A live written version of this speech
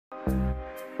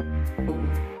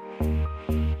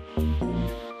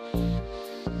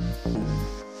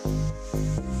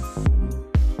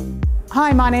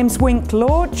Hi, my name's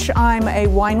Lorch. I'm a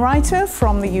wine writer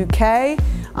from the UK.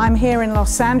 I'm here in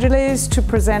Los Angeles to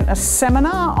present a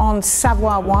seminar on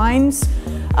Savoie wines,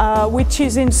 which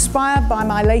is inspired by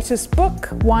my latest book,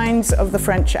 Wines of the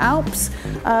French Alps.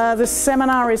 The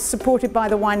seminar is supported by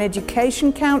the Wine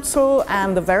Education Council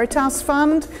and the Veritas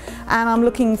Fund, and I'm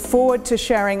looking forward to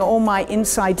sharing all my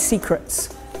inside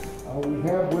secrets. We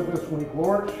have with us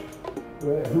Lorch,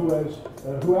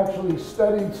 who actually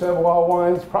studied Savoie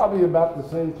wines probably about the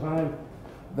same time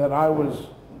that I was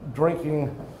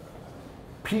drinking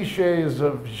pichets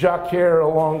of Jacquard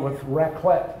along with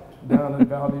raclette down in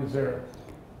Val d'Isère.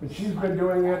 But she's been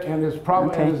doing it and is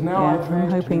probably is now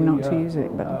I'm hoping not to use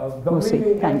it, but the we'll see.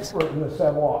 leading Thanks. expert in the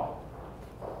Savoie.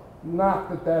 Not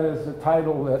that that is a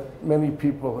title that many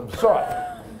people have sought.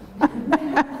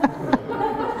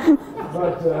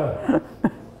 But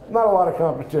not a lot of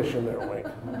competition there, Wink.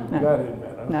 No. Got to admit.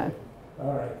 Okay. No.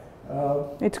 All right.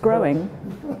 It's growing.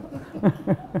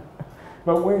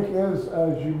 But Wink is,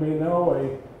 as you may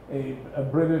know, a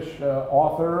British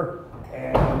author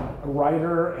and a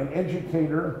writer and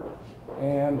educator,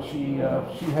 and she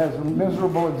has a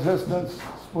miserable existence,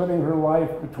 splitting her life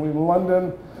between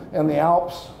London and the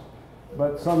Alps,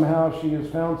 but somehow she has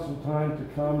found some time to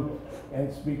come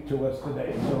and speak to us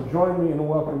today. So join me in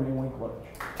welcoming Wink Lorch.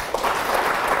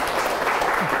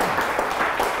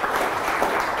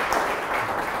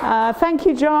 Thank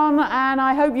you, John, and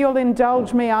I hope you'll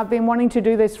indulge me. I've been wanting to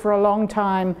do this for a long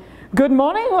time. Good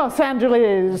morning, Los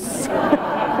Angeles.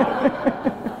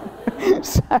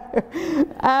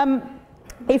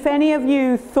 If any of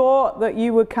you thought that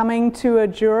you were coming to a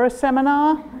Jura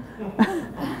seminar,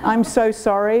 I'm so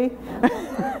sorry.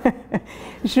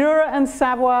 Jura and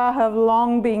Savoie have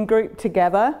long been grouped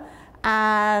together,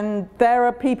 and there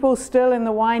are people still in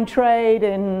the wine trade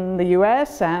in the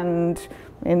US and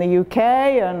in the UK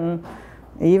and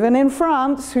even in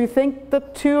France who think the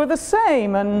two are the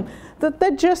same and that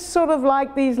they're just sort of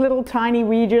like these little tiny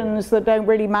regions that don't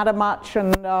really matter much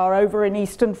and are over in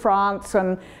eastern France,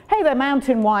 and hey, they're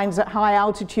mountain wines at high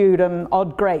altitude and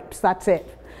odd grapes, that's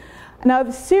it. Now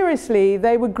seriously,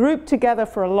 they were grouped together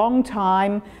for a long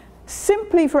time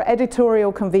simply for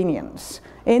editorial convenience,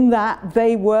 in that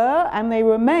they were and they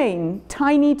remain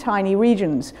tiny, tiny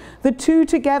regions. The two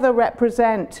together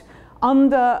represent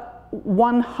under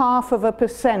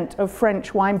 0.5% of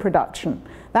French wine production.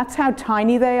 That's how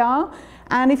tiny they are.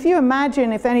 And if you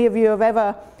imagine, if any of you have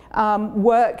ever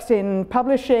worked in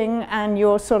publishing and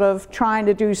you're sort of trying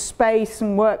to do space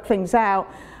and work things out,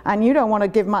 and you don't want to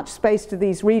give much space to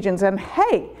these regions, and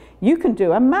hey, you can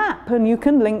do a map and you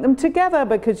can link them together,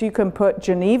 because you can put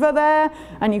Geneva there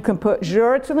and you can put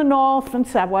Jura to the north and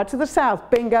Savoie to the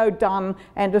south. Bingo, done,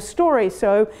 end of story.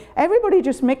 So everybody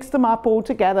just mixed them up all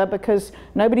together because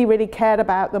nobody really cared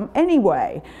about them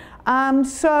anyway.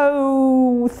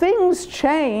 So things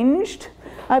changed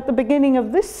at the beginning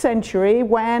of this century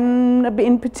when,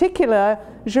 in particular,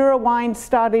 Jura wines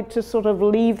started to sort of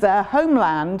leave their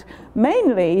homeland,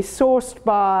 mainly sourced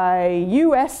by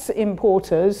US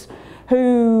importers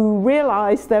who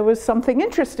realized there was something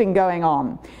interesting going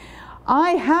on.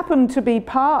 I happened to be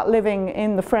part living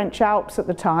in the French Alps at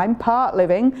the time, part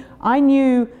living. I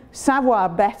knew Savoie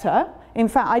better. In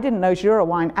fact, I didn't know Jura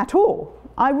wine at all.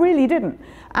 I really didn't.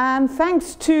 And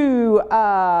thanks to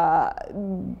a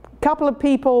couple of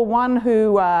people, one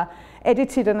who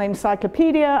edited an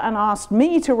encyclopedia and asked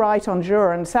me to write on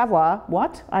Jura and Savoie.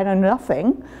 What? I know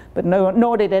nothing, but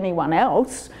nor did anyone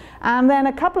else. And then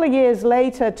a couple of years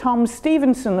later, Tom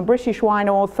Stevenson, the British wine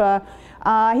author,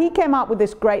 he came up with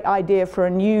this great idea for a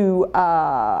new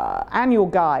annual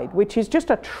guide, which is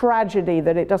just a tragedy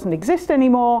that it doesn't exist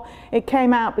anymore. It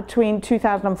came out between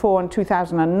 2004 and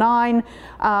 2009,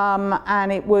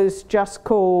 and it was just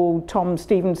called Tom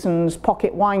Stevenson's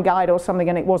Pocket Wine Guide or something,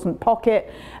 and it wasn't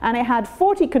pocket. And it had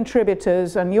 40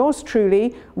 contributors, and yours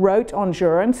truly wrote on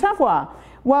Jura and Savoie.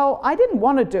 Well, I didn't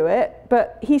want to do it,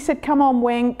 but he said, come on,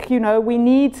 Wink, you know, we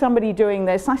need somebody doing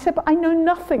this. And I said, but I know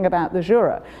nothing about the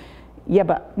Jura. Yeah,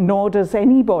 but nor does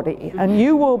anybody. And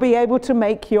you will be able to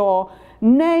make your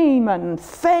name and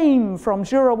fame from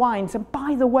Jura wines. And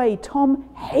by the way, Tom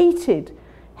hated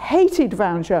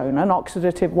Vin Jaune, an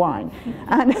oxidative wine.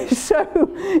 And so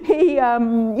he,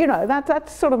 you know,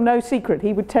 that's sort of no secret.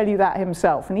 He would tell you that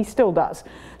himself, and he still does.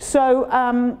 So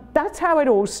that's how it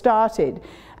all started.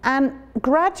 And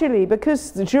gradually, because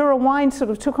the Jura wine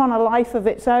sort of took on a life of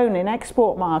its own in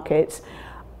export markets,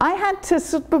 I had to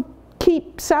sort of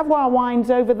keep Savoie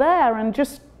wines over there and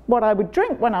just what I would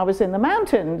drink when I was in the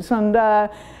mountains. And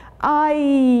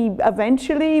I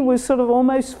eventually was sort of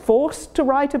almost forced to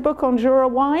write a book on Jura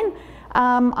wine.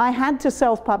 I had to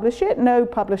self-publish it. No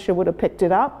publisher would have picked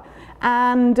it up.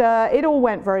 And it all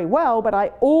went very well, but I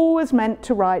always meant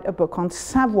to write a book on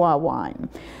Savoie wine.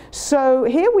 So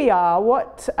here we are.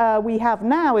 What we have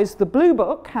now is the blue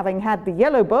book, having had the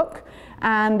yellow book.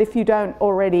 And if you don't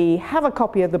already have a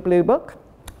copy of the blue book,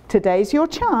 today's your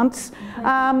chance.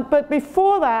 But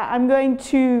before that, I'm going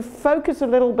to focus a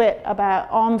little bit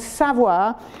on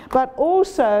Savoie, but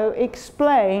also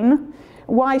explain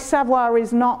why Savoie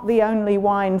is not the only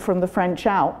wine from the French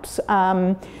Alps.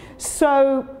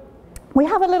 So we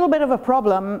have a little bit of a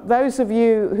problem. Those of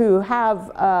you who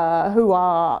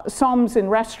are somms in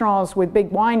restaurants with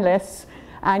big wine lists,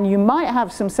 and you might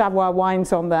have some Savoie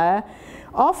wines on there,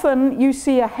 often you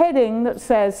see a heading that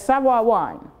says Savoie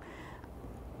wine.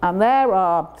 And there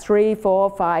are 3, 4,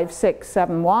 5, 6,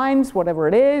 7 wines, whatever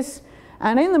it is.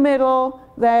 And in the middle,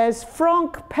 there's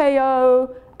Franck,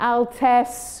 Payot,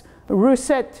 Altesse,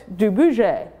 Roussette du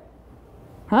Bouget.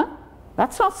 Huh?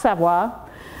 That's not Savoie.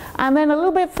 And then a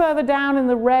little bit further down in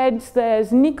the reds,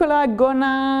 there's Nicolas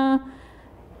Gonin,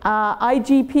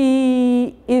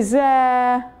 IGP,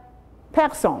 Isère,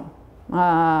 Person.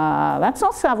 That's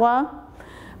not Savoie.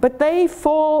 But they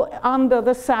fall under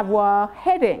the Savoie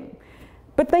heading.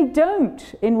 But they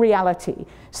don't in reality.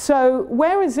 So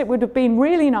whereas it would have been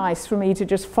really nice for me to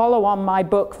just follow on my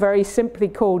book very simply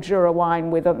called Jura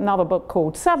wine with another book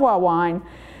called Savoie wine,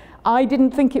 I didn't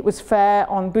think it was fair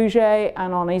on Bouget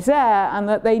and on Isère, and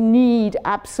that they need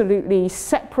absolutely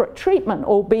separate treatment,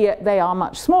 albeit they are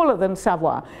much smaller than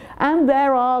Savoie. And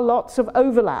there are lots of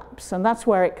overlaps, and that's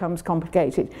where it comes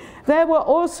complicated. I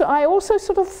also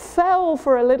sort of fell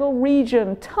for a little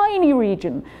region, tiny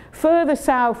region, further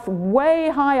south, way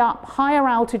high up, higher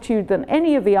altitude than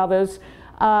any of the others,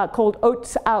 called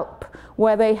Hautes-Alpes,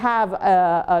 where they have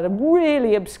a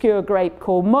really obscure grape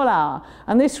called Mollard.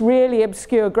 And this really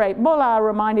obscure grape, Mollard,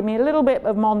 reminded me a little bit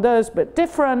of Mondeuse, but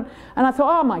different. And I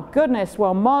thought, oh my goodness,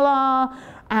 well, Mollard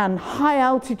and high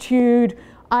altitude,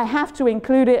 I have to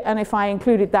include it, and if I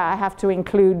included that, I have to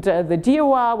include the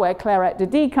Diois, where Clairette de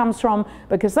Die comes from,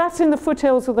 because that's in the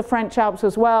foothills of the French Alps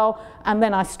as well. And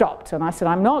then I stopped, and I said,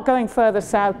 I'm not going further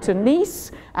south to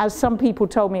Nice, as some people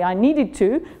told me I needed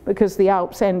to, because the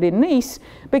Alps end in Nice,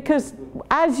 because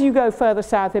as you go further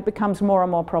south, it becomes more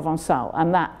and more Provençal,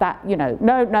 and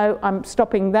no, I'm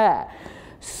stopping there.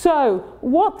 So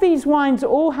what these wines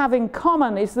all have in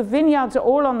common is the vineyards are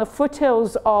all on the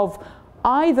foothills of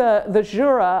either the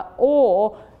Jura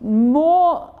or,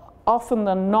 more often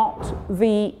than not,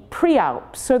 the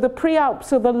Prealps. So the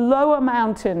Prealps are the lower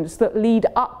mountains that lead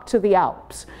up to the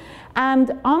Alps.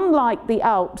 And unlike the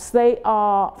Alps, they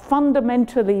are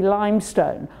fundamentally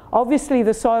limestone. Obviously,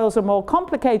 the soils are more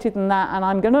complicated than that, and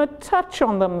I'm going to touch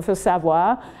on them for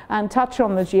Savoie and touch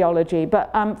on the geology,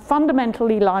 but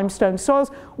fundamentally limestone soils,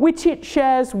 which it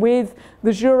shares with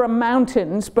the Jura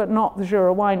mountains, but not the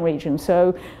Jura wine region.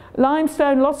 So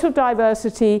limestone, lots of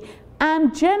diversity,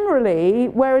 and generally,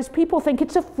 whereas people think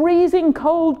it's a freezing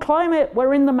cold climate,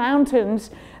 we're in the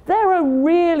mountains, there are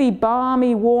really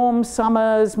balmy, warm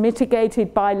summers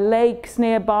mitigated by lakes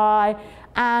nearby,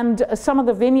 and some of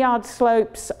the vineyard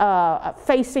slopes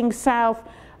facing south,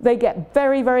 they get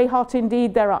very, very hot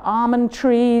indeed. There are almond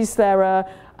trees, there are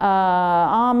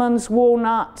almonds,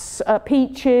 walnuts,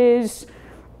 peaches.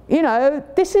 You know,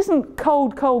 this isn't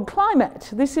cold, cold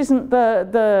climate. This isn't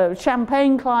the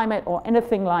Champagne climate or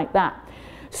anything like that.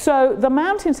 So the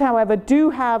mountains, however,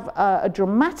 do have a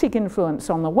dramatic influence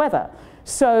on the weather.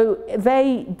 So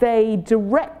they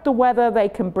direct the weather, they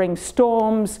can bring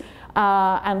storms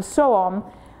and so on.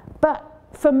 But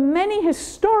for many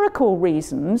historical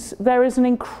reasons, there is an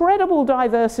incredible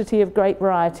diversity of grape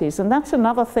varieties, and that's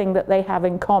another thing that they have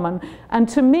in common. And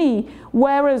to me,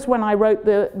 whereas when I wrote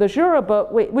the Jura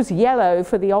book, it was yellow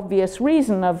for the obvious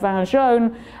reason of vin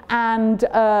jaune, and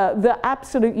the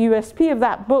absolute USP of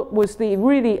that book was the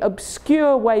really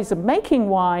obscure ways of making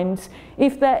wines.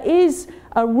 If there is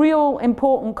a real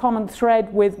important common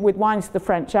thread with wines of the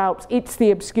French Alps, it's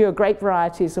the obscure grape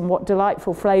varieties and what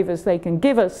delightful flavors they can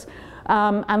give us.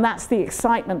 And that's the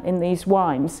excitement in these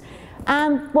wines.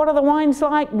 And what are the wines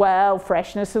like? Well,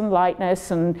 freshness and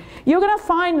lightness. And you're going to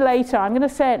find later, I'm going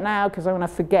to say it now because I'm going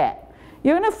to forget.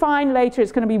 You're going to find later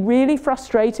it's going to be really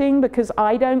frustrating because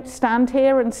I don't stand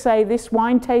here and say this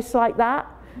wine tastes like that.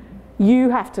 You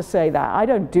have to say that. I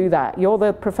don't do that. You're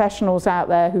the professionals out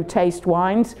there who taste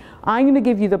wines. I'm going to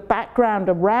give you the background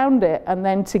around it, and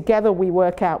then together we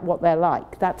work out what they're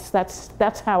like.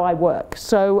 That's how I work.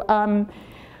 So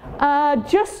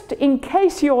just in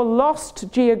case you're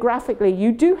lost geographically,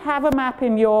 you do have a map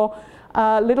in your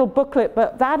little booklet,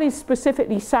 but that is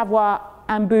specifically Savoie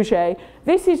and Bugey.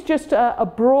 This is just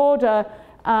a broader,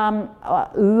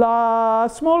 smaller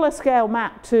scale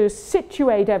map to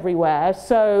situate everywhere.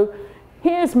 So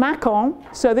here's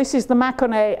Mâcon. So this is the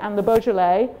Mâconnais and the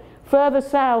Beaujolais. Further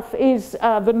south is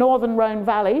the northern Rhone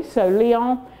Valley, so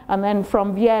Lyon, and then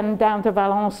from Vienne down to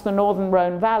Valence, the northern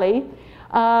Rhone Valley.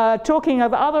 Talking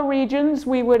of other regions,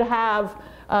 we would have,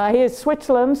 here's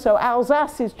Switzerland, so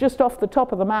Alsace is just off the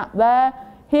top of the map there.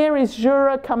 Here is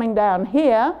Jura coming down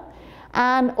here.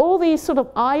 And all these sort of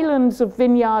islands of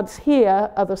vineyards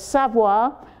here are the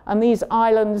Savoie, and these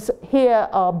islands here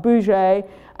are Bugey,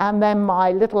 and then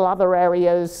my little other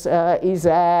areas,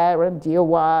 Isère and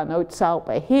Diois and Haute-Alpes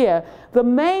are here. The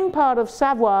main part of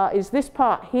Savoie is this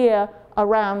part here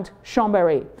around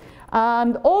Chambéry.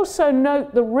 And also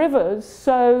note the rivers.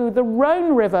 So the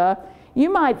Rhone River,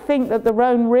 you might think that the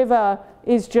Rhone River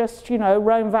is just, you know,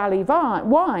 Rhone Valley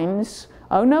wines.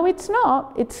 Oh no, it's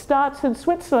not. It starts in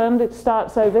Switzerland. It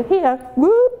starts over here.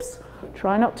 Whoops.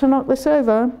 Try not to knock this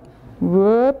over.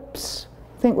 Whoops.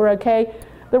 I think we're okay.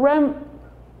 The Rhone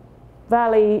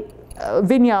Valley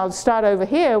vineyards start over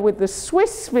here with the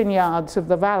Swiss vineyards of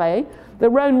the Valais. The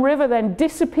Rhone River then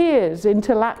disappears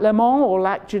into Lac Léman or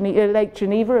Lake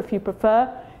Geneva if you prefer,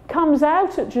 comes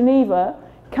out at Geneva,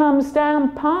 comes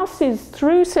down, passes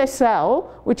through Seyssel,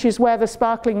 which is where the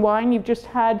sparkling wine you've just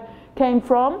had came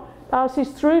from, passes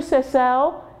through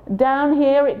Seyssel, down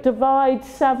here it divides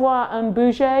Savoie and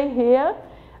Bugey here.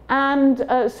 And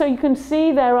so you can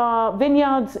see there are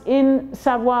vineyards in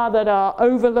Savoie that are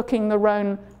overlooking the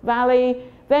Rhone Valley.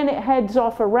 Then it heads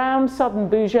off around southern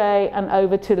Bugey and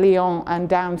over to Lyon and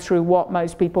down through what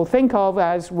most people think of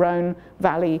as Rhone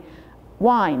Valley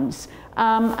wines.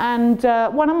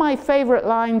 One of my favorite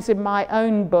lines in my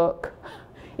own book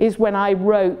is when I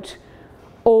wrote,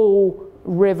 "All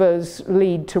rivers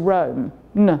lead to Rome."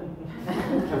 No.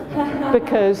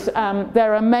 Because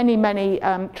there are many, many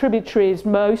tributaries,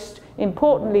 most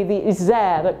importantly the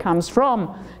Isère that comes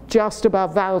from just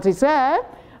above Val d'Isère,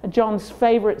 John's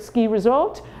favorite ski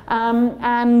resort,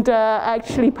 and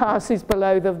actually passes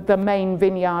below the main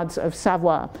vineyards of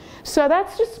Savoie. So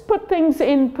that's just put things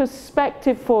in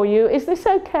perspective for you. Is this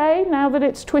okay now that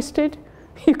it's twisted?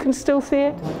 You can still see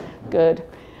it? Good.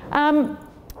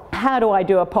 How do I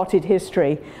do a potted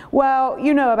history? Well,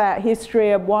 you know about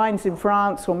history of wines in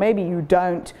France, or maybe you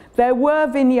don't. There were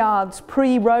vineyards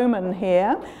pre-Roman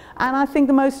here, and I think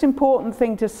the most important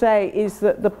thing to say is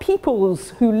that the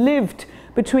peoples who lived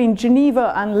between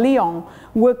Geneva and Lyon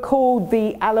were called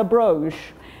the Allobroges.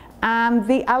 And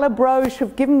the Allobroges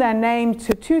have given their name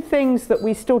to two things that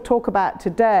we still talk about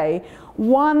today.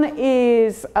 One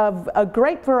is of a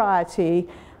grape variety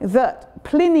that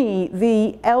Pliny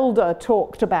the Elder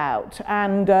talked about,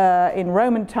 and in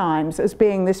Roman times, as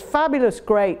being this fabulous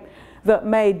grape that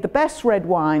made the best red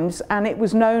wines, and it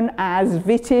was known as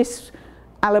Vitis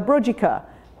allobrogica,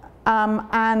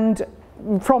 and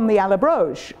from the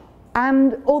Allobroges.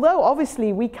 And although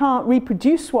obviously we can't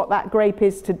reproduce what that grape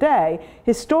is today,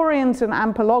 historians and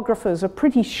ampelographers are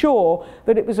pretty sure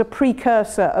that it was a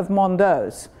precursor of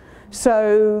Mondeuse.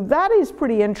 So that is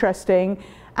pretty interesting.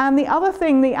 And the other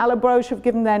thing the Allobroges have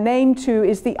given their name to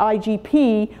is the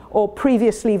IGP, or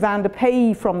previously Vin de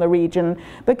Pays from the region.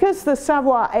 Because the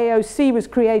Savoie AOC was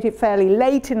created fairly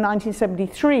late in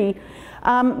 1973,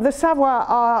 the Savoie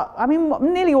are, I mean,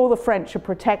 nearly all the French are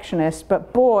protectionist,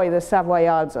 but boy, the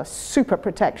Savoyards are super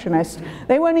protectionist.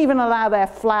 They won't even allow their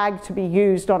flag to be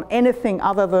used on anything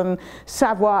other than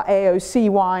Savoie AOC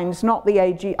wines, not the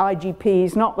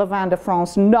IGPs, not the Vin de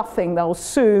France, nothing, they'll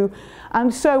sue.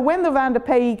 And so when the Vin de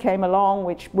Pays came along,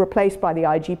 which replaced by the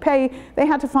IGP, they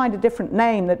had to find a different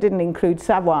name that didn't include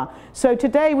Savoie. So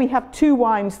today we have two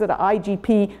wines that are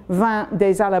IGP Vin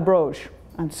des Allobroges.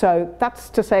 And so that's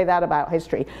to say that about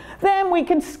history. Then we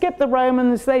can skip the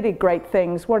Romans. They did great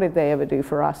things. What did they ever do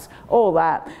for us? All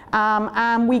that.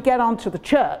 And we get on to the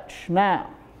church now.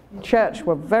 Church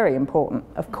were very important,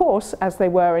 of course, as they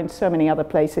were in so many other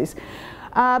places.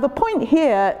 The point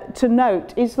here to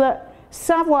note is that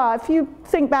Savoie, if you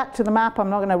think back to the map, I'm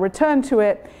not going to return to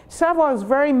it, Savoie is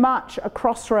very much a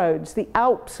crossroads. The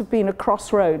Alps have been a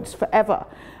crossroads forever.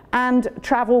 And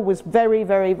travel was very,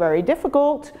 very, very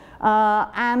difficult.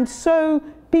 And so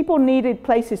people needed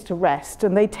places to rest.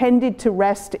 And they tended to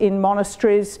rest in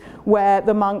monasteries where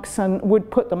the monks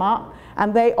would put them up.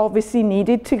 And they obviously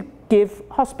needed to give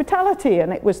hospitality,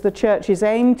 and it was the church's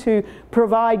aim to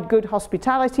provide good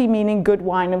hospitality, meaning good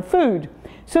wine and food.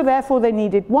 So therefore they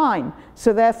needed wine,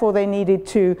 so therefore they needed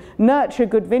to nurture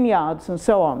good vineyards and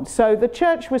so on. So the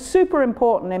church was super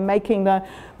important in making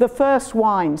the first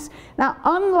wines. Now,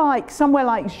 unlike somewhere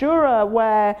like Jura,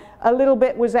 where a little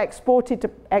bit was exported to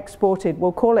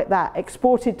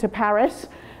Paris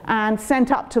and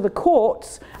sent up to the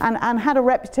courts and had a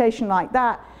reputation like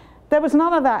that, there was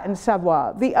none of that in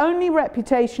Savoie. The only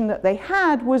reputation that they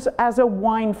had was as a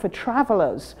wine for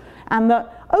travelers. And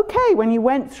that, okay, when you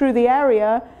went through the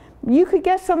area, you could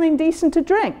get something decent to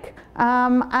drink.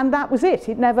 And that was it.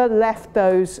 It never left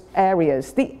those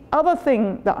areas. The other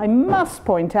thing that I must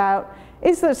point out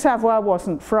is that Savoie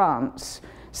wasn't France.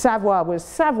 Savoie was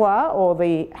Savoie, or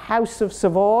the House of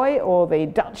Savoy, or the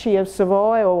Duchy of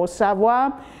Savoy, or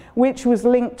Savoie, which was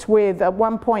linked with, at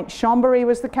one point, Chambéry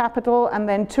was the capital, and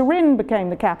then Turin became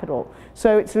the capital.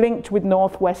 So it's linked with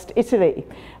northwest Italy,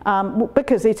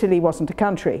 because Italy wasn't a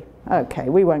country. Okay,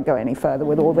 we won't go any further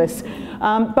with all this.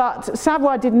 But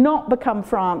Savoie did not become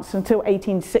France until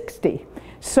 1860.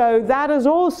 So that has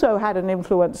also had an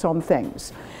influence on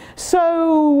things.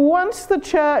 So once the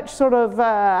church sort of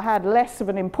had less of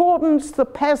an importance, the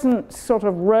peasants sort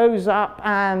of rose up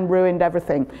and ruined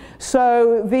everything.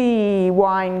 So the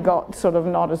wine got sort of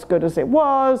not as good as it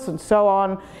was, and so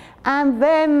on. And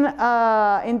then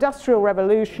Industrial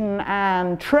Revolution,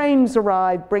 and trains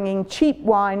arrived bringing cheap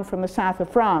wine from the south of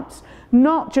France.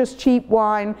 Not just cheap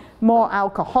wine, more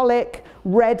alcoholic,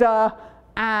 redder.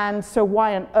 And so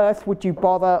why on earth would you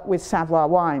bother with Savoie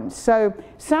wines? So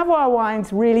Savoie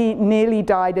wines really nearly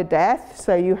died a death.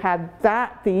 So you had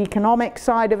that, the economic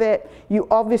side of it. You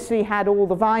obviously had all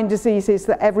the vine diseases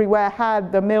that everywhere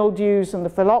had, the mildews and the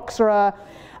phylloxera.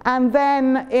 And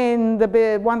then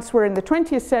once we're in the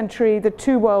 20th century, the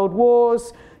 2 world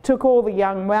wars took all the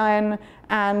young men.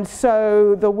 And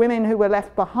so the women who were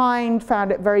left behind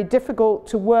found it very difficult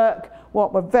to work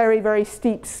what were very, very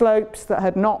steep slopes that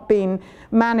had not been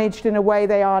managed in a way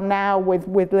they are now,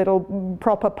 with little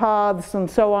proper paths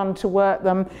and so on to work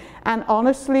them. And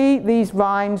honestly, these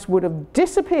vines would have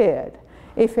disappeared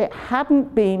if it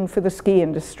hadn't been for the ski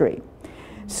industry.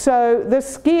 So the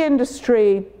ski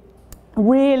industry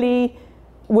really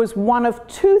was one of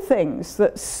 2 things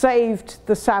that saved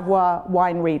the Savoie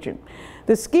wine region.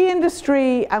 The ski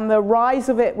industry and the rise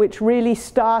of it, which really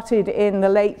started in the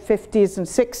late 50s and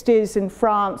 60s in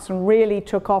France and really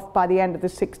took off by the end of the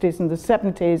 60s and the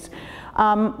 70s,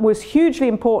 was hugely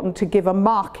important to give a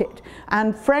market.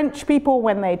 And French people,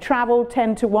 when they travel,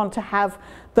 tend to want to have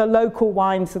the local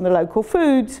wines and the local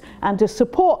foods and to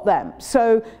support them.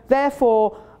 So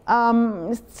therefore,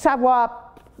 Savoie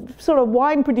sort of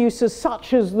wine producers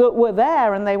such as that were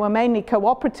there, and they were mainly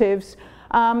cooperatives,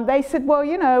 they said, well,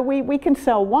 you know, we can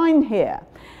sell wine here.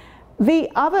 The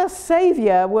other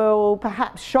savior will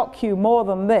perhaps shock you more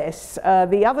than this.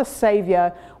 The other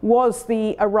savior was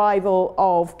the arrival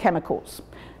of chemicals.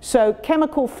 So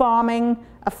chemical farming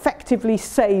effectively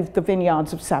saved the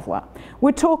vineyards of Savoie.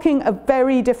 We're talking of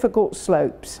very difficult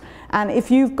slopes. And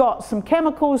if you've got some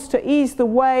chemicals to ease the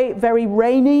way, very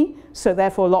rainy, so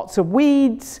therefore lots of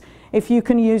weeds. If you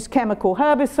can use chemical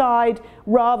herbicide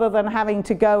rather than having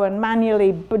to go and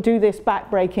manually do this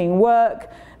backbreaking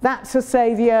work, that's a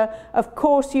savior. Of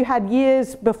course, you had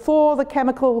years before the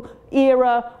chemical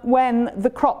era when the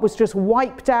crop was just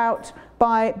wiped out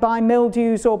by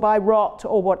mildews or by rot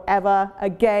or whatever.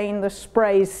 Again, the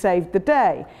sprays saved the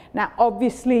day. Now,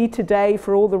 obviously, today,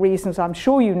 for all the reasons I'm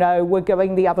sure you know, we're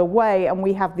going the other way, and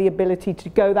we have the ability to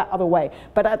go that other way.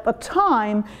 But at the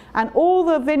time, and all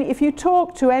the if you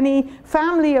talk to any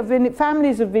families of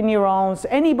vignerons,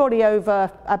 anybody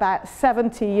over about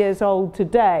 70 years old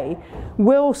today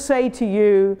will say to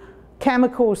you,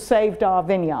 chemicals saved our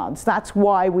vineyards. That's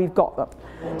why we've got them.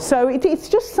 So it's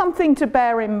just something to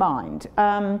bear in mind.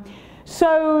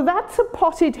 So that's a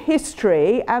potted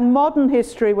history, and modern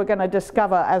history we're going to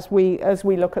discover as we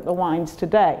look at the wines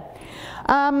today.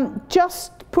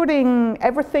 Just putting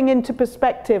everything into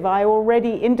perspective, I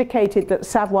already indicated that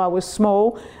Savoie was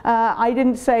small. I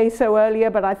didn't say so earlier,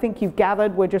 but I think you've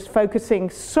gathered we're just focusing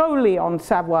solely on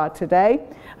Savoie today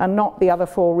and not the other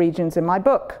 4 regions in my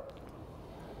book.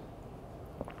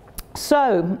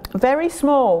 So, very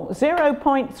small,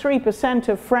 0.3%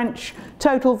 of French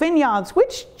total vineyards,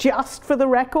 which just for the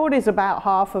record is about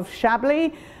half of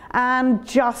Chablis, and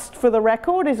just for the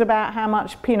record is about how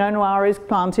much Pinot Noir is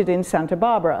planted in Santa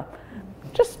Barbara.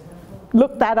 Just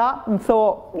looked that up and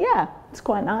thought, yeah, it's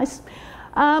quite nice.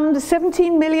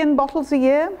 17 million bottles a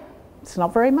year, it's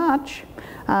not very much.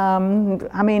 I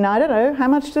mean, I don't know, how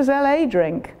much does LA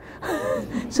drink?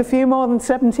 It's a few more than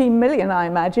 17 million, I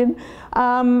imagine.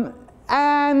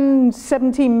 And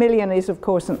 17 million is, of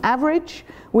course, an average.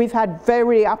 We've had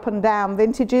very up and down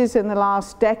vintages in the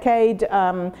last decade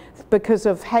because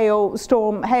of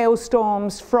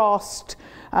hailstorms, frost,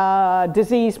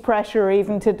 disease pressure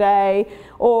even today,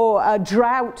 or a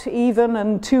drought even,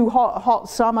 and too hot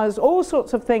summers. All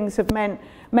sorts of things have meant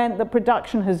that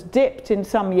production has dipped in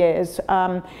some years.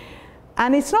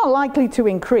 And it's not likely to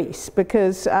increase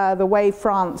because the way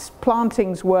France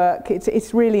plantings work,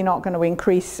 it's really not going to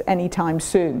increase anytime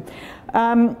soon.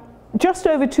 Just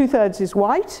over 2/3 is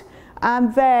white,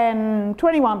 and then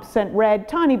 21% red,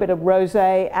 tiny bit of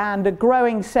rosé, and a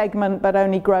growing segment, but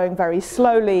only growing very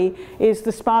slowly, is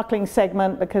the sparkling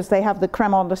segment because they have the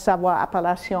Crémant de Savoie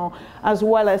appellation, as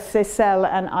well as Seyssel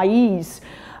and Aïs.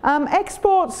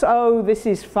 Exports, oh, this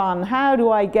is fun. How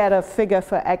do I get a figure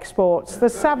for exports? The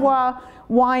Savoie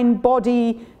wine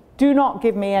body do not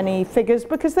give me any figures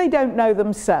because they don't know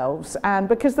themselves and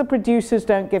because the producers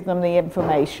don't give them the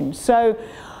information. So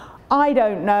I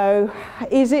don't know.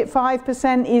 Is it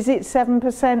 5%? Is it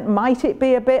 7%? Might it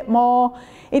be a bit more?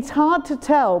 It's hard to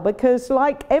tell because,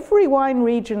 like every wine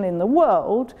region in the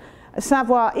world,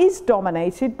 Savoie is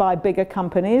dominated by bigger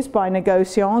companies, by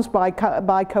négociants, by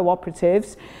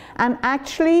cooperatives, and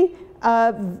actually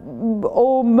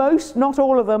almost, not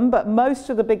all of them, but most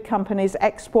of the big companies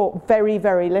export very,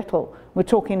 very little. We're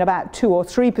talking about 2 or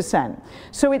 3%.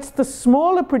 So it's the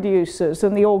smaller producers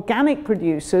and the organic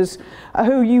producers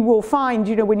who you will find,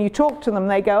 you know, when you talk to them,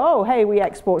 they go, oh, hey, we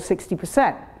export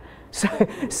 60%.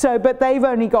 But they've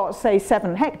only got, say,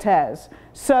 7 hectares.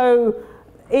 So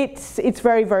it's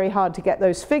very, very hard to get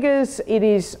those figures. It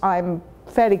is, I'm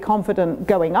fairly confident,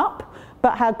 going up.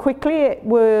 But how quickly it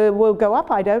will go up,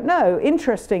 I don't know.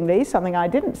 Interestingly, something I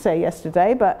didn't say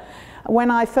yesterday, but when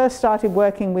I first started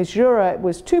working with Jura, it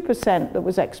was 2% that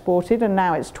was exported, and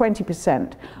now it's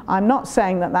 20%. I'm not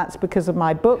saying that that's because of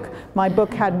my book. My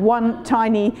book had one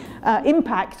tiny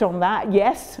impact on that,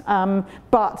 yes,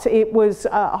 but it was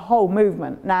a whole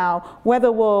movement. Now,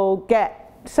 whether we'll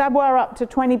get Savoie up to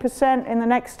 20% in the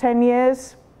next 10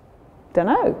 years, don't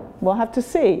know. We'll have to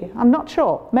see. I'm not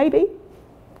sure. Maybe.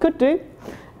 Could do.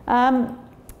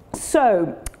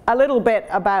 So a little bit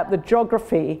about the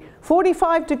geography.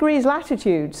 45 degrees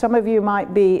latitude. Some of you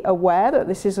might be aware that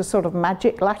this is a sort of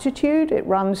magic latitude. It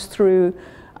runs through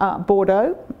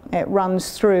Bordeaux, it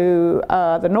runs through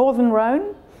the northern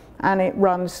Rhone, and it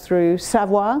runs through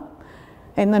Savoie.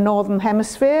 In the northern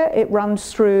hemisphere, it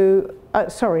runs through,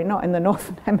 sorry, not in the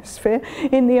northern hemisphere,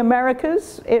 in the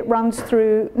Americas, it runs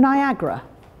through Niagara.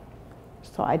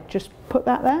 So I'd just put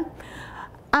that there.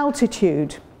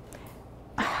 Altitude.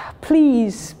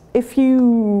 Please, if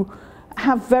you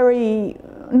have very,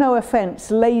 no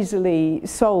offense, lazily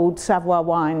sold Savoie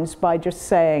wines by just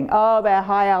saying, oh, they're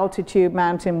high altitude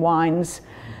mountain wines,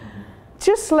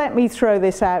 just let me throw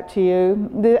this out to you.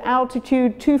 The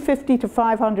altitude, 250 to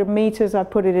 500 meters, I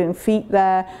put it in feet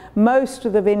there. Most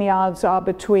of the vineyards are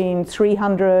between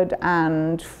 300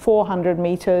 and 400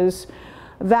 meters.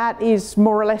 That is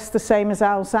more or less the same as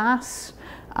Alsace.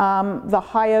 The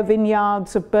higher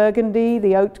vineyards of Burgundy,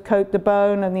 the Haute-Côte de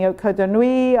Beaune and the Haute-Côte de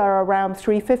Nuits, are around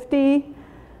 350.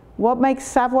 What makes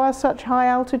Savoie such high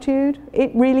altitude?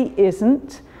 It really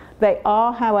isn't. They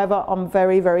are, however, on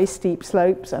very, very steep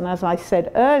slopes, and as I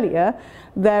said earlier,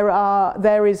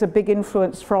 there is a big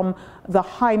influence from the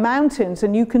high mountains,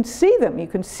 and you can see them. You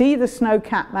can see the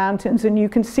snow-capped mountains, and you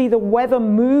can see the weather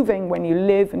moving when you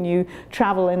live and you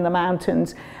travel in the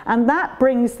mountains. And that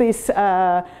brings this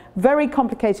very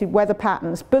complicated weather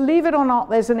patterns. Believe it or not,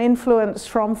 there's an influence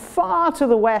from far to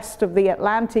the west of the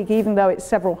Atlantic, even though it's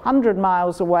several hundred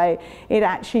miles away.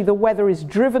 The weather is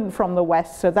driven from the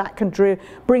west, so that can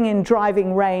bring in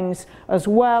driving rains as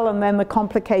well, and then the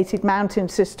complicated mountain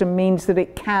system means that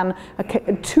it can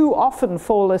too often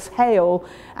fall as hail,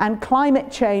 and climate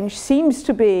change seems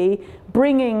to be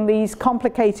bringing these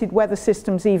complicated weather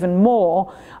systems even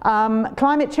more.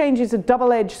 Climate change is a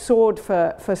double-edged sword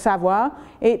for Savoie.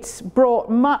 It's brought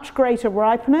much greater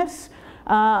ripeness,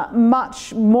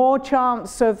 much more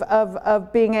chance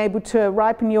of being able to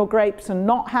ripen your grapes and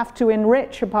not have to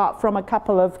enrich, apart from a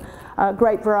couple of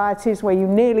grape varieties where you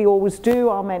nearly always do.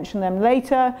 I'll mention them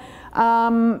later.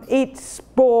 It's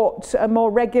brought a more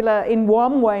regular, in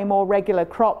one way, more regular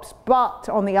crops, but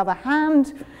on the other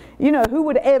hand, you know, who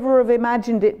would ever have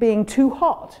imagined it being too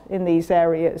hot in these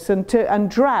areas and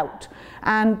drought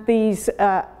and these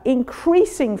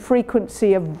increasing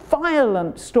frequency of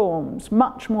violent storms,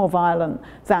 much more violent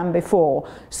than before.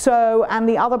 So, and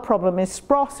the other problem is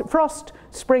frost,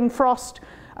 spring frost,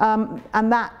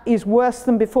 And that is worse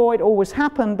than before. It always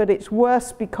happened, but it's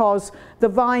worse because the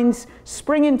vines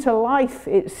spring into life,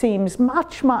 it seems,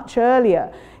 much, much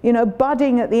earlier. You know,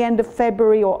 budding at the end of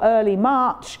February or early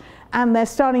March, and they're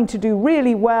starting to do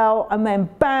really well, and then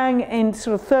bang, in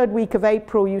sort of third week of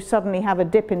April, you suddenly have a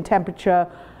dip in temperature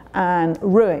and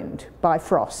ruined by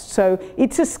frost. So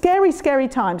it's a scary, scary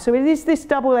time. So it is this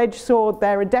double-edged sword.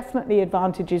 There are definitely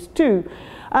advantages too.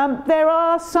 There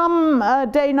are some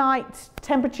day-night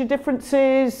temperature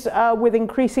differences with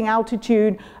increasing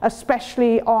altitude,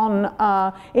 especially on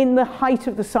in the height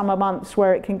of the summer months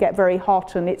where it can get very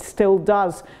hot, and it still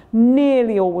does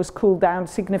nearly always cool down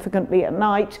significantly at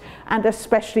night, and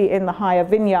especially in the higher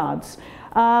vineyards.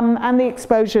 And the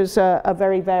exposures are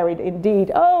very varied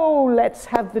indeed. Oh, let's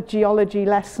have the geology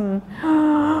lesson.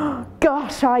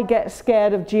 Gosh, I get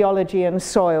scared of geology and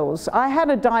soils. I had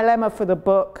a dilemma for the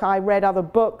book. I read other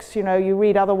books, you know, you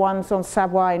read other ones on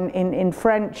Savoie in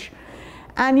French,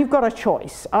 and you've got a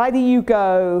choice. Either you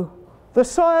go, the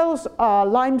soils are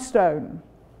limestone,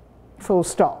 full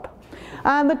stop.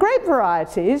 And the grape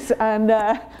varieties, and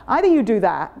either you do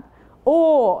that,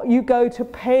 or you go to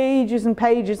pages and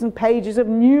pages and pages of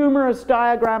numerous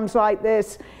diagrams like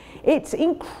this. It's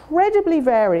incredibly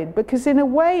varied because in a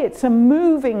way it's a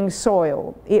moving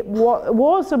soil. It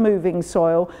was a moving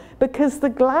soil because the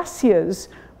glaciers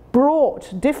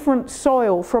brought different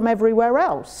soil from everywhere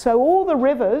else. So all the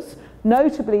rivers,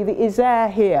 notably the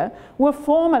Isère here, were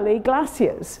formerly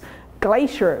glaciers.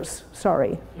 Glaciers,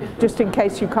 sorry, just in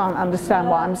case you can't understand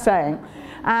what I'm saying.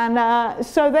 And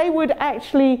so they would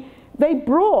actually, they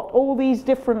brought all these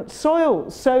different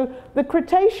soils. So the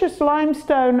Cretaceous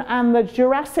limestone and the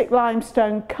Jurassic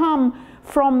limestone come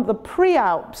from the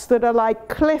pre-Alps that are like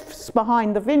cliffs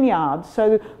behind the vineyards.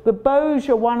 So the Bauges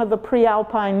are one of the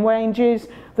pre-Alpine ranges,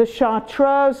 the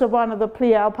Chartreuse are one of the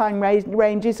pre-Alpine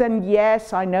ranges, and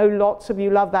yes, I know lots of you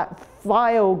love that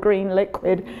vile green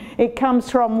liquid. It comes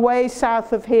from way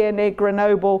south of here near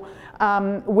Grenoble,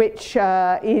 which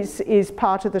is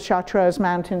part of the Chartreuse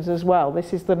Mountains as well.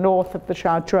 This is the north of the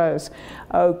Chartreuse.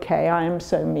 Okay, I am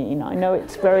so mean. I know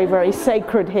it's very, very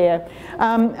sacred here.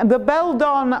 The Belle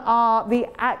d'Honne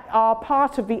are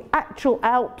part of the actual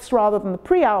Alps rather than the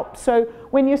pre-Alps. So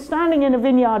when you're standing in a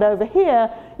vineyard over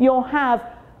here, you'll have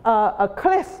a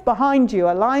cliff behind you,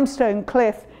 a limestone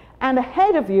cliff, and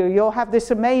ahead of you, you'll have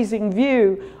this amazing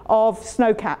view of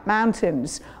snow-capped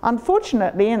mountains.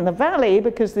 Unfortunately, in the valley,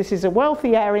 because this is a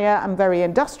wealthy area and very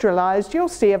industrialized, you'll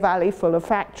see a valley full of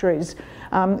factories.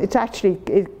 It's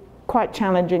actually quite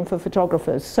challenging for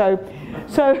photographers. So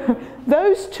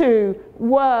those two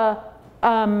were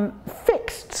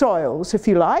fixed soils, if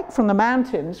you like, from the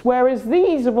mountains, whereas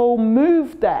these have all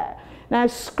moved there. Now,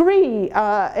 scree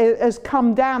has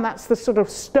come down, that's the sort of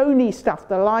stony stuff,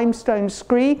 the limestone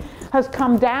scree has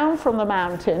come down from the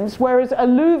mountains, whereas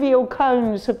alluvial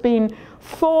cones have been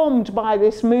formed by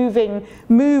this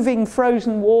moving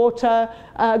frozen water,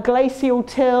 glacial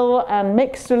till and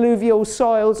mixed alluvial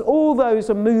soils, all those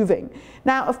are moving.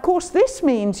 Now, of course, this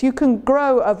means you can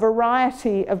grow a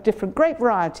variety of different grape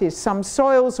varieties. Some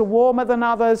soils are warmer than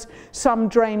others, some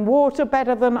drain water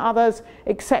better than others,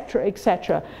 etc.,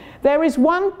 etc. There is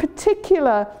one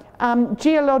particular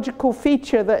geological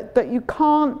feature that you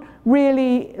can't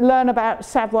really learn about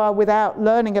Savoie without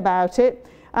learning about it.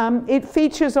 It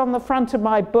features on the front of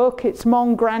my book. It's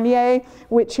Mont Granier,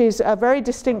 which is a very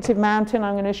distinctive mountain.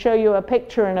 I'm going to show you a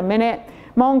picture in a minute.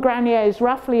 Mont Granier is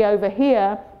roughly over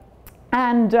here.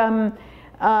 And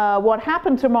what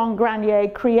happened to Mont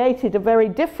Granier created a very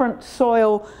different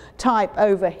soil type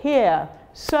over here.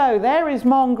 So there is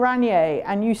Mont Granier,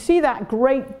 and you see that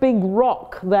great big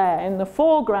rock there in the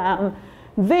foreground.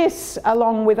 This,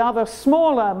 along with other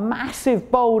smaller, massive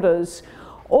boulders,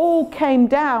 all came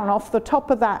down off the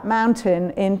top of that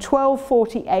mountain in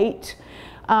 1248.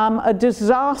 A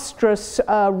disastrous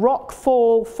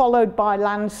rockfall followed by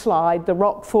landslide. The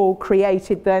rockfall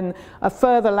created then a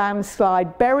further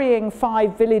landslide, burying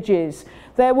 5 villages.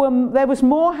 There was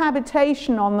more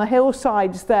habitation on the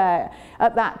hillsides there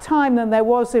at that time than there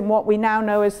was in what we now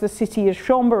know as the city of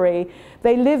Chambéry.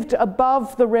 They lived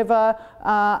above the river,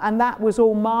 and that was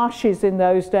all marshes in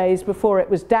those days before it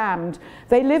was dammed.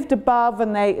 They lived above,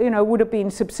 and they, would have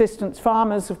been subsistence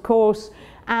farmers, of course.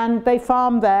 And they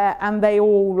farmed there, and they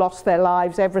all lost their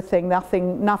lives, everything,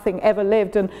 nothing ever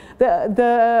lived. And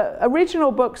the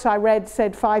original books I read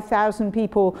said 5,000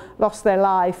 people lost their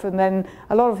life, and then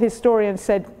a lot of historians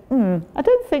said, I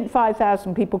don't think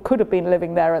 5,000 people could have been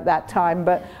living there at that time,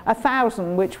 but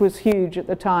 1,000, which was huge at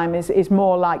the time, is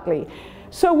more likely.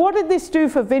 So what did this do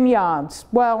for vineyards?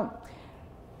 Well,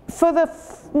 for the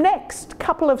next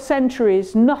couple of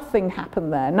centuries, nothing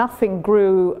happened there. Nothing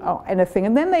grew or anything.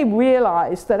 And then they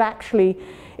realized that actually,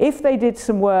 if they did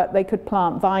some work, they could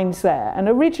plant vines there. And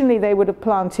originally, they would have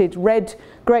planted red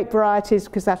grape varieties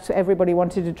because that's what everybody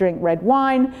wanted to drink, red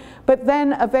wine. But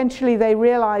then eventually, they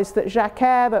realized that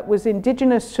Jacquère, that was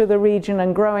indigenous to the region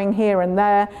and growing here and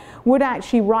there, would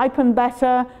actually ripen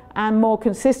better and more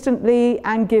consistently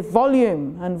and give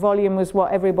volume. And volume was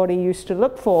what everybody used to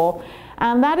look for.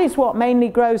 And that is what mainly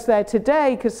grows there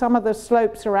today, because some of the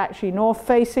slopes are actually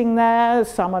north-facing there,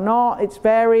 some are not, it's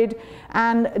varied,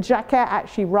 and Jacquère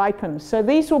actually ripens. So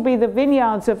these will be the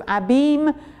vineyards of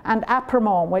Abîme and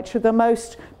Apremont, which are the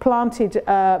most planted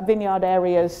vineyard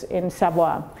areas in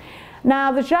Savoie.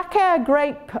 Now, the Jacquère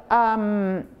grape,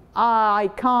 I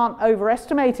can't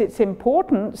overestimate its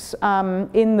importance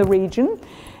in the region.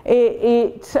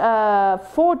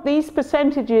 For these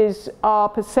percentages are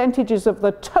percentages of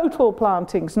the total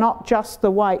plantings, not just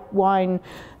the white wine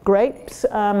grapes.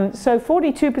 So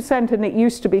 42%, and it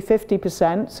used to be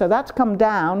 50%, so that's come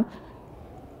down.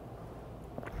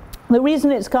 The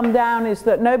reason it's come down is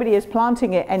that nobody is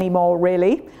planting it anymore,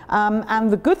 really.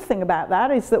 And the good thing about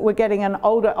that is that we're getting an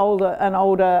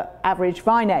older average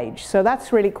vine age. So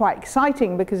that's really quite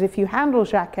exciting, because if you handle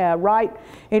Jacquère right,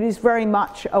 it is very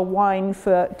much a wine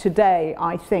for today,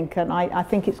 I think. And I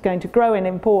think it's going to grow in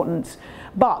importance,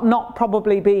 but not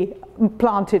probably be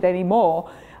planted anymore.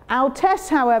 Altesse,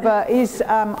 however, is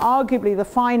arguably the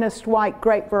finest white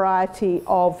grape variety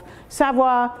of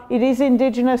Savoie. It is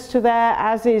indigenous to there,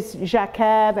 as is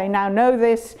Jacquère. They now know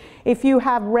this. If you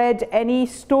have read any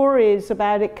stories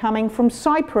about it coming from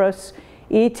Cyprus,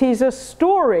 it is a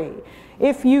story.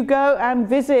 If you go and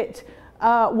visit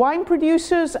wine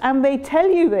producers and they tell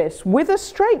you this with a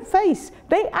straight face,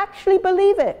 they actually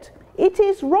believe it. It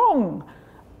is wrong.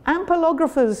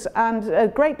 Ampelographers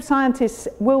and grape scientists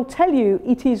will tell you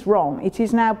it is wrong. It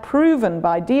is now proven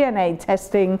by DNA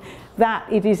testing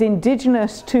that it is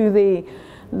indigenous to the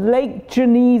Lake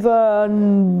Geneva,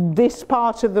 this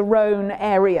part of the Rhone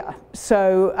area.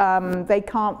 So they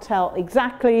can't tell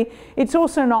exactly. It's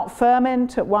also not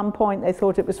ferment. At one point they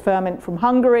thought it was ferment from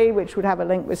Hungary, which would have a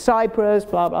link with Cyprus,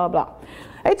 blah, blah, blah.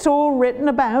 It's all written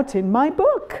about in my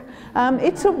book.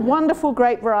 It's a wonderful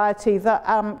grape variety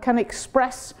that can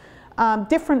express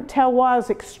different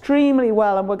terroirs extremely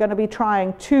well, and we're going to be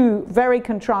trying two very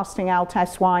contrasting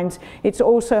Altesse wines. It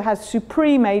also has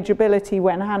supreme ageability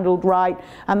when handled right,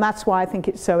 and that's why I think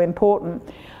it's so important.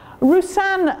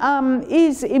 Roussanne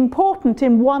is important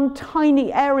in one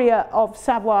tiny area of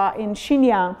Savoie in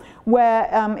Chignan, where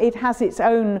it has its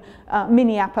own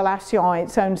mini appellation,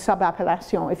 its own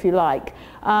sub-appellation, if you like.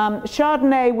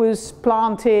 Chardonnay was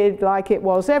planted like it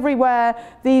was everywhere.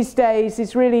 These days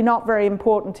it's really not very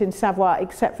important in Savoie,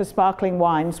 except for sparkling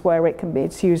wines, where it can be.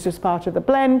 It's used as part of the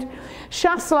blend.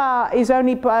 Chasselas is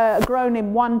only grown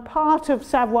in one part of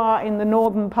Savoie, in the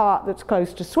northern part that's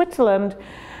close to Switzerland.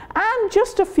 And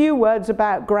just a few words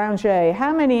about Granger.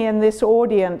 How many in this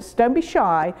audience, don't be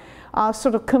shy, are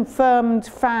sort of confirmed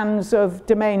fans of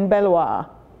Domaine Bellois?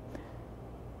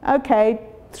 Okay,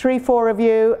 3-4 of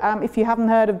you. If you haven't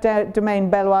heard of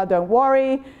Domaine Bellois, don't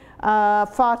worry.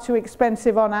 Far too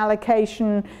expensive on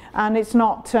allocation, and it's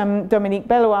not Dominique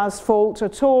Bellois' fault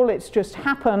at all, it's just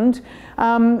happened.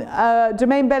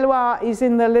 Domaine Bellois is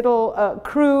in the little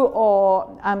cru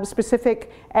or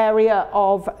specific area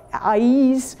of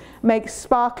Aïs, makes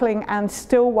sparkling and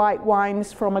still white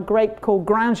wines from a grape called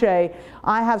Granger.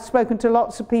 I have spoken to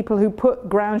lots of people who put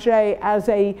Granger as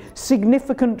a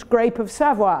significant grape of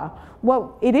Savoie.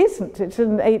 Well, it isn't. It's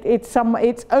only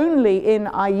in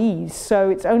Aïs,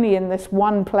 so it's only in this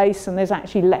one place, and there's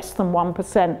actually less than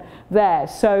 1% there.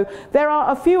 So there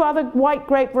are a few other white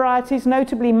grape varieties,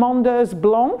 notably Mondeuse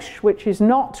Blanche, which is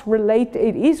not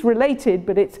related. It is related,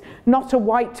 but it's not a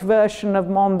white version of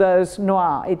Mondeuse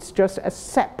Noire. It's just a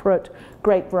separate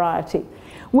grape variety.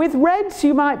 With reds,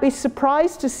 you might be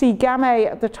surprised to see Gamay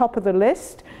at the top of the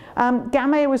list.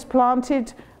 Gamay was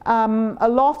planted a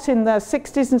lot in the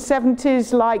 60s and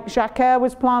 70s, like Jacquère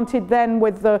was planted then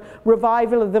with the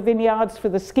revival of the vineyards for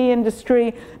the ski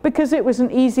industry, because it was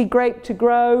an easy grape to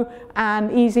grow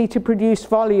and easy to produce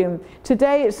volume.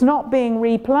 Today it's not being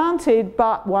replanted,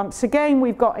 but once again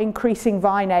we've got increasing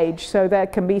vine age, so there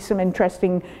can be some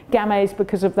interesting Gamays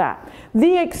because of that.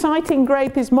 The exciting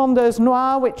grape is Mondeuse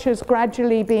Noire, which has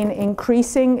gradually been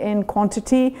increasing in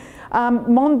quantity.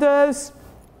 Mondeuse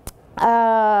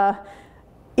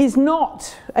is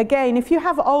not, again, if you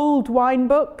have old wine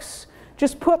books,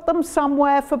 just put them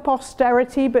somewhere for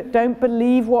posterity, but don't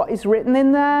believe what is written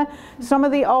in there. Some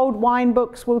of the old wine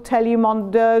books will tell you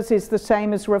Mondeuse is the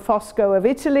same as Refosco of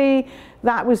Italy.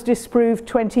 That was disproved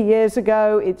 20 years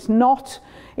ago. It's not.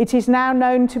 It is now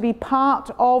known to be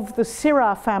part of the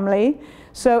Syrah family.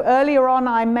 So earlier on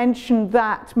I mentioned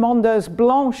that Mondeuse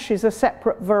Blanche is a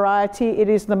separate variety. It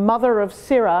is the mother of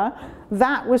Syrah.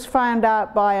 That was found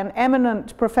out by an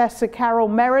eminent Professor Carol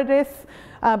Meredith,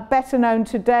 better known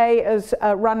today as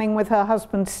running with her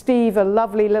husband Steve a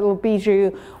lovely little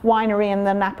bijou winery in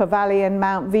the Napa Valley in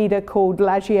Mount Vida called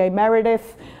Lagier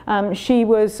Meredith. She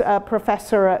was a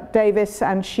professor at Davis,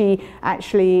 and she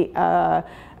actually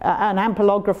an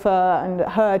ampelographer, and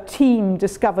her team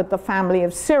discovered the family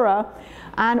of Syrah,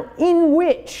 and in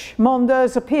which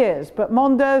Mondeuse appears. But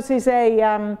Mondeuse is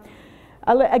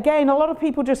again, a lot of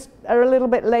people just are a little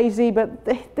bit lazy, but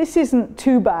this isn't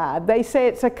too bad. They say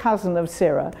it's a cousin of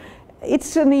Syrah.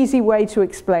 It's an easy way to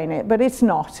explain it, but it's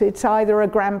not. It's either a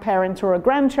grandparent or a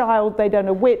grandchild. They don't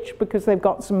know which because they've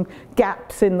got some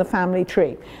gaps in the family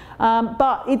tree.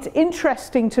 But it's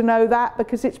interesting to know that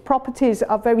because its properties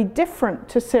are very different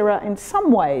to Syrah in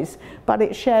some ways, but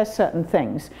it shares certain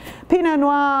things. Pinot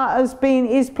Noir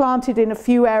is planted in a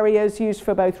few areas, used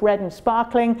for both red and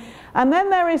sparkling. And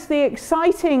then there is the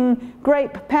exciting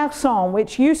grape Persan,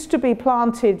 which used to be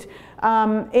planted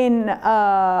in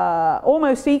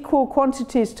almost equal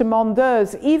quantities to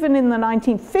Mondeuse. Even in the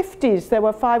 1950s, there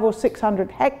were 500 or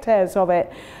 600 hectares of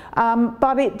it.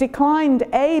 But it declined,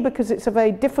 A, because it's a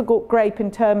very difficult grape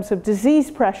in terms of disease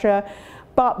pressure,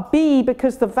 but B,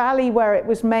 because the valley where it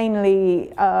was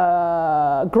mainly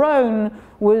grown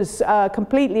was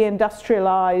completely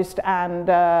industrialized,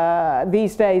 and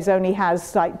these days only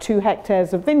has like 2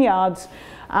 hectares of vineyards,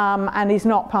 and is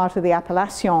not part of the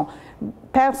appellation.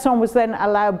 Persan was then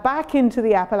allowed back into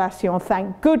the appellation,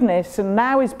 thank goodness, and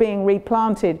now is being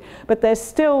replanted, but there's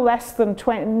still less than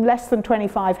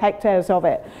 25 hectares of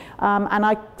it. And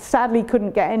I sadly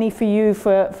couldn't get any for you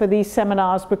for these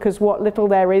seminars, because what little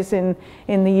there is in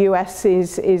the US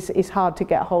is hard to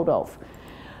get hold of.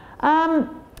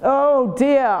 Oh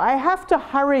dear, I have to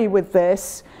hurry with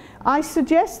this. I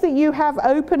suggest that you have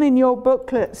open in your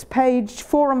booklets page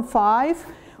 4 and 5,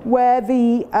 where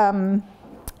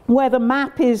the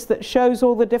map is that shows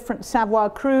all the different Savoie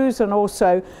crus and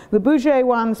also the Bouget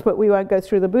ones, but we won't go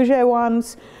through the Bouget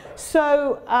ones.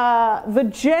 So the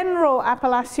general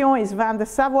appellation is Vin de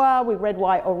Savoie with red,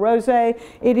 white or rosé.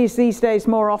 It is these days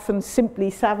more often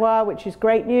simply Savoie, which is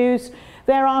great news.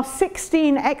 There are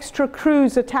 16 extra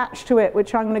crus attached to it,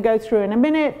 which I'm going to go through in a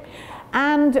minute.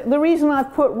 And the reason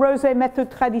I've put Rosé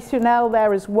Méthode Traditionnelle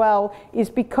there as well is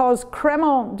because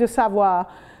Crémant de Savoie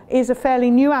is a fairly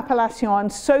new appellation,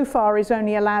 and so far is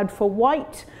only allowed for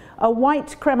white. A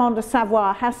white Crémant de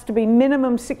Savoie has to be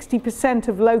minimum 60%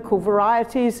 of local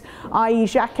varieties, i.e.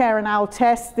 Jacquard and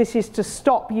Altesse. This is to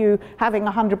stop you having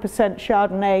 100%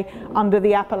 Chardonnay under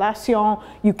the appellation.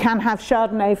 You can have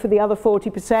Chardonnay for the other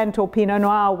 40% or Pinot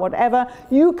Noir or whatever.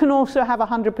 You can also have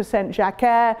 100%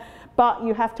 Jacquard, but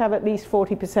you have to have at least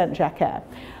 40% Jacquard.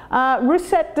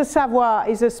 Recette de Savoie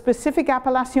is a specific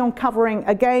appellation covering,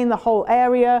 again, the whole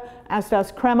area, as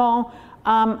does Crémant.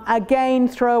 Again,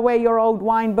 throw away your old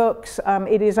wine books.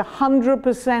 It is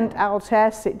 100%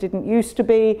 Altesse. It didn't used to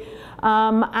be.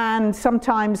 And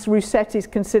sometimes Roussette is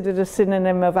considered a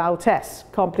synonym of Altesse.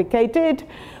 Complicated.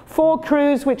 4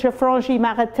 crus, which are Frangy,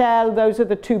 Maratel. Those are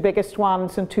the 2 biggest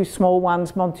ones, and 2 small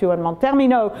ones, Montu and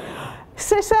Montermino.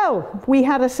 Seyssel, we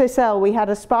had a Seyssel. We had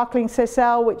a sparkling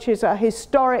Seyssel, which is a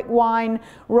historic wine.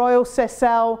 Royal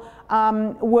Seyssel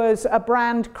was a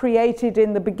brand created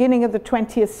in the beginning of the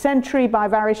 20th century by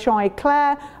Varichon et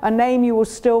Clair, a name you will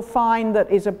still find that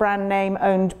is a brand name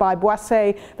owned by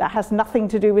Boisset that has nothing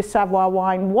to do with Savoie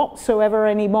wine whatsoever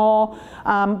anymore.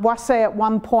 Boisset at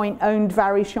one point owned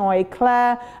Varichon et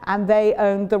Clair, and they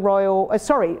owned the Royal,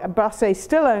 Boisset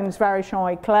still owns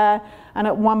Varichon et Clair, and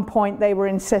at one point they were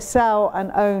in Seyssel and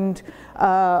owned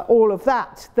all of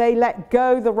that. They let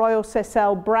go the Royal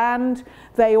Seyssel brand.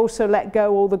 They also let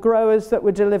go all the growers that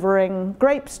were delivering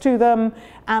grapes to them,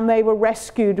 and they were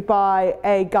rescued by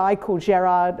a guy called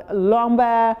Gérard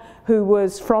Lambert, who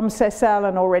was from Seyssel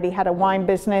and already had a wine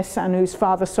business, and whose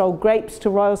father sold grapes to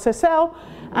Royal Seyssel.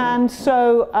 And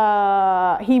so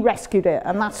he rescued it,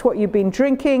 and that's what you've been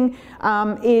drinking.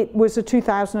 It was a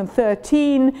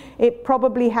 2013. It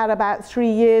probably had about 3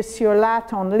 years sur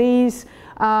latte en lise,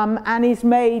 and is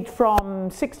made from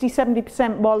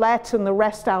 60–70% Molette and the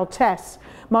rest Altesse.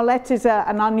 Molette is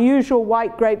an unusual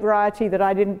white grape variety that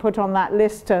I didn't put on that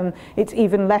list, and it's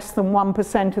even less than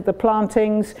 1% of the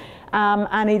plantings,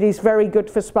 and it is very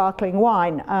good for sparkling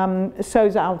wine.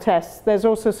 So's Altesse. There's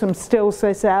also some Still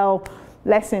Seyssel,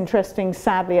 less interesting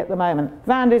sadly at the moment.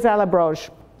 Vin des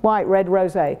Allobroges, white, red,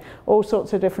 rosé, all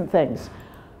sorts of different things.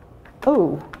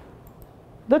 Oh,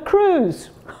 the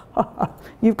cruise.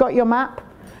 You've got your map?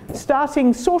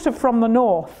 Starting sort of from the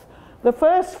north. The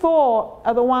first 4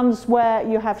 are the ones where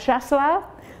you have Chasselas.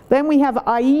 Then we have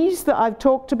Aïs that I've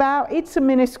talked about. It's a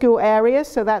minuscule area,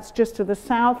 so that's just to the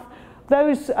south.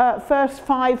 Those first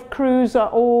 5 crus are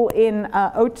all in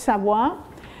Haute-Savoie.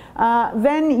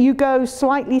 Then you go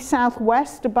slightly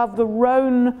southwest above the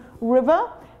Rhône River,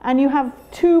 and you have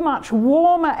 2 much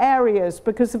warmer areas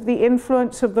because of the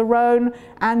influence of the Rhône,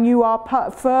 and you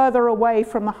are further away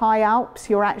from the high Alps.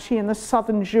 You're actually in the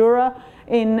southern Jura,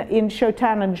 in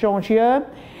Chotin and Jongieu.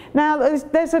 Now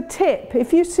there's a tip.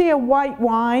 If you see a white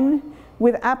wine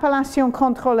with appellation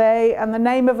contrôlée and the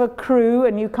name of a cru,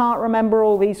 and you can't remember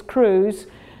all these crus,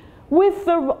 with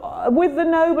the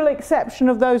noble exception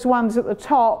of those ones at the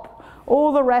top,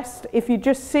 all the rest, if you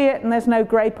just see it and there's no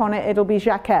grape on it, it'll be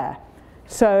Jacquère.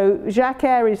 So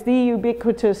Jacquère is the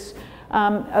ubiquitous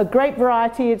grape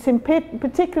variety. It's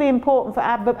particularly important for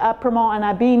Apremont and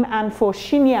Abîme and for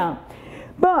Chignien.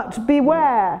 But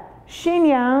beware,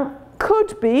 Chignien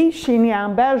could be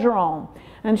Chignien Bergeron.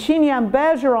 And Chignien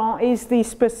Bergeron is the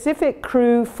specific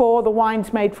cru for the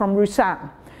wines made from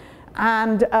Roussanne.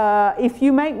 And if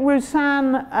you make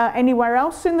Roussanne anywhere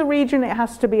else in the region, it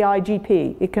has to be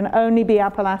IGP. It can only be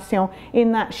appellation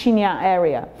in that Chignien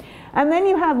area. And then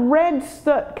you have reds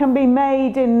that can be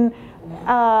made in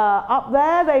up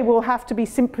there. They will have to be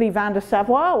simply Vin de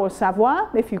Savoie or Savoie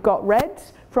if you've got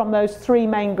reds from those 3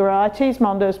 main varieties,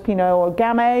 Mondeuse, Pinot or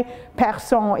Gamay.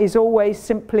 Persan is always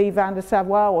simply Vin de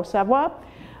Savoie or Savoie.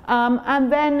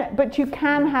 But you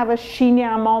can have a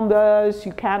Chignien Mondeuse,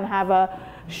 you can have a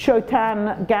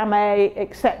Chotin Gamay,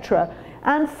 etc.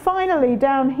 And finally,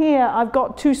 down here, I've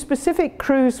got 2 specific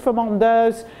crus for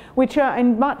Mondeuse, which are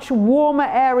in much warmer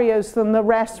areas than the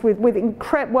rest,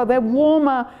 well, they're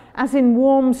warmer as in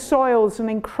warm soils and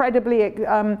incredibly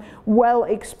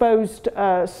well-exposed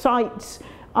sites,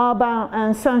 Arbin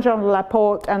and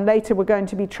Saint-Jean-de-la-Porte, and later we're going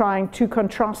to be trying 2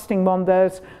 contrasting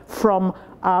Mondeuse from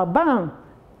Arbin.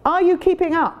 Are you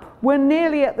keeping up? We're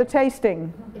nearly at the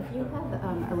tasting. If you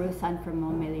have a Roussanne from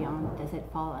Montmélian, does it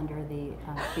fall under the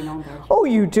Pinot Bergeron? Oh,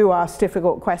 you do ask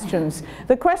difficult questions.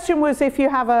 The question was if you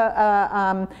have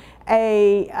a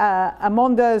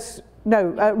Mondeuse,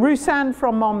 no, Roussanne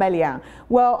from Montmélian.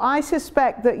 Well, I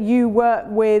suspect that you work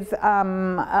with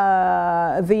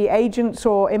the agents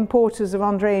or importers of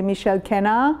André and Michel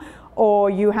Quénard, or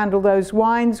you handle those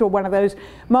wines, or one of those.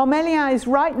 Montmélian is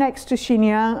right next to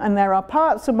Chignien, and there are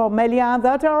parts of Montmélian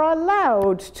that are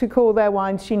allowed to call their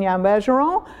wines Chignien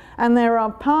Bergeron, and there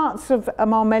are parts of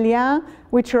Montmélian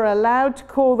which are allowed to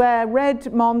call their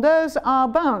red Mondeuse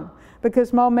Arbin,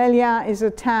 because Montmélian is a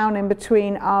town in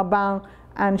between Arbin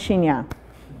and Chignien.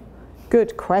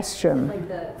 Good question.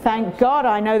 Thank God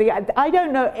I know I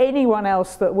don't know anyone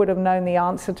else that would have known the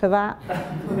answer to that.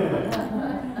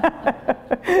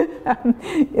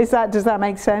 Does that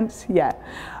make sense? Yeah.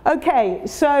 Okay,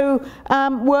 so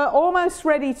we're almost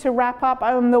ready to wrap up.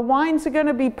 The wines are going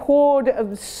to be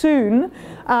poured soon.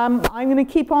 I'm going to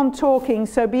keep on talking,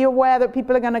 so be aware that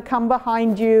people are going to come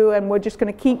behind you, and we're just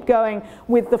going to keep going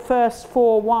with the first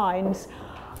 4 wines.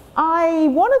 I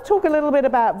want to talk a little bit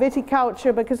about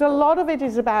viticulture, because a lot of it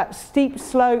is about steep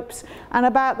slopes and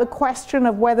about the question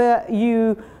of whether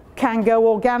you can go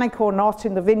organic or not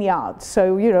in the vineyards.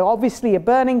 So, you know, obviously a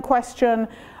burning question.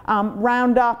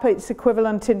 Roundup, its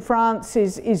equivalent in France,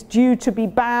 is due to be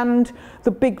banned.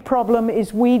 The big problem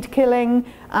is weed killing,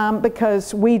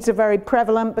 because weeds are very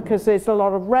prevalent because there's a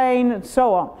lot of rain and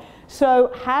so on.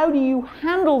 So how do you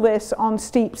handle this on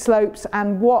steep slopes,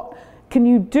 and what can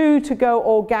you do to go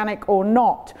organic or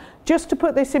not? Just to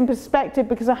put this in perspective,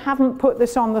 because I haven't put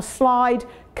this on the slide,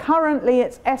 currently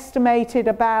it's estimated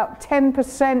about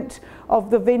 10% of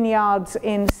the vineyards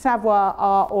in Savoie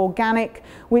are organic,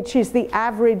 which is the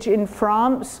average in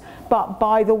France. But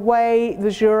by the way,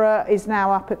 the Jura is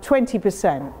now up at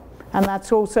 20%, and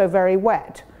that's also very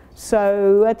wet.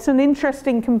 So that's an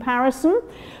interesting comparison.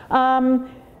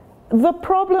 The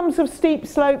problems of steep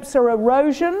slopes are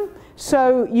erosion.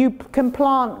 So you can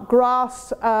plant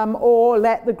grass or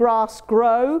let the grass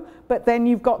grow, but then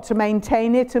you've got to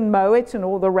maintain it and mow it and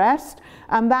all the rest,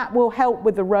 and that will help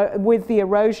with the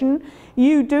erosion.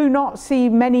 You do not see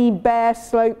many bare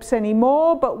slopes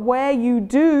anymore, but where you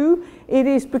do, it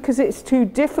is because it's too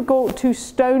difficult, too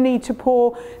stony to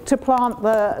plant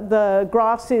the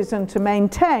grasses and to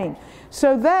maintain.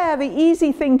 So there, the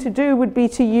easy thing to do would be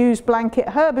to use blanket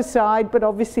herbicide, but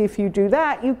obviously if you do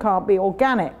that, you can't be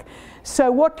organic.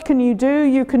 So what can you do?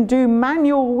 You can do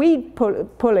manual weed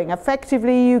pulling.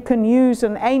 Effectively, you can use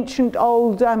an ancient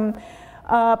old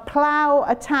plow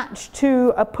attached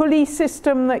to a pulley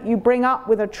system that you bring up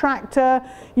with a tractor.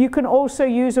 You can also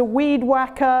use a weed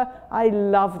whacker. I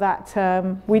love that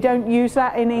term. We don't use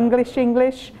that in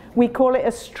English. We call it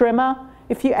a strimmer.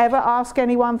 If you ever ask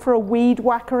anyone for a weed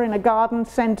whacker in a garden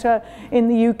centre in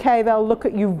the UK, they'll look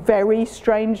at you very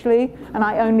strangely. And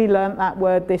I only learnt that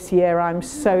word this year. I'm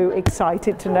so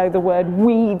excited to know the word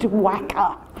weed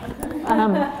whacker.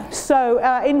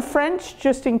 In French,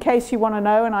 just in case you want to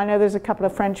know, and I know there's a couple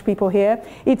of French people here,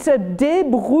 it's a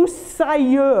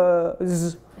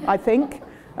débroussailleuse, I think,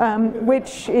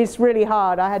 which is really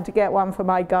hard. I had to get one for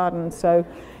my garden, so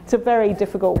it's a very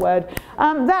difficult word.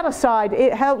 That aside,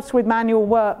 it helps with manual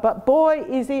work, but boy,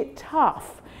 is it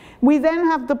tough. We then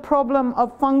have the problem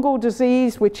of fungal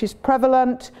disease, which is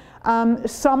prevalent.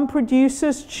 Some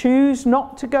producers choose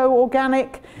not to go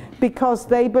organic because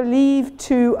they believe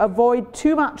to avoid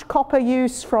too much copper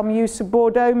use from use of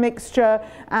Bordeaux mixture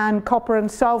and copper and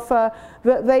sulfur,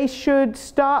 that they should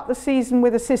start the season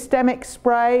with a systemic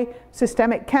spray,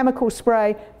 systemic chemical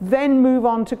spray, then move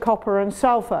on to copper and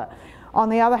sulfur. On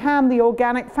the other hand, the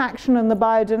organic faction and the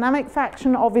biodynamic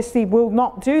faction obviously will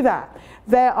not do that.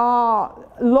 There are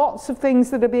lots of things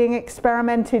that are being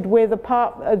experimented with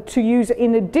to use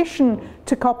in addition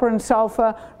to copper and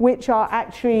sulfur, which are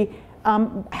actually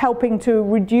helping to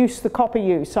reduce the copper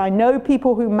use. I know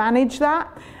people who manage that,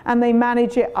 and they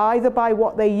manage it either by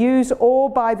what they use or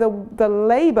by the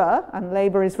labour, and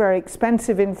labour is very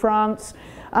expensive in France,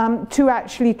 to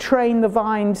actually train the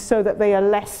vines so that they are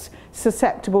less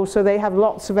susceptible, so they have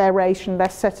lots of aeration,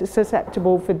 less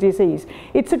susceptible for disease.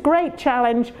 It's a great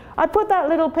challenge. I put that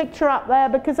little picture up there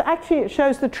because actually it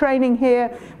shows the training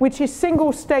here, which is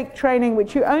single stake training,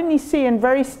 which you only see in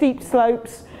very steep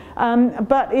slopes,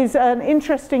 but is an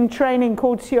interesting training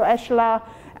called sur échelat,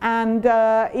 and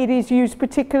it is used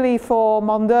particularly for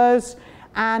mondeuses,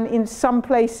 and in some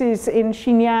places in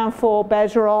Chignan for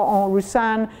Bergeron en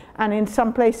Roussanne, and in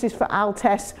some places for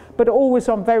Altesse, but always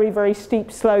on very, very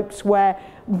steep slopes where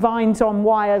vines on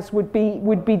wires would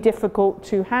be difficult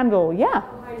to handle. Yeah?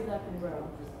 How high does that can grow?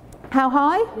 How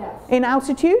high? Yes. In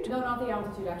altitude? No, not the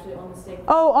altitude, actually, on the stake.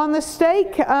 Oh, on the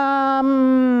stake?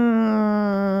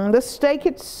 The stake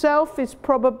itself is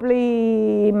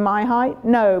probably my height.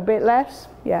 No, a bit less.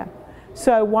 Yeah.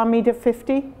 So 1.50 meters.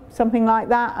 Something like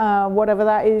that, whatever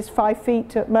that is, 5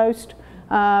 feet at most,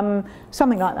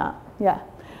 something like that, yeah.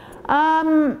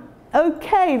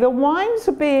 Okay, the wines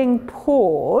are being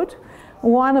poured,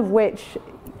 one of which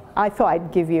I thought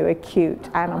I'd give you a cute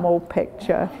animal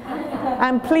picture.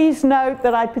 And please note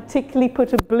that I particularly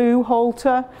put a blue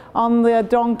halter on the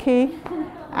donkey.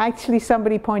 Actually,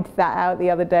 somebody pointed that out the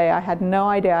other day. I had no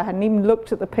idea. I hadn't even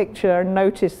looked at the picture and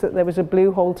noticed that there was a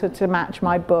blue halter to match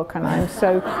my book, and I'm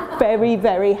so very,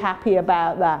 very happy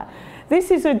about that. This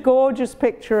is a gorgeous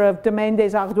picture of Domaine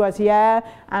des Ardoisières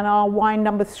and our wine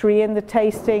number 3 in the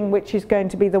tasting, which is going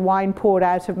to be the wine poured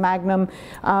out of Magnum,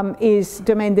 is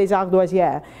Domaine des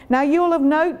Ardoisières. Now, you'll have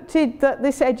noted that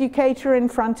this educator in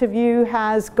front of you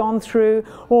has gone through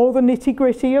all the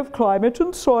nitty-gritty of climate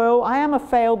and soil. I am a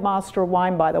failed master of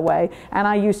wine, by the way, and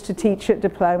I used to teach at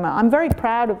Diploma. I'm very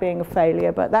proud of being a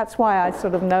failure, but that's why I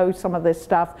sort of know some of this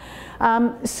stuff.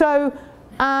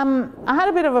 I had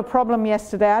a bit of a problem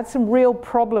yesterday. I had some real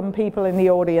problem people in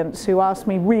the audience who asked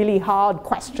me really hard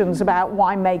questions about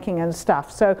winemaking and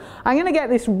stuff. So I'm going to get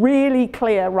this really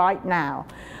clear right now.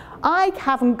 I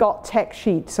haven't got tech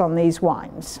sheets on these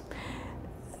wines.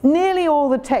 Nearly all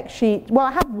the tech sheets, well,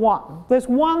 I have one. There's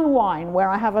one wine where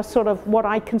I have a sort of what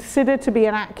I consider to be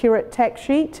an accurate tech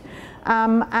sheet.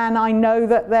 And I know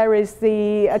that there is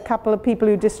a couple of people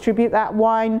who distribute that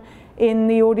wine in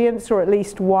the audience, or at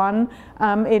least one.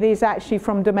 It is actually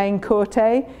from Domaine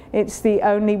Courtet. It's the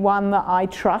only one that I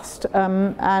trust,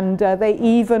 and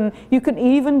you can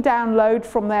even download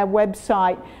from their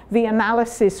website the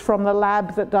analysis from the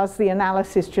lab that does the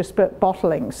analysis just at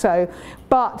bottling. So,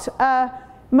 but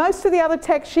most of the other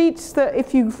tech sheets, that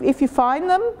if you find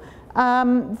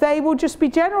them, they will just be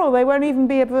general. They won't even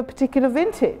be of a particular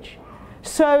vintage.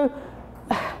 So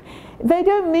they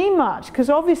don't mean much, because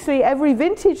obviously every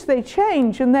vintage they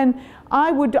change, and then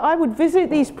I would visit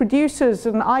these producers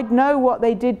and I'd know what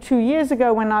they did 2 years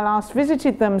ago when I last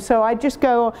visited them. So I'd just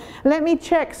go, let me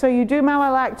check, so you do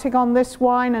malolactic on this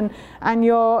wine and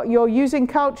you're using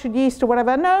cultured yeast or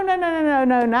whatever. No,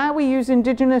 now we use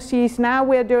indigenous yeast, now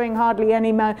we're doing hardly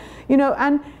any, you know,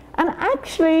 and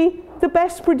actually the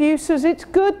best producers, it's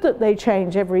good that they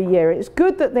change every year. It's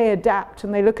good that they adapt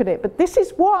and they look at it. But this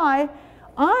is why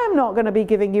I'm not going to be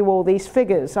giving you all these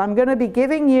figures. I'm going to be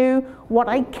giving you what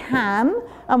I can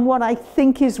and what I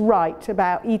think is right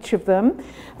about each of them.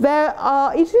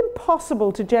 It's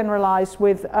impossible to generalize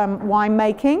with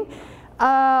winemaking.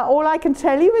 All I can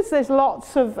tell you is there's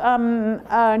lots of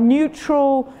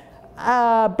neutral,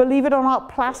 believe it or not,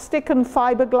 plastic and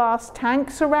fiberglass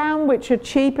tanks around, which are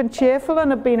cheap and cheerful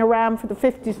and have been around for the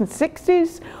 50s and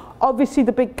 60s. Obviously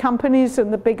the big companies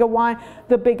and the bigger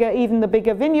even the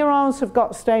bigger vignerons have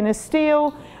got stainless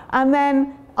steel. And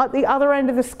then at the other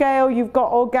end of the scale, you've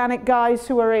got organic guys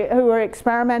who are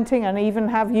experimenting and even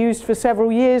have used for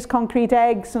several years concrete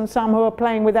eggs, and some who are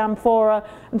playing with amphora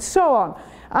and so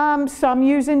on. Some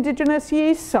use indigenous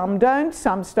yeast, some don't.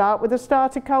 Some start with a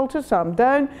starter culture, some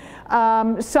don't.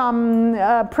 Some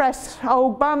press whole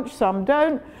bunch, some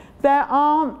don't. There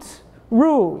aren't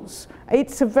rules.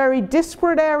 It's a very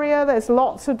disparate area. There's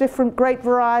lots of different grape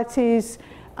varieties.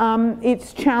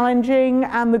 It's challenging,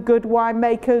 and the good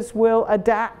winemakers will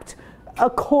adapt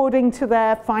according to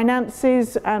their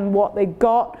finances and what they've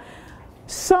got.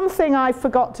 Something I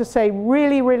forgot to say,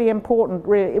 really important,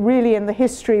 really in the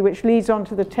history, which leads on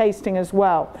to the tasting as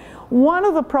well. One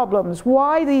of the problems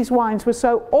why these wines were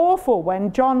so awful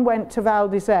when John went to Val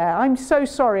d'Isère, I'm so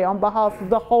sorry on behalf of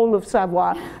the whole of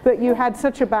Savoie that you had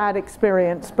such a bad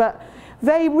experience, but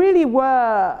they really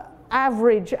were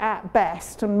average at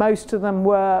best, and most of them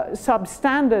were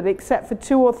substandard, except for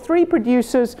 2 or 3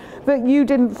 producers that you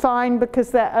didn't find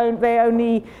because they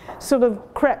only sort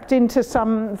of crept into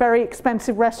some very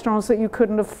expensive restaurants that you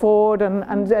couldn't afford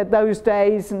and those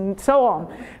days and so on.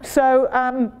 So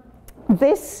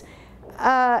this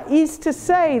is to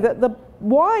say that the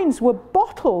wines were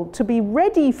bottled to be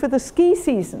ready for the ski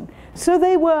season. So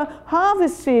they were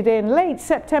harvested in late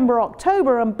September,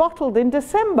 October, and bottled in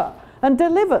December and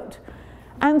delivered.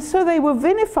 And so they were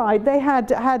vinified. They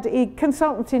had a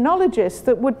consultant enologist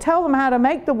that would tell them how to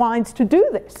make the wines to do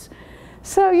this.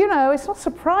 So, you know, it's not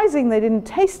surprising they didn't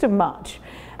taste them much.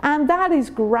 And that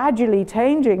is gradually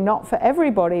changing, not for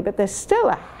everybody, but there's still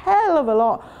a hell of a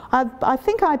lot. I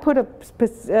think I put a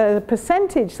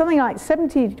percentage, something like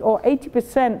 70 or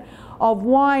 80% of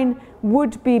wine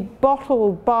would be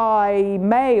bottled by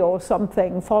May or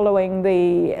something following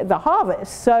the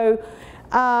harvest. So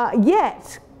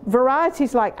yet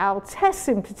varieties like Altesse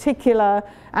in particular,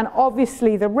 and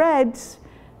obviously the reds,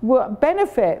 will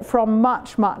benefit from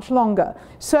much longer.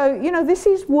 So, you know, this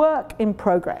is work in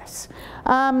progress.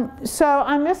 So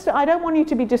I don't want you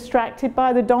to be distracted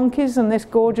by the donkeys and this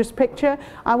gorgeous picture.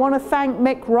 I want to thank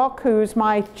Mick Rock, who's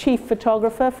my chief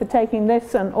photographer, for taking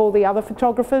this, and all the other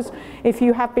photographers. If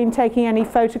you have been taking any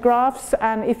photographs,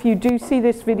 and if you do see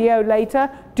this video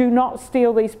later, do not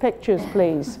steal these pictures,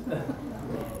 please.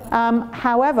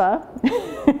 However,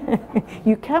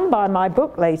 you can buy my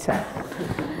book later.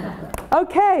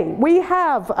 Okay, we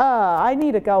have, I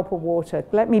need a gulp of water.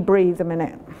 Let me breathe a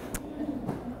minute.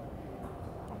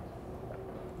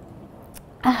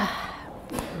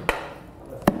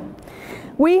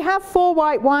 We have 4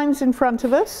 white wines in front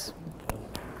of us.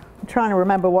 I'm trying to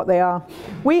remember what they are.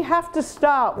 We have to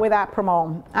start with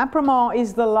Apremont. Apremont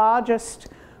is the largest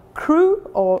cru,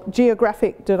 or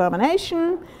geographic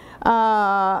denomination.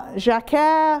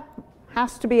 Jacquard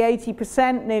has to be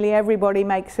 80%. Nearly everybody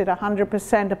makes it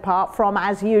 100%, apart from,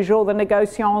 as usual, the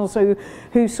negociants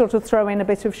who sort of throw in a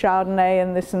bit of Chardonnay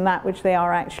and this and that, which they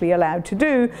are actually allowed to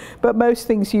do. But most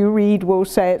things you read will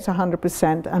say it's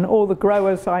 100%, and all the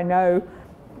growers I know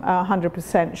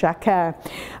 100% Jacquard.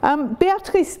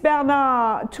 Béatrice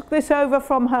Bernard took this over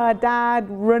from her dad,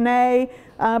 René,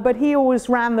 but he always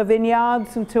ran the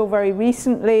vineyards until very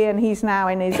recently, and he's now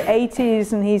in his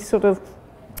 80s, and he's sort of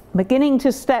beginning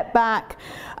to step back.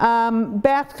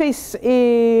 Béatrice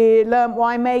learned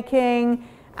winemaking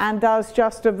and does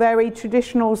just a very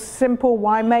traditional, simple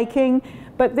winemaking,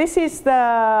 but this is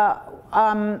her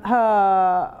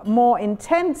more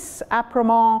intense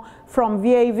Apremont from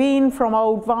vieilles vignes, from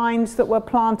old vines that were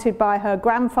planted by her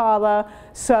grandfather.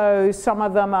 So some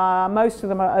of them are, most of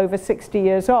them are over 60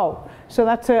 years old. So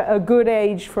that's a good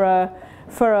age for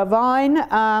a vine.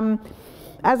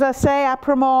 As I say,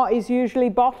 Apremont is usually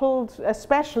bottled,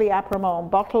 especially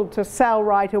Apremont, bottled to sell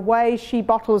right away. She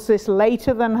bottles this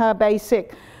later than her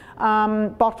basic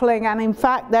bottling, and in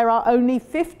fact there are only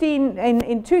 15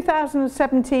 in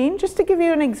 2017, just to give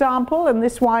you an example, and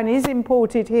this wine is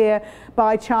imported here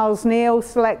by Charles Neal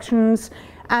Selections,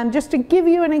 and just to give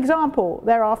you an example,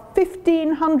 there are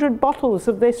 1,500 bottles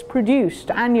of this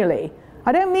produced annually.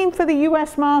 I don't mean for the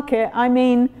US market, I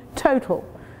mean total.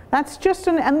 That's just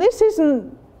and this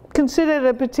isn't considered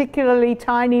a particularly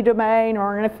tiny domain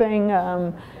or anything. They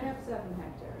have 7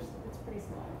 hectares. It's pretty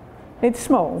small. It's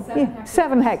small.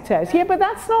 7 hectares. Yeah, but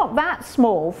that's not that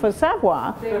small for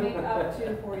Savoie. They make up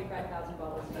to 45,000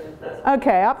 bottles a year.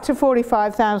 Okay, up to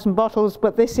 45,000 bottles,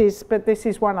 but this is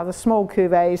one of the small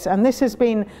cuvées, and this has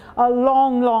been a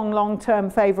long-term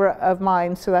favourite of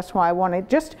mine, so that's why I wanted.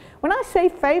 Just when I say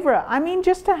favourite, I mean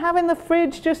just to have in the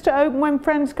fridge, just to open when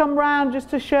friends come round, just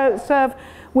to serve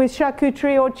with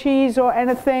charcuterie or cheese or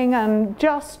anything, and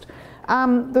just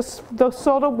the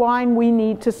sort of wine we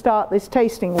need to start this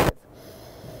tasting with.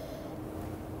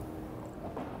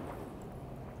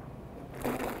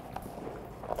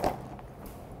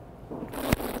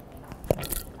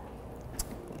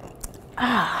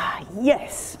 Ah,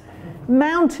 yes,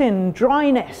 mountain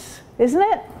dryness, isn't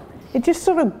it? It just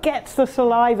sort of gets the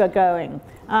saliva going.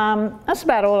 That's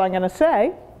about all I'm going to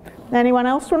say. Anyone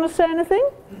else want to say anything?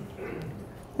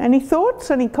 Any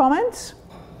thoughts, any comments?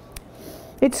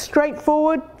 It's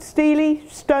straightforward, steely,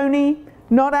 stony,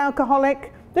 not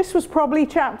alcoholic. This was probably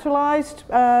chaptalized,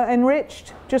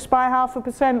 enriched just by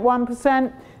 0.5%,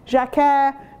 1%.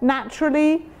 Jacquard,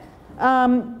 naturally,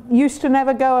 used to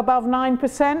never go above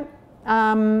 9%.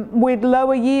 With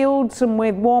lower yields and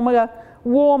with warmer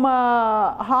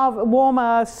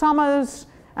summers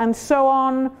and so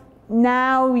on.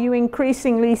 Now you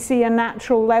increasingly see a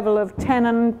natural level of 10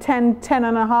 and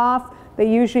 10.5. They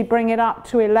usually bring it up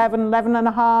to 11,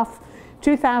 11.5.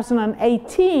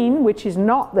 2018, which is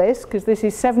not this, because this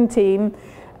is 17,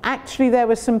 actually there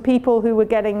were some people who were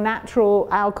getting natural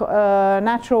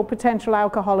potential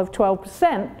alcohol of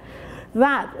 12%.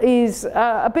 That is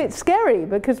a bit scary,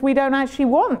 because we don't actually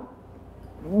want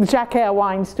Jacquard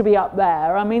wines to be up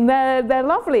there. I mean, they're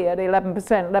lovely at 11%,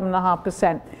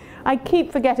 11.5%. I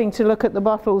keep forgetting to look at the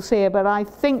bottles here, but I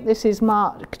think this is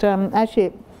marked,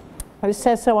 actually it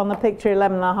says so on the picture,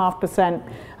 11.5%,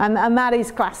 and that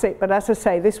is classic. But as I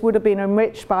say, this would have been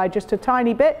enriched by just a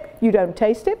tiny bit. You don't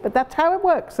taste it, but that's how it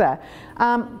works there.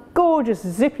 Gorgeous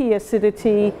zippy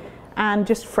acidity and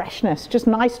just freshness, just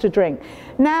nice to drink.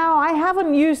 Now, I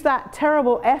haven't used that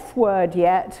terrible F word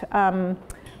yet,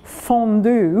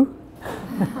 fondue.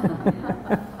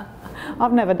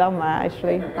 I've never done that,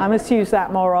 actually. I must use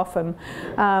that more often.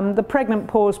 The pregnant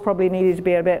pause probably needed to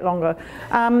be a bit longer.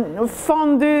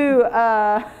 Fondue,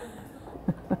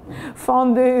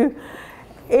 fondue,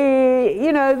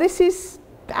 you know, this is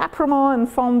Apremont and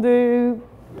fondue,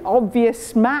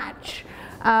 obvious match.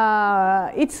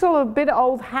 It's sort of a bit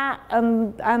old hat,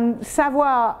 and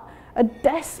Savoie are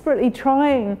desperately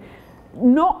trying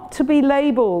not to be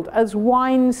labelled as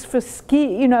wines for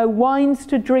ski, you know, wines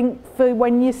to drink for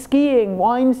when you're skiing,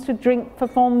 wines to drink for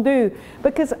fondue,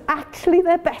 because actually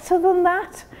they're better than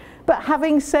that. But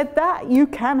having said that, you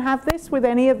can have this with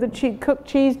any of the cooked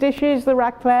cheese dishes, the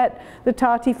raclette, the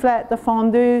tartiflette, the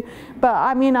fondue. But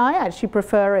I mean, I actually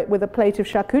prefer it with a plate of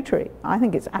charcuterie. I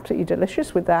think it's absolutely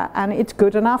delicious with that, and it's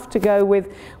good enough to go with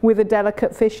a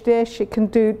delicate fish dish. It can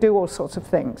do all sorts of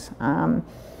things.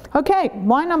 Okay,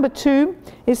 wine number 2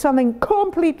 is something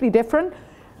completely different.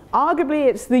 Arguably,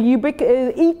 it's the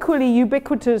equally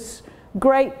ubiquitous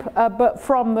grape, but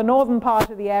from the northern part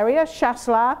of the area,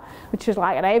 Chasselas, which is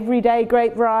like an everyday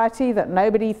grape variety that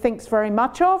nobody thinks very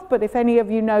much of. But if any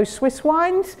of you know Swiss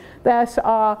wines, there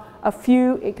are a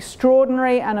few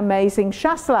extraordinary and amazing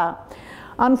Chasselas.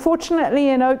 Unfortunately,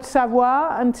 in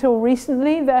Haute-Savoie, until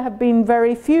recently, there have been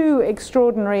very few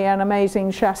extraordinary and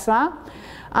amazing Chasselas.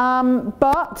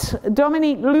 But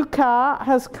Dominique Lucas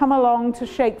has come along to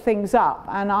shake things up,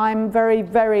 and I'm very,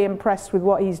 very impressed with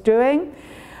what he's doing.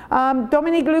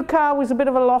 Dominique Lucas was a bit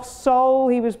of a lost soul.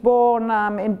 He was born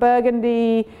in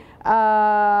Burgundy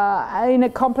in a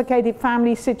complicated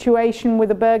family situation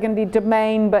with a Burgundy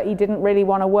domain, but he didn't really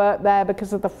want to work there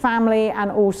because of the family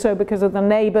and also because of the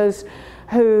neighbours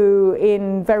who,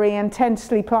 in very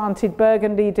intensely planted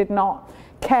Burgundy, did not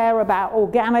care about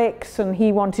organics, and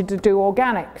he wanted to do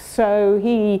organics. So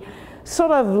he sort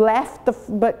of left,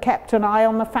 but kept an eye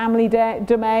on the family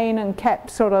domain and kept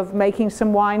sort of making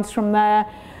some wines from there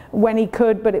when he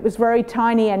could, but it was very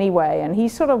tiny anyway. And he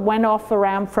sort of went off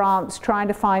around France trying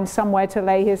to find somewhere to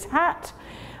lay his hat.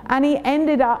 And he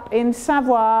ended up in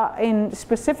Savoie, in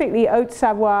specifically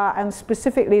Haute-Savoie, and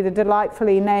specifically the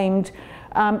delightfully named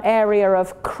area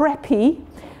of Crepy,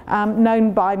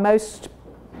 known by most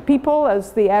people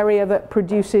as the area that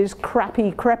produces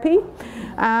crappy crêpes,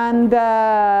 and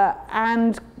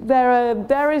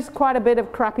there is quite a bit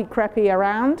of crappy crêpes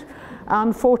around,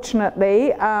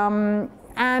 unfortunately.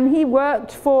 And he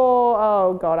worked for,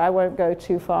 oh God, I won't go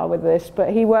too far with this, but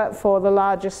he worked for the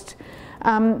largest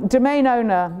domain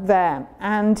owner there,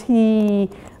 and he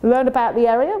learned about the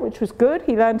area, which was good.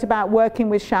 He learned about working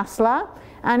with chasselas,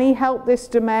 and he helped this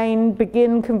domain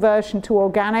begin conversion to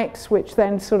organics, which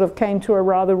then sort of came to a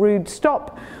rather rude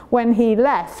stop when he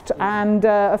left, and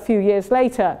a few years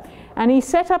later. And he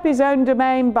set up his own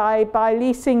domain by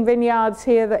leasing vineyards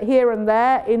here and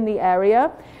there in the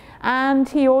area. And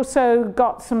he also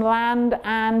got some land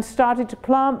and started to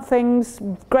plant things,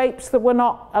 grapes that were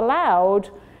not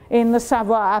allowed in the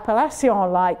Savoie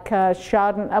appellation, like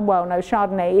Chardonnay, well, no,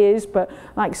 Chardonnay is, but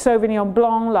like Sauvignon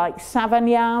Blanc, like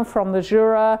Savagnin from the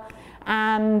Jura,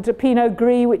 and Pinot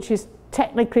Gris, which is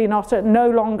technically no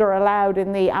longer allowed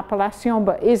in the appellation,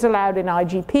 but is allowed in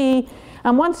IGP.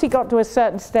 And once he got to a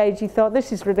certain stage, he thought,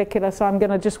 this is ridiculous, I'm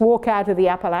going to just walk out of the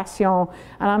appellation,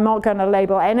 and I'm not going to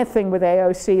label anything with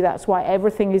AOC. That's why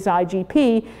everything is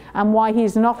IGP, and why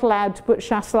he's not allowed to put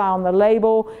chasselas on the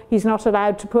label. He's not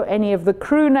allowed to put any of the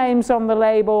cru names on the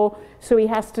label, so he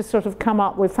has to sort of come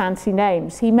up with fancy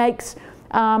names. He makes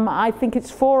I think it's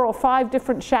 4 or 5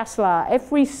 different chasselas.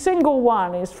 Every single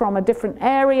one is from a different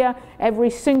area. Every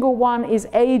single one is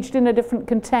aged in a different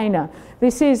container.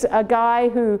 This is a guy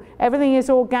who, everything is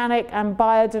organic and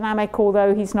biodynamic,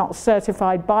 although he's not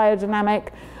certified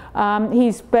biodynamic.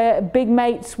 He's big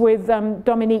mates with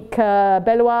Dominique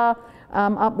Bellois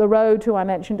up the road, who I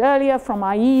mentioned earlier, from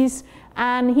Aiz.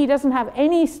 And he doesn't have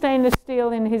any stainless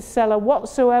steel in his cellar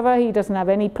whatsoever. He doesn't have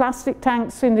any plastic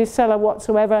tanks in his cellar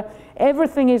whatsoever.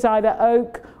 Everything is either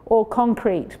oak or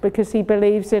concrete, because he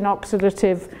believes in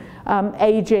oxidative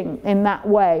aging in that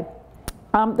way.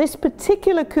 This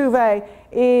particular cuvée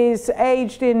is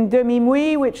aged in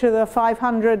demi-muit, which are the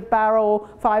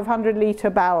 500-litre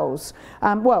barrels,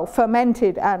 well,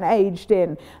 fermented and aged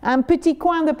in. And petit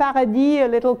coin de paradis, a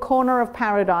little corner of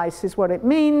paradise, is what it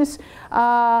means.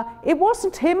 It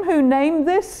wasn't him who named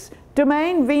this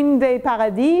domain, Vignes des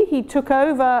Paradis. He took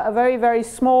over a very, very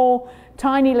small,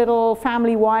 tiny little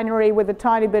family winery with a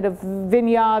tiny bit of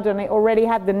vineyard, and it already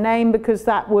had the name because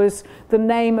that was the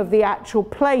name of the actual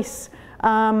place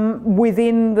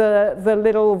within the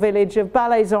little village of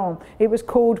Balaison. It was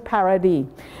called Paradis.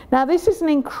 Now, this is an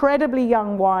incredibly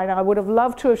young wine. I would have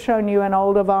loved to have shown you an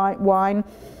older wine.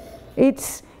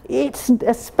 It's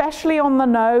especially on the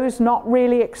nose, not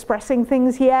really expressing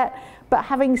things yet. But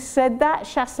having said that,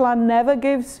 Chasselas never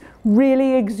gives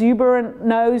really exuberant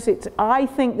nose. I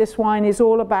think this wine is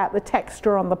all about the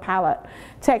texture on the palate.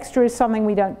 Texture is something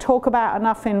we don't talk about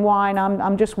enough in wine.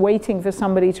 I'm just waiting for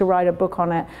somebody to write a book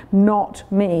on it, not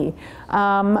me.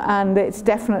 And it's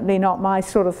definitely not my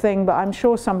sort of thing, but I'm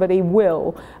sure somebody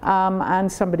will, and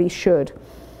somebody should.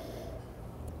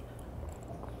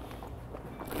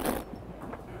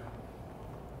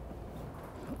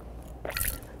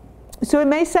 So it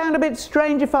may sound a bit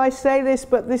strange if I say this,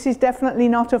 but this is definitely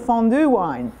not a fondue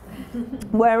wine.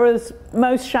 Whereas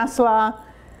most Chasselas,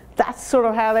 that's sort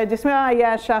of how they dismiss, oh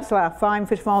yeah, Chasselas, fine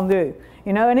for fondue.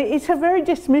 You know, and it's a very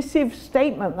dismissive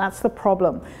statement, that's the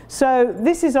problem. So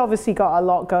this has obviously got a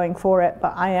lot going for it,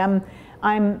 but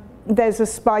there's a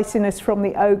spiciness from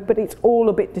the oak, but it's all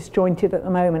a bit disjointed at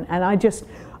the moment. And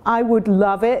I would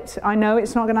love it. I know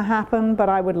it's not going to happen, but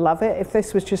I would love it if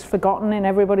this was just forgotten in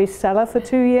everybody's cellar for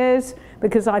 2 years,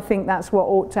 because I think that's what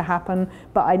ought to happen,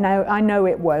 but I know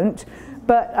it won't.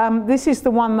 But this is the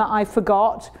one that I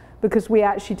forgot, because we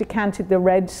actually decanted the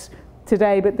reds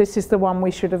today, but this is the one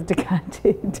we should have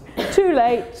decanted. Too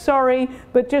late, sorry,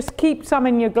 but just keep some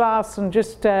in your glass and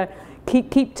just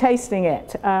keep tasting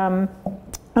it.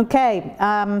 Okay,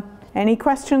 any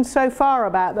questions so far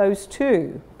about those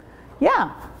two?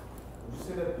 Yeah? Would you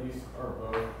say that these are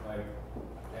both like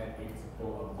an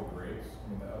atypical of the grapes? I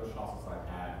mean, the other Chasselas I've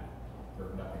had,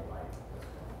 they're nothing like this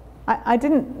one. I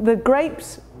didn't, the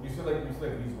grapes? Would you say like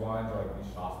these wines are like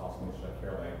these Chasselas, which I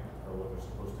care like, or what they're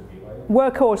supposed to be like?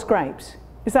 Workhorse grapes.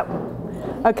 Is that,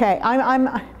 okay, He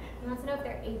wants to know if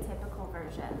they're atypical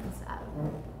versions of.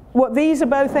 What, these are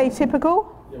both atypical?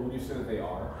 Yeah, would you say that they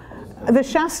are? The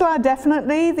Chasselas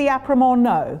definitely, the Apremont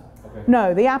no. Okay.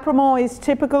 No, the Apremont is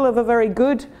typical of a very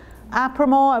good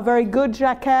Apremont, a very good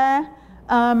Jacquard,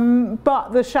 but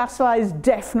the Chasselas is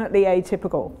definitely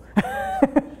atypical.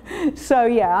 So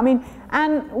yeah, I mean,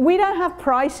 and we don't have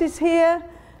prices here,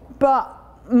 but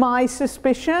my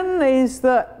suspicion is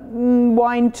that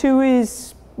wine 2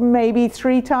 is maybe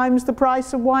 3 times the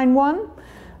price of wine 1,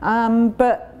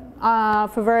 but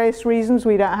For various reasons,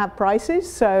 we don't have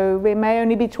prices, so it may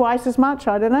only be twice as much.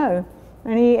 I don't know.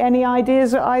 Any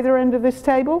ideas at either end of this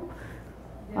table?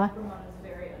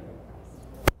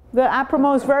 The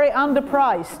Apremont is very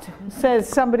underpriced, says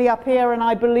somebody up here, and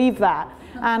I believe that.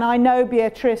 And I know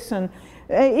Beatrice, and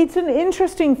it's an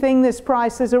interesting thing, this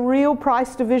price. There's a real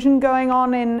price division going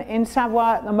on in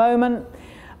Savoie at the moment.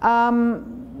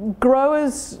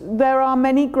 Growers, there are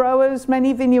many growers,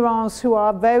 many vignerons who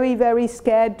are very, very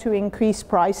scared to increase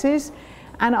prices.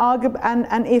 And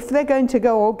if they're going to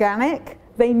go organic,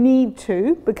 they need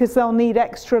to, because they'll need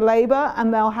extra labor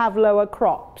and they'll have lower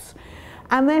crops.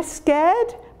 And they're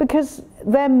scared because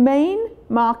their main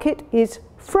market is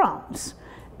France.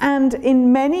 And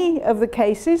in many of the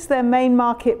cases, their main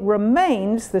market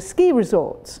remains the ski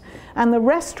resorts. And the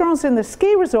restaurants in the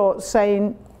ski resorts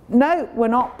saying, no, we're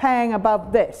not paying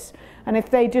above this. And if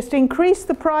they just increase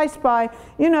the price by,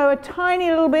 you know, a tiny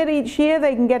little bit each year,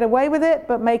 they can get away with it,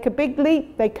 but make a big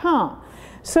leap, they can't.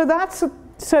 So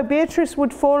so Beatrice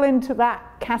would fall into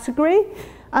that category.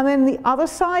 And then the other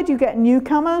side, you get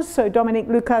newcomers. So Dominique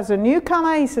Lucas is a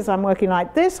newcomer. He says, I'm working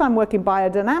like this. I'm working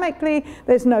biodynamically.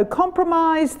 There's no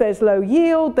compromise. There's low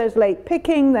yield. There's late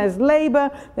picking. There's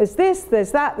labor. There's this,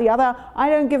 there's that, the other. I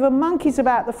don't give a monkey's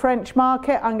about the French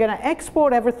market. I'm going to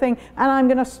export everything, and I'm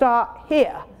going to start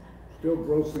here. Still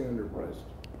grossly underpriced.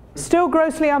 Still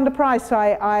grossly underpriced,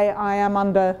 I am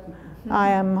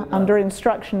under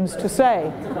instructions to say.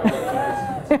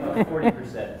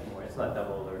 40% more. It's not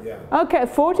double. Okay,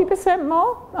 40%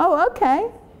 more? Oh, okay.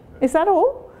 Is that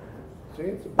all?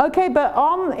 Okay, but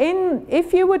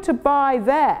if you were to buy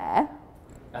there,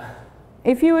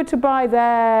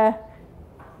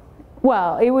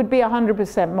 well, it would be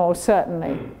 100% more,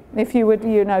 certainly. If you would,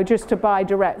 you know, just to buy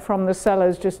direct from the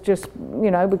sellers, just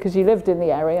you know, because you lived in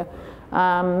the area.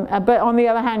 But on the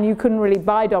other hand, you couldn't really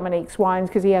buy Dominique's wines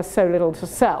because he has so little to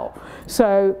sell.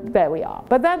 So there we are.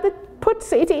 But that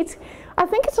puts it, I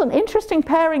think it's an interesting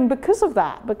pairing because of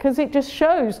that, because it just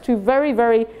shows two very,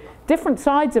 very different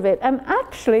sides of it. And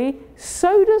actually,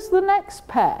 so does the next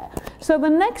pair. So the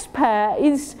next pair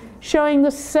is showing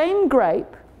the same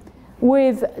grape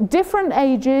with different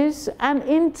ages and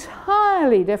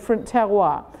entirely different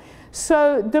terroir.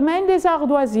 So Domaine des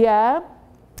Ardoisières,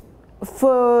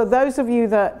 for those of you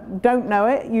that don't know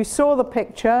it, you saw the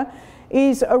picture,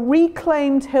 is a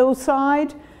reclaimed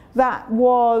hillside that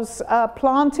was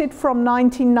planted from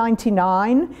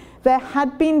 1999. There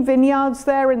had been vineyards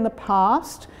there in the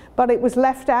past, but it was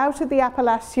left out of the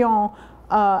Appellation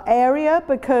area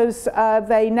because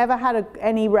they never had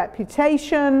any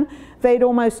reputation. They'd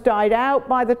almost died out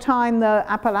by the time the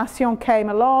Appellation came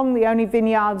along. The only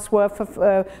vineyards were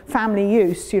for family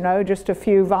use, you know, just a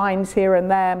few vines here and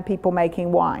there and people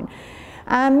making wine.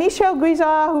 And Michel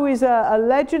Guizard, who is a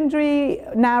legendary,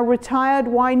 now retired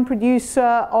wine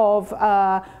producer of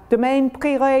Domaine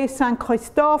Prieuré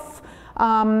Saint-Christophe,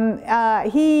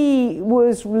 he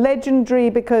was legendary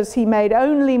because he made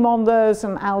only Mondeuse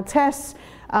and Altesse.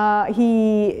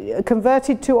 He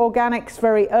converted to organics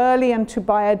very early and to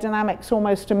biodynamics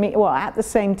almost at the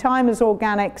same time as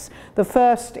organics, the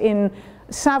first in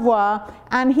Savoie,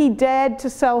 and he dared to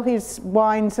sell his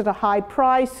wines at a high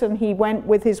price, and he went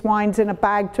with his wines in a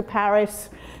bag to Paris,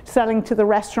 selling to the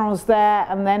restaurants there,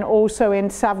 and then also in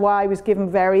Savoie he was given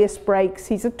various breaks.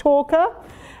 He's a talker,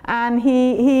 and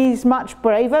he's much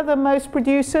braver than most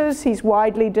producers. He's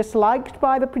widely disliked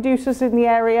by the producers in the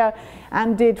area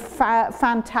and did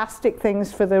fantastic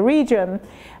things for the region.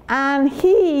 And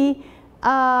he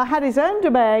had his own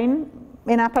domain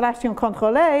in Appellation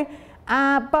Contrôlée,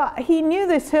 but he knew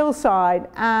this hillside.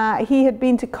 He had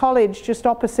been to college just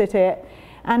opposite it,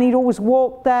 and he'd always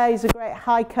walked there. He's a great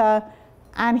hiker,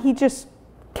 and he just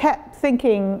kept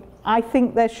thinking, I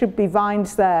think there should be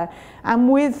vines there.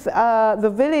 And with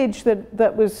the village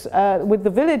that was with the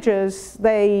villagers,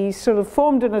 they sort of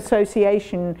formed an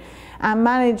association and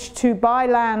managed to buy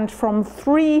land from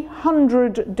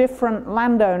 300 different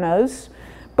landowners,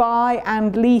 buy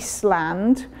and lease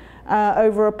land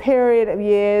over a period of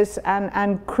years,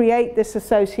 and create this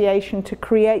association to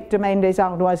create Domaine des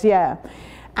Ardoisières.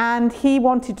 And he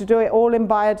wanted to do it all in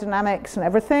biodynamics and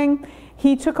everything.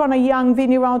 He took on a young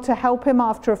vigneron to help him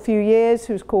after a few years,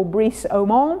 who's called Brice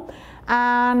Aumont.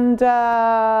 And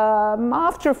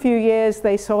after a few years,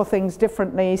 they saw things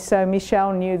differently, so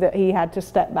Michel knew that he had to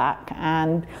step back,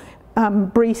 and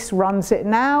Brice runs it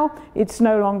now. It's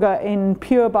no longer in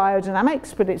pure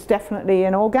biodynamics, but it's definitely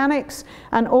in organics.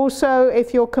 And also,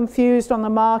 if you're confused on the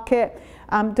market,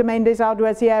 Domaine des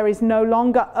Ardoisières is no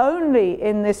longer only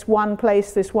in this one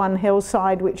place, this one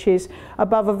hillside, which is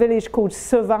above a village called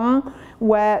Savoie,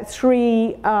 where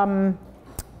three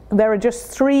there are just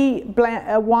three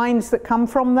wines that come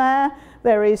from there.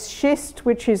 There is Schist,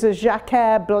 which is a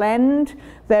Jacquard blend.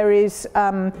 There is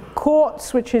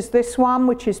Quartz, which is this one,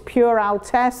 which is pure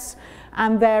Altesse.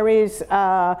 And there is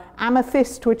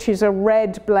Amethyst, which is a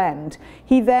red blend.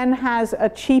 He then has a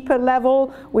cheaper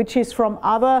level, which is from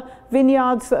other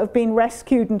vineyards that have been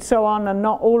rescued and so on, and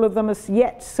not all of them are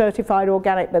yet certified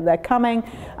organic, but they're coming,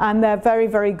 and they're very,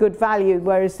 very good value,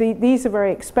 whereas these are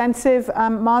very expensive.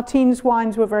 Martine's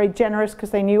wines were very generous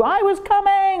because they knew I was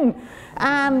coming,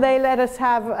 and they let us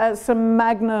have some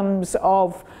magnums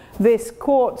of this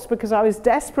quartz because I was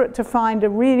desperate to find a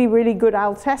really, really good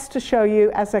Altesse to show you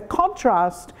as a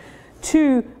contrast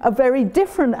to a very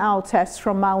different Altesse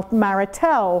from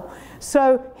Maritel.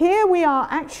 So here we are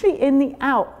actually in the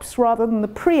Alps rather than the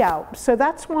pre-Alps. So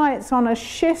that's why it's on a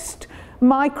schist,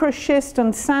 microschist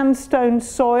and sandstone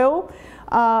soil.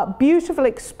 Beautiful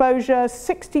exposure,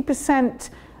 60%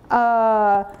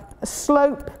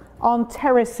 slope on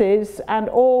terraces, and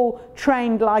all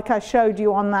trained like I showed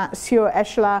you on that Sur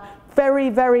Echelon.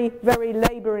 Very, very, very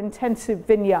labor intensive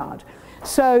vineyard.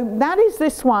 So that is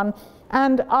this one.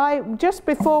 And just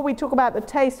before we talk about the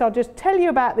taste, I'll just tell you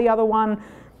about the other one,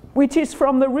 which is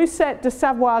from the Russette de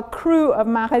Savoie Cru of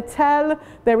Maritel.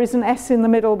 There is an S in the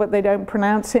middle, but they don't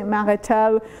pronounce it,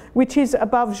 Maritel, which is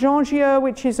above Jongieu,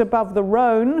 which is above the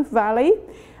Rhône Valley.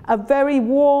 A very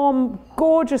warm,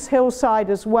 gorgeous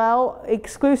hillside as well,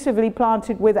 exclusively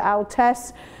planted with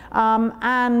Altesse,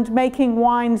 and making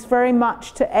wines very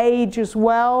much to age as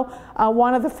well.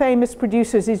 One of the famous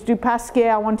producers is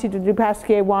Dupasquier. I wanted a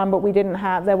Dupasquier wine, but we didn't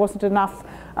have, there wasn't enough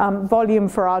volume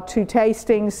for our two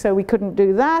tastings, so we couldn't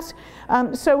do that.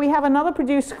 So we have another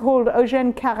producer called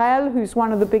Eugène Carrel, who's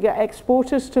one of the bigger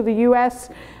exporters to the US,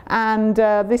 and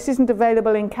this isn't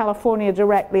available in California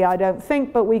directly, I don't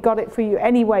think, but we got it for you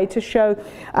anyway to show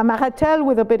a Maritel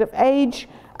with a bit of age,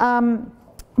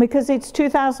 because it's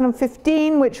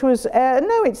 2015, which was,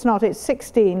 no it's not, it's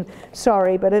 16,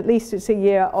 sorry, but at least it's a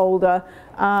year older,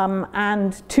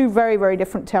 and two very, very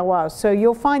different terroirs. So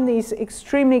you'll find these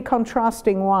extremely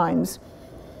contrasting wines.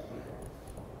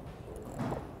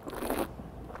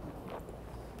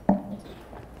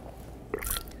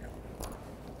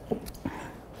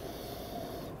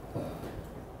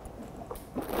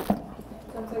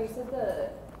 So you said the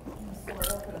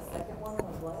soil for the second one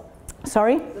was what?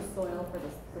 Sorry? The soil for the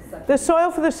second. The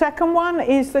soil for the second one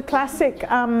is the classic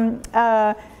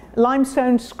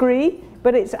limestone scree,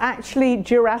 but it's actually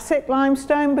Jurassic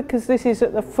limestone because this is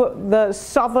at the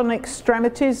southern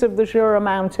extremities of the Jura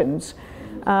Mountains.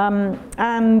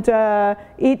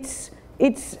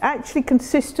 It's actually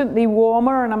consistently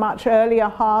warmer and a much earlier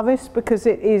harvest because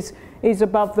it is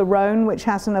above the Rhône, which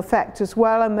has an effect as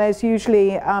well, and there's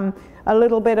usually a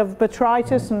little bit of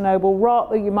botrytis and noble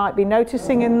rot that you might be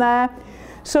noticing in there.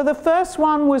 So the first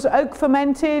one was oak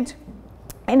fermented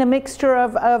in a mixture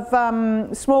of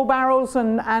small barrels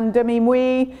and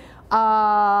demi-muid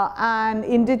and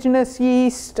indigenous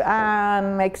yeast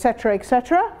and etc.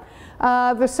 etc.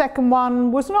 The second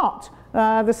one was not.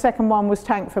 The second one was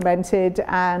tank fermented,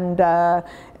 and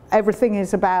everything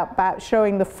is about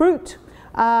showing the fruit.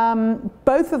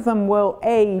 Both of them will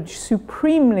age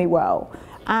supremely well,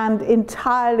 and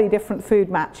entirely different food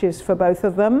matches for both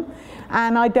of them.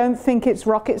 And I don't think it's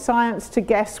rocket science to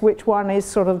guess which one is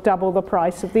sort of double the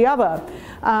price of the other.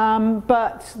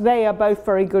 But they are both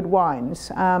very good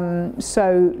wines.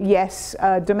 So yes,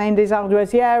 Domaine des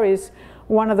Ardoisières is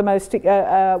one of the most,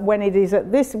 when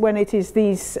it is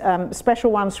these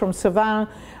special ones from Savoie,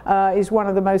 is one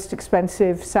of the most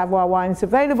expensive Savoie wines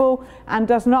available, and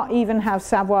does not even have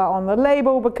Savoie on the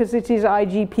label because it is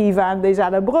IGP Vin des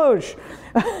Allobroges.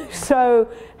 So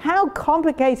how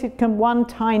complicated can one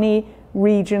tiny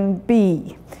region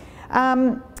be?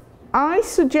 I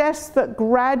suggest that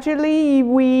gradually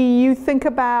you think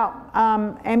about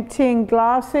emptying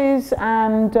glasses,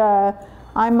 and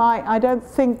I don't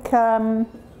think,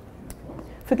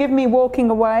 forgive me walking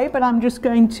away, but I'm just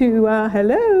going to,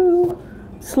 hello,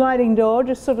 sliding door,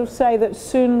 just sort of say that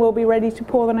soon we'll be ready to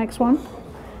pour the next one.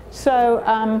 So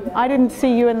I didn't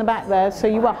see you in the back there, so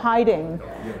you were hiding.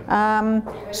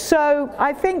 So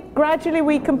I think gradually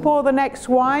we can pour the next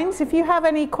wines. If you have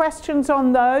any questions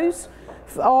on those,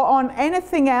 or on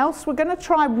anything else, we're going to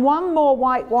try one more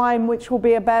white wine, which will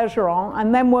be a Bergeron,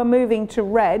 and then we're moving to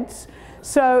reds.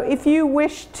 So if you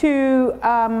wish to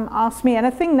ask me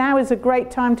anything, now is a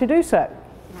great time to do so.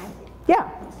 Yeah.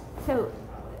 So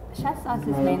chef sauce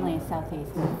is mainly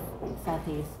southeast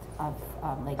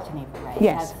Lake Geneva, right?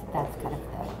 Yes. That's kind of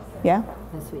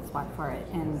the sweet spot for it,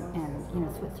 and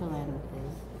Switzerland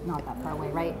is not that far away,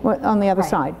 right? Well, on the other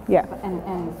side, yeah.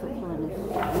 And Switzerland is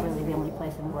really the only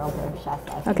place in the world where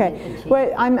Shasta. Okay.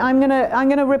 Well, I'm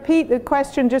gonna repeat the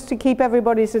question just to keep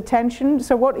everybody's attention.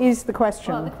 So, what is the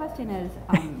question? Well, the question is.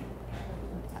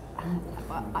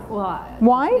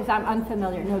 Why? Because I'm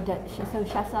unfamiliar. No, so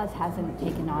Chasselas hasn't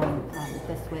taken on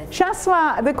the Swiss.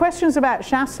 Chasselas, the question's about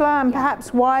Chasselas and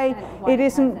perhaps why it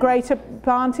isn't greater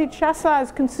planted. Chasselas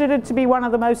is considered to be one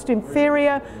of the most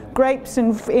inferior grapes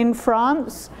in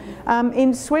France.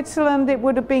 In Switzerland, it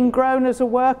would have been grown as a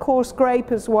workhorse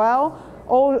grape as well.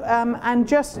 And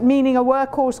just meaning a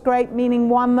workhorse grape, meaning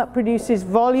one that produces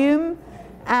volume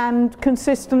and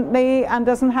consistently and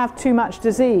doesn't have too much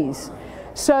disease.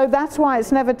 So that's why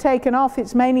it's never taken off.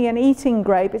 It's mainly an eating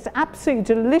grape. It's absolutely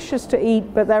delicious to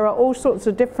eat, but there are all sorts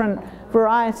of different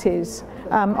varieties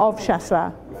of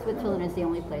Chasselas. Switzerland is the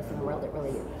only place in the world that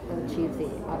really achieves the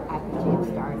apogee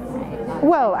star, right?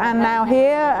 Well, and now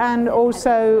here, and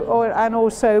also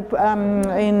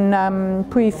in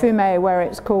Puy-Fumé, where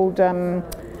it's called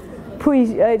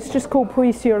it's just called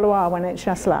Puy-sur-Loire when it's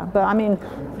Chasselas. But I mean,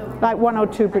 like one or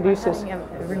two producers.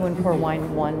 Everyone pour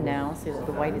wine one now, so that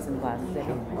the white is in glass.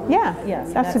 Yeah,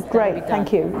 yes, that's great.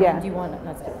 Thank you. Yeah. Do you want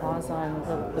us to pause on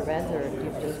the reds, or do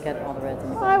you just get all the reds in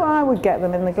the glass? I would get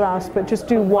them in the glass, but just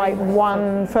do white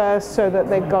one first so that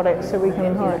they've got it, so we can.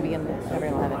 Everyone will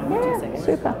have it in 2 seconds.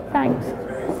 Super. Thanks.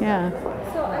 Yeah.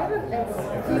 So I have you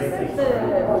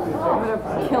said I'm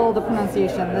gonna kill the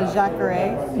pronunciation. The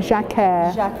Jacquard.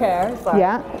 Jacquard. Sorry.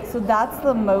 Yeah. So that's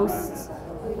the most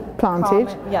Planted.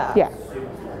 common, yeah. Yeah.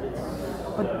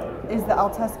 But is the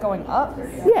Altesse going up?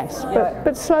 Yes,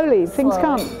 but slowly. Things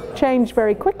can't change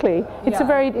very quickly.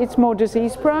 It's more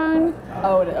disease prone.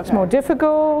 Oh, okay. It's more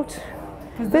difficult.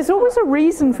 There's always a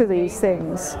reason for these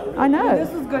things. I know.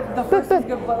 This is good. The first is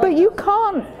good, but you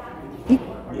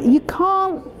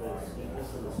can't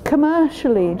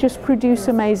commercially just produce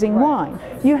amazing wine.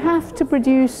 You have to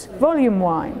produce volume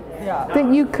wine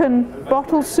that you can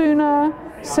bottle sooner,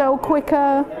 sell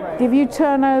quicker, give you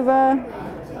turnover.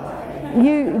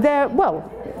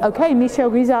 Michel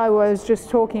Guizard was just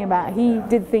talking about, he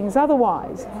did things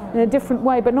otherwise in a different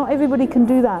way, but not everybody can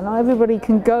do that. Not everybody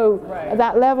can go at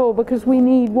that level, because we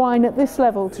need wine at this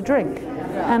level to drink,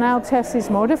 and our test is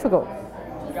more difficult.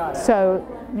 So,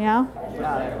 yeah.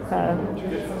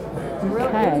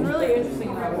 Okay. It's really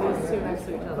interesting how these two next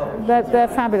to each other. They're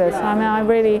fabulous. I mean,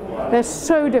 they're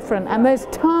so different, and there's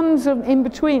tons of in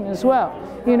between as well.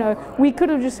 You know, we could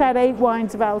have just had 8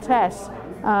 wines of Altesse,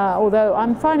 although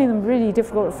I'm finding them really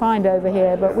difficult to find over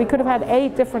here, but we could have had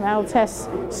 8 different Altesse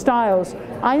styles.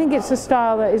 I think it's a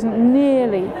style that isn't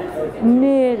nearly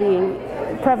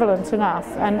prevalent enough,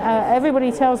 and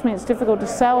everybody tells me it's difficult to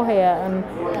sell here,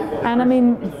 and I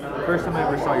mean... First time I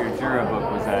ever saw your Jura book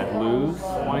was at Lou's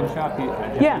wine shop.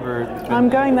 I'm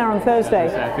going there on Thursday.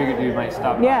 I figured you might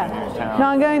stop by in your town. No,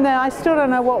 I'm going there. I still don't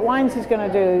know what wines he's going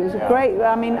to do. It's great.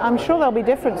 I mean, I'm sure they'll be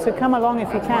different, so come along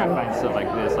if you can. I find stuff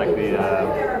like this, like the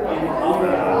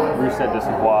Rousset de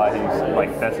Savoie.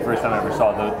 That's the first time I ever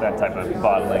saw that type of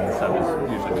bottling and stuff. Is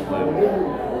usually with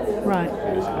Lou. Right.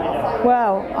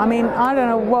 Well, I mean, I don't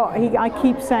know what I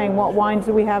keep saying. What wines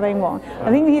are we having? What?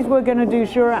 I think we're going to do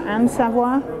Jura and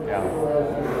Savoie. Yeah.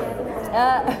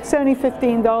 It's only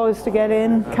 $15 to get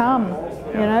in. Come,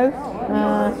 you know.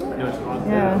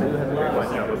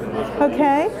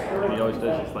 Okay. He always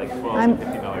does just like $12,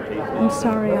 $15 tasting. I'm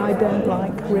sorry, I don't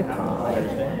like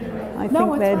ribeye. I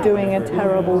think they're doing a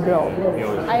terrible job.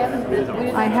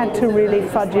 I had to really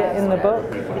fudge it in the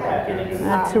book. I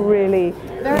had to really...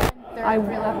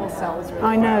 Entry-level cells.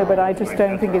 I know, but I just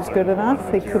don't think it's good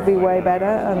enough. It could be way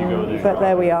better, but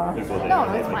there we are. No,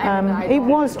 it's fine. It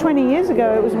was 20 years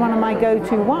ago, it was one of my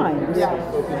go-to wines.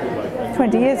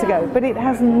 20 years ago, but it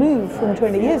hasn't moved from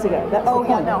 20 years ago. That's the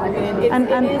point. No, I mean,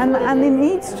 and it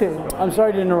needs to. I'm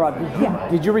sorry to interrupt.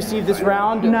 Did you receive this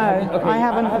round? No, okay, I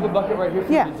haven't. I have a bucket right here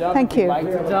for you to dump. Thank you. Would you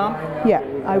like to dump? Yeah,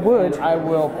 I would. I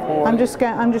will pour. I'm just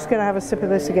going to have a sip of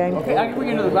this again. Okay, I can bring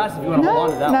you another glass if you want to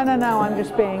hold on to that. No, I'm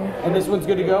just being... And this one's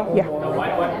good to go? Yeah.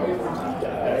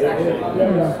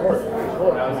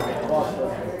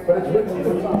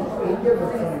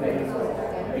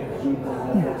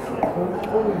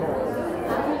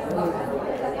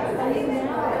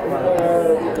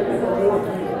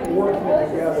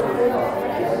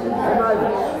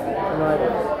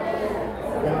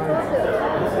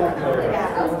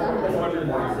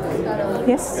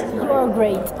 Yes. You are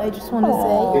great. I just want to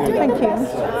say. Thank you.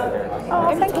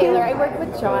 I'm thank Taylor. you. I work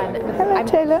with John. Hello,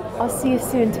 Taylor. I'll see you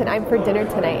soon tonight. I'm for dinner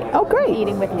tonight. Oh, great.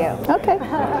 Eating with you. Okay.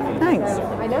 Thanks.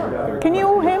 I know. Can you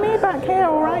all hear me back here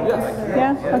all right? Yes.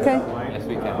 Yeah? Okay. Yes,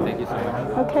 we can. Thank you so much.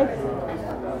 Okay.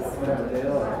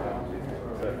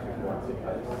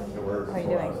 How are you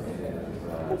doing?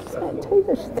 I just met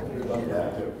Taylor.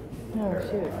 Oh,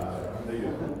 shoot.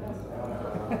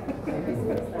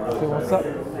 So what's up?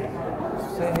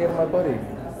 Say hey to my buddy.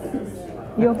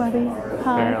 Your buddy?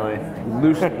 Hi. Apparently.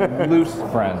 Loose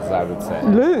friends, I would say.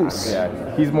 Loose?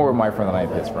 Yeah, he's more my friend than I am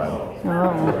his friend.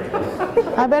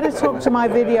 Oh. I better talk to my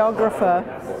videographer.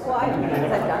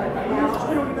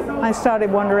 I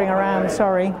started wandering around,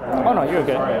 sorry. Oh no, you're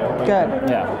good. Good.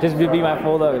 Yeah, just be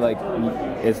mindful though, like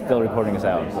it's still recording us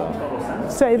out.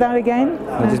 So Say that again?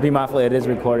 just be mindful, it is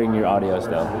recording your audio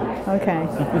still. Okay.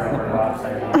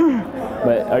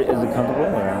 But is it comfortable?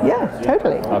 Or? Yeah,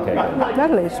 totally. Okay.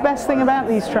 Totally. It's the best thing about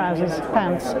these trousers,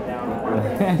 pants.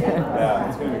 Yeah,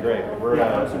 it's gonna be great. We're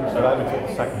driving to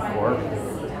the second floor.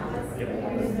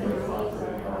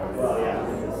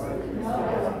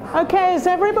 Okay, has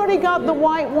everybody got the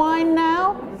white wine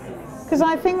now? Because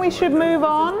I think we should move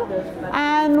on.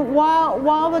 And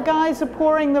while the guys are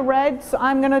pouring the reds,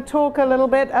 I'm going to talk a little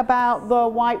bit about the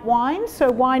white wine. So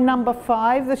wine number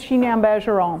 5, the Chignard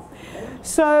Bergeron.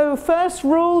 So first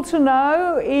rule to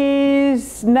know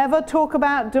is never talk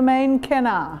about Domaine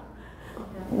Kenard.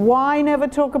 Why never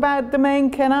talk about Domaine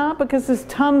Kenard? Because there's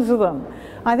tons of them.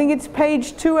 I think it's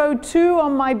page 202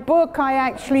 on my book. I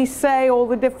actually say all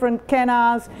the different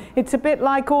Kenards. It's a bit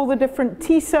like all the different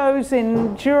Tissots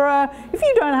in Jura. If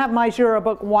you don't have my Jura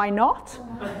book, why not?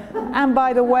 And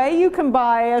by the way, you can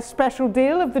buy a special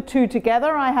deal of the two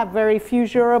together. I have very few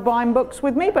Jura wine books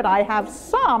with me, but I have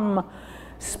some.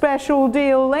 Special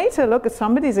deal later. Look,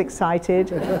 somebody's excited.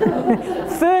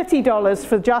 $30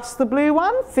 for just the blue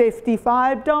one,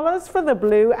 $55 for the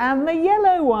blue and the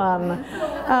yellow one.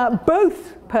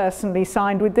 Both personally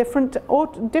signed with different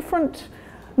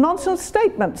nonsense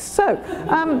statements. So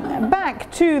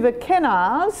back to the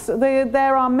Kenards.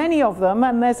 There are many of them,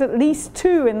 and there's at least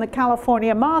 2 in the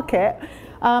California market.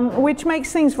 Which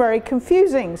makes things very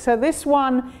confusing. So this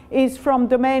one is from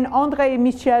Domaine André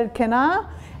Michel Kenard.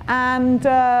 And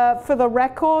for the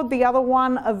record, the other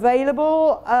one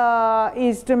available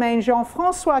is Domaine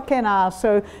Jean-François Kenard.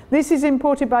 So this is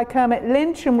imported by Kermit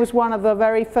Lynch and was one of the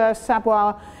very first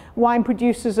Savoie wine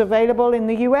producers available in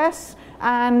the US.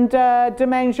 And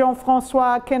Domaine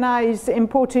Jean-François Kenard is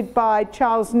imported by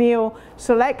Charles Neal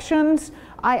Selections.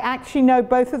 I actually know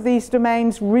both of these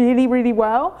domains really, really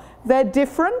well. They're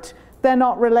different, they're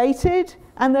not related,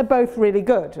 and they're both really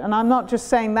good. And I'm not just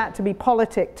saying that to be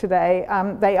politic today,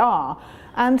 they are.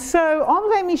 And so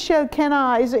André Michel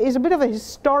Kenard is a bit of a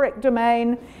historic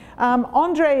domain.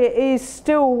 André is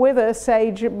still with us,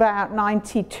 age about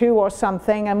 92 or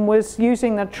something, and was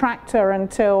using the tractor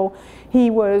until he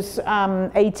was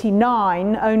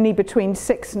 89, only between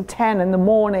 6 and 10 in the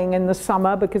morning in the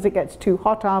summer because it gets too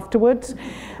hot afterwards.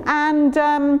 And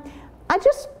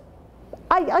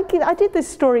I did this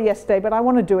story yesterday, but I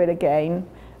want to do it again.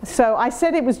 So I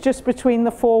said it was just between the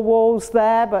 4 walls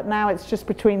there, but now it's just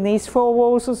between these 4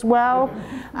 walls as well.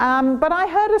 But I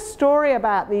heard a story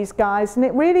about these guys, and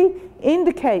it really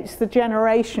indicates the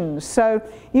generations. So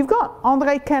you've got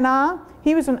André Kenard.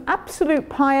 He was an absolute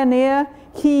pioneer.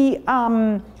 He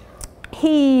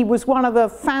was one of the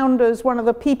founders, one of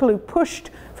the people who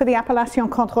pushed for the Appellation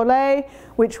Contrôlée,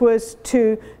 which was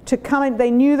to come in. They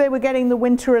knew they were getting the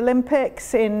Winter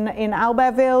Olympics in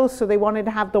Albertville, so they wanted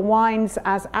to have the wines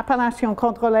as Appellation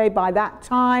Contrôlée by that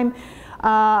time.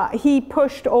 He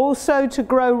pushed also to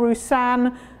grow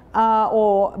Roussanne,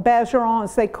 or Bergeron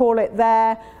as they call it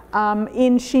there.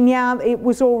 In Chignard it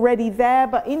was already there,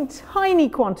 but in tiny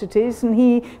quantities, and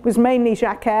he was mainly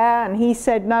Jacquard, and he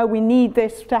said, no, we need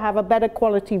this to have a better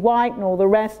quality white and all the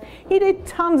rest. He did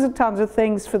tons of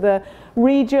things for the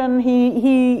region.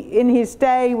 He in his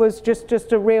day was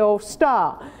just a real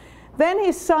star. Then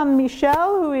his son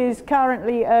Michel, who is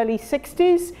currently early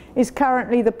 60s, is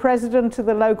currently the president of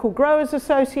the local Growers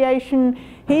Association.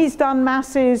 He's done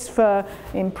masses for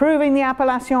improving the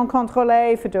Appellation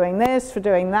Contrôlée, for doing this, for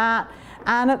doing that.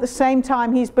 And at the same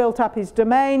time, he's built up his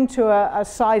domain to a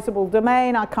sizable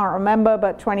domain. I can't remember,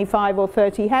 but 25 or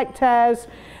 30 hectares,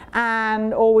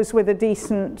 and always with a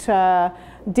decent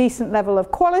level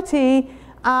of quality.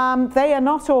 They are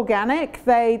not organic.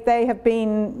 They have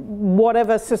been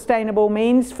whatever sustainable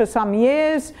means for some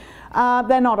years.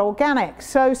 they're not organic.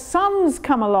 So sons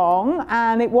come along,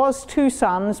 and it was 2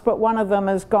 sons, but one of them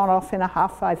has gone off in a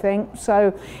huff, I think.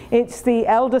 So it's the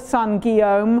elder son,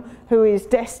 Guillaume, who is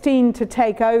destined to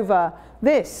take over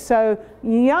this. So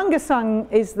younger son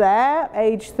is there,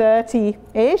 age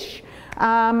 30-ish,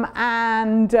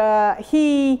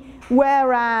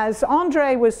 whereas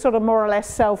André was sort of more or less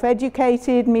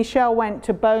self-educated, Michel went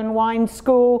to Beaune wine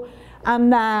school, and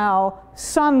now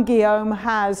son Guillaume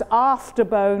has, after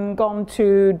Beaune, gone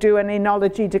to do an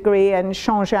enology degree in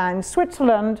Changin in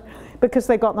Switzerland, because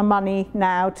they got the money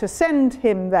now to send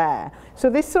him there. So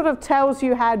this sort of tells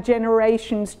you how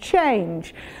generations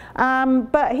change.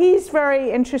 But he's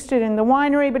very interested in the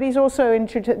winery, but he's also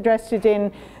interested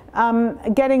in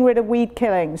getting rid of weed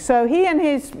killing. So he and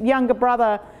his younger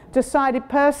brother decided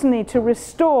personally to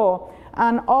restore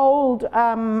an old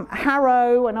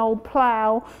harrow, an old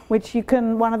plough, which you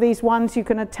can, one of these ones you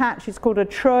can attach, it's called a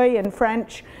treuil in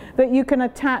French, that you can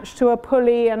attach to a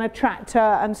pulley and a tractor,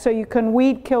 and so you can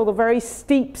weed kill the very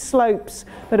steep slopes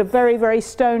that are very, very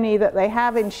stony that they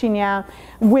have in Chignard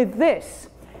with this.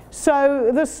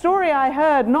 So the story I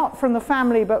heard, not from the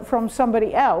family but from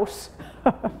somebody else,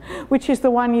 which is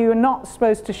the one you're not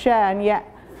supposed to share, and yet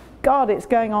God, it's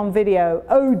going on video,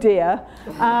 oh dear.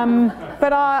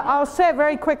 But I'll say it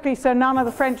very quickly so none of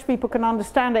the French people can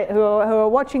understand it who are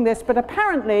watching this, but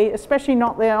apparently, especially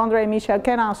not the André Michel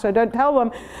Quénard, so don't tell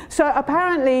them. So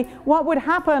apparently what would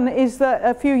happen is that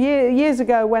a few years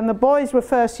ago, when the boys were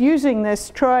first using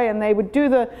this treuil, and they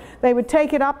would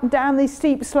take it up and down these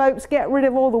steep slopes, get rid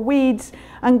of all the weeds,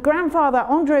 and grandfather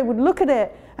André would look at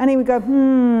it and he would go,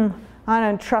 I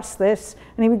don't trust this,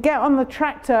 and he would get on the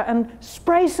tractor and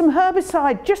spray some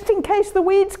herbicide just in case the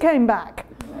weeds came back.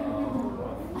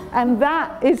 And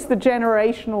that is the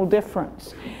generational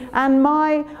difference. And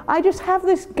I just have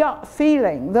this gut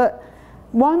feeling that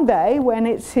one day, when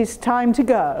it's his time to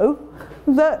go,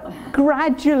 that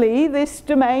gradually this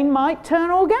domain might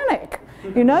turn organic,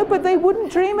 you know, but they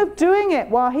wouldn't dream of doing it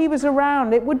while he was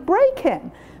around. It would break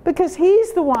him, because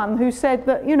he's the one who said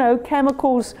that, you know,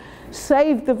 chemicals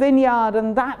saved the vineyard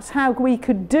and that's how we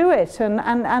could do it,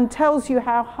 and tells you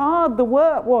how hard the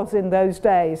work was in those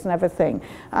days and everything.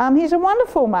 He's a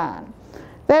wonderful man.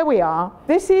 There we are.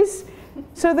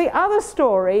 So the other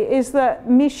story is that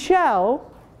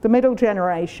Michel, the middle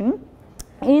generation,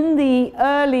 in the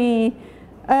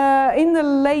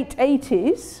late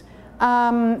 80s,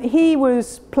 he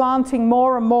was planting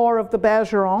more and more of the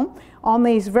Bergeron on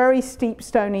these very steep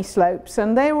stony slopes,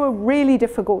 and they were really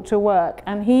difficult to work,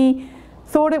 and he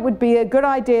thought it would be a good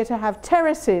idea to have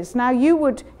terraces. Now you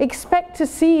would expect to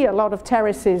see a lot of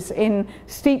terraces in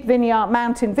steep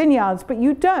mountain vineyards, but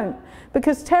you don't,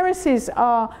 because terraces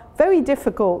are very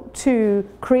difficult to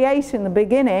create in the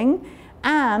beginning,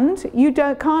 and you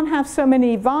can't have so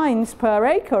many vines per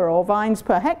acre or vines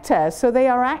per hectare, so they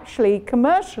are actually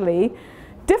commercially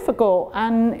difficult,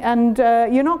 and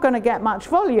you're not going to get much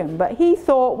volume. But he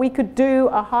thought he could do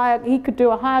a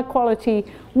higher quality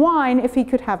wine if he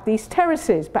could have these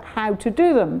terraces, but how to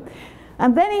do them?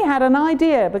 And then he had an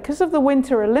idea. Because of the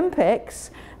Winter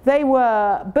Olympics, they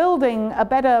were building a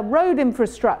better road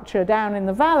infrastructure down in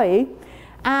the valley,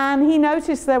 and he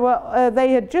noticed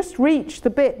they had just reached the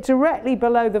bit directly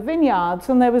below the vineyards,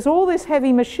 and there was all this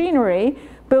heavy machinery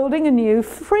building a new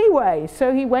freeway.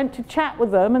 So he went to chat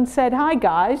with them and said, hi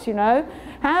guys, you know,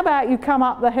 how about you come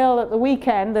up the hill at the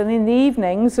weekend and in the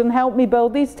evenings and help me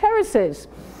build these terraces?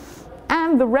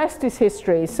 And the rest is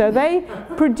history. So they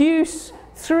produce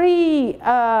 3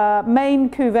 main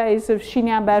cuvées of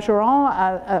Chignard Bergeron,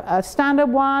 a standard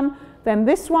one, then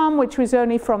this one, which was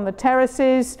only from the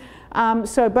terraces.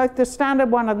 So both the standard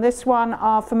one and this one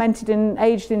are fermented and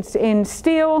aged in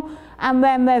steel. And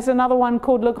then there's another one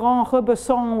called Le Grand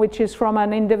Rebesson, which is from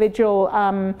an individual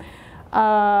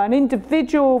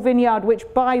vineyard, which,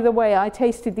 by the way, I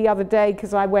tasted the other day,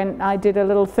 because I did a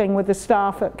little thing with the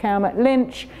staff at Kermit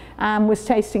Lynch and was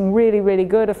tasting really, really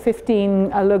good, a 15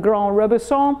 Le Grand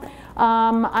Rebesson.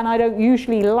 And I don't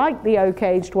usually like the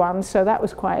oak-aged ones, so that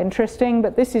was quite interesting.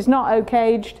 But this is not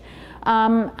oak-aged,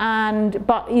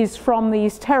 but is from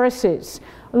these terraces.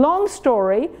 Long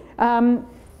story.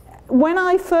 When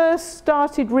I first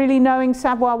started really knowing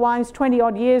Savoie wines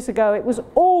 20-odd years ago, it was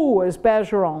always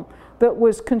Bergeron that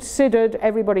was considered.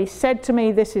 Everybody said to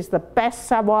me, this is the best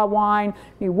Savoie wine.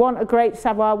 You want a great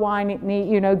Savoie wine,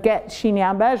 get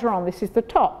Chignard Bergeron. This is the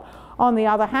top. On the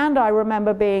other hand, I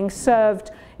remember being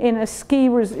served in a ski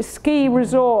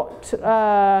resort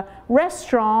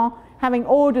restaurant, having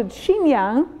ordered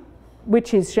Chignard,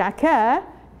 which is Jacquard,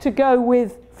 to go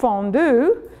with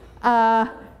fondue,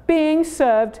 being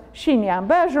served Chignard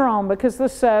Bergeron because the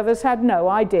servers had no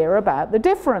idea about the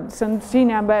difference. And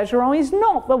Chignard Bergeron is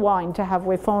not the wine to have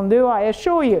with fondue, I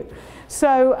assure you.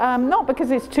 So not because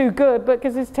it's too good, but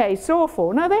because it tastes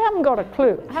awful. No, they haven't got a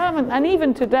clue. Haven't, and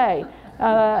even today,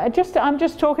 I'm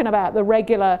just talking about the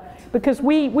regular, because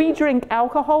we drink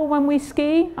alcohol when we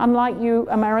ski, unlike you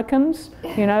Americans,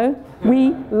 you know. We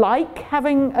like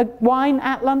having a wine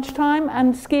at lunchtime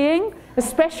and skiing,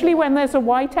 especially when there's a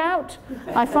whiteout.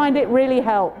 I find it really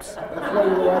helps. That's why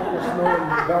you like the snow in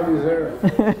the valleys there.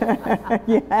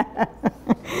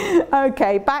 Yeah.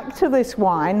 Okay, back to this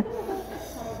wine.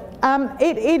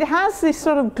 It has this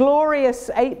sort of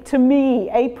glorious, to me,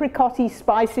 apricot-y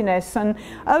spiciness. And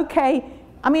okay,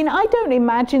 I mean, I don't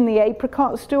imagine the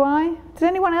apricots, do I? Does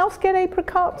anyone else get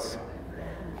apricots?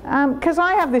 Because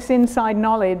I have this inside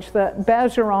knowledge that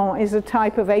Bergeron is a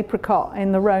type of apricot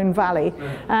in the Rhone Valley.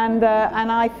 And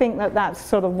I think that that's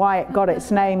sort of why it got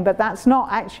its name. But that's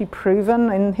not actually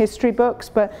proven in history books.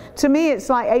 But to me, it's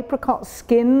like apricot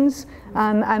skins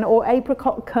or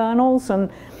apricot kernels.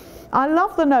 And I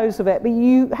love the nose of it, but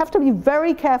you have to be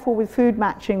very careful with food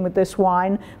matching with this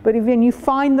wine. But when you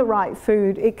find the right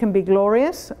food, it can be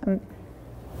glorious.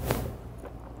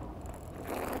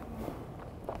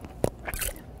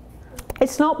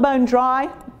 It's not bone dry.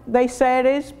 They say it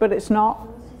is, but it's not.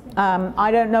 I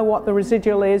don't know what the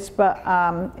residual is, but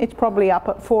it's probably up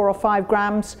at 4 or 5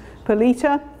 grams per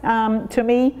litre to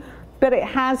me. But it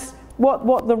has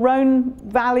what the Rhone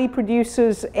Valley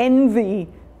producers envy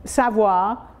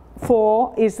Savoie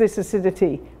for is this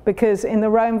acidity, because in the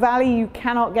Rhone Valley you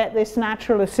cannot get this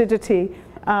natural acidity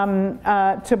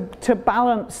to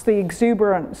balance the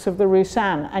exuberance of the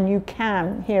Roussanne, and you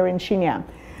can here in Chignard.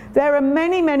 There are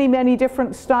many, many, many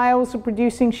different styles of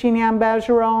producing Chignard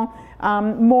Bergeron.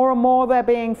 More and more they're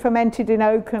being fermented in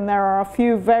oak, and there are a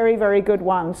few very, very good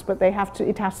ones, but it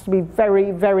has to be very,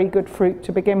 very good fruit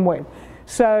to begin with.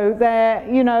 So there,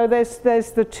 you know, there's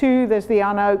the two, there's the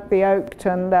unoaked, the oaked,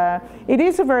 and it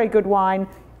is a very good wine.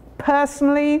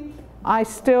 Personally, I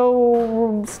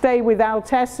still stay with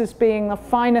Altesse as being the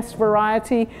finest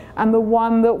variety and the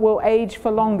one that will age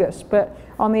for longest. But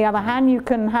on the other hand, you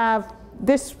can have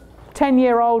this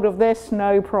 10-year-old of this,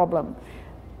 no problem.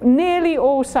 Nearly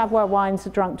all Savoie wines are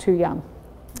drunk too young.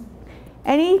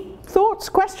 Any thoughts,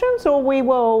 questions, or we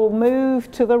will move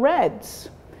to the reds?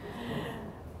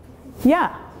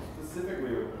 Yeah.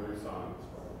 Specifically with the Roussanne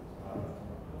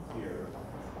here,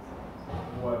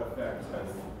 what effect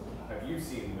have you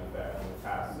seen an effect in the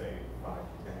past, say, 5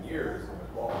 to 10 years in the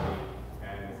quality,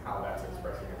 and how that's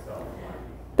expressing itself?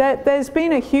 There's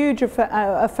been a huge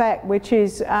effect, which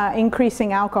is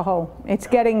increasing alcohol. It's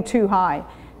getting too high,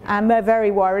 and they're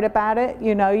very worried about it.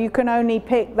 You know, you can only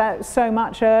pick that so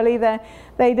much early.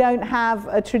 They don't have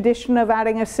a tradition of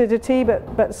adding acidity,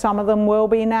 but some of them will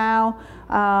be now.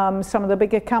 Some of the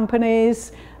bigger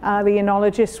companies, the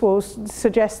enologists will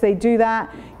suggest they do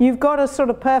that. You've got a sort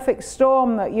of perfect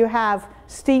storm that you have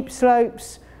steep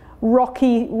slopes,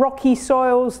 rocky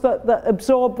soils that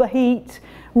absorb the heat,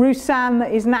 Roussanne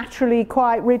that is naturally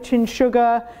quite rich in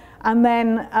sugar, and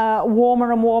then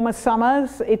warmer and warmer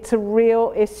summers. It's a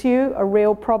real issue, a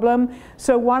real problem.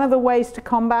 So one of the ways to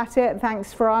combat it,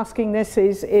 thanks for asking this,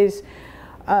 is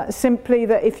simply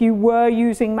that if you were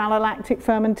using malolactic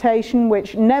fermentation,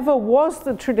 which never was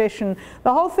the tradition.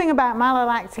 The whole thing about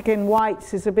malolactic in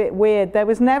whites is a bit weird. There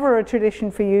was never a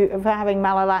tradition for having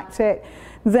malolactic.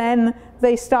 Then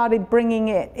they started bringing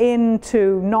it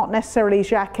into not necessarily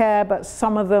Jacquard, but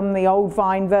some of them, the old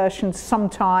vine versions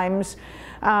sometimes.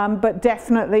 But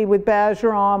definitely with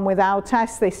Bergeron, with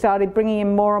Altesse, they started bringing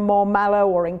in more and more malo,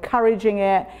 or encouraging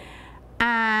it,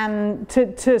 and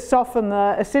to soften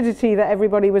the acidity that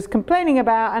everybody was complaining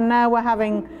about. And now we're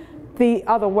having the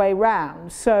other way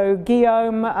round. So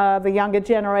Guillaume, the younger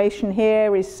generation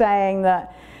here, is saying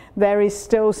that there is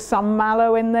still some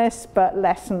malo in this, but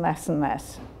less and less and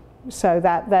less. So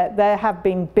that there have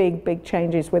been big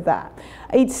changes with that.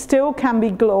 It still can be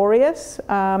glorious.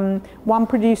 One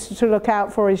producer to look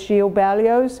out for is Gilles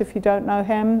Berlioz, if you don't know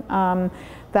him.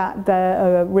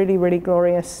 They're a really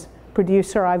glorious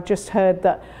producer. I've just heard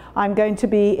that I'm going to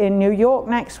be in New York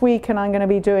next week, and I'm going to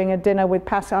be doing a dinner with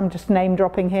I'm just name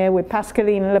dropping here, with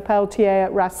Pascaline Lepelletier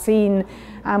at Racine,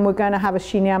 and we're going to have a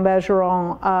Chignard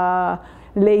Bergeron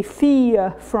Les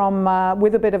Filles from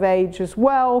with a bit of age as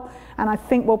well, and I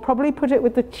think we'll probably put it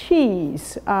with the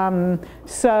cheese.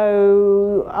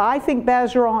 So I think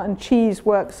Bergeron and cheese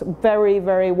works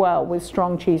very well with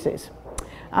strong cheeses.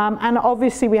 And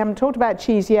obviously we haven't talked about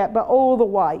cheese yet, but all the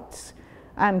whites.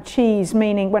 and cheese,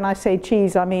 meaning when I say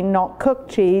cheese, I mean not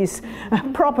cooked cheese,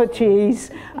 proper cheese,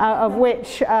 of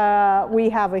which we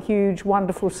have a huge,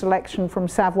 wonderful selection from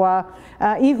Savoie.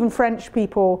 Even French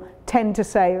people tend to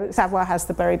say Savoie has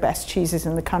the very best cheeses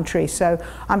in the country, so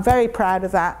I'm very proud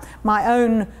of that. My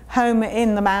own home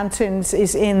in the mountains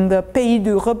is in the Pays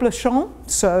du Reblochon,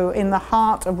 so in the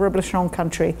heart of Reblochon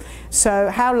country. So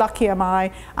how lucky am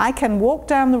I? I can walk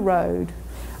down the road,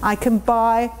 I can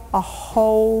buy a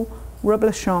whole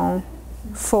Reblochon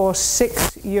for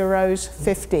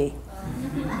 €6.50.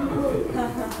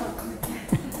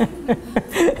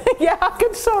 Yeah,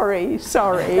 sorry.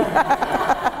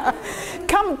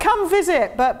 Come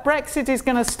visit, but Brexit is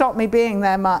going to stop me being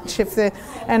there much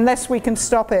unless we can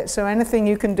stop it. So anything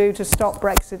you can do to stop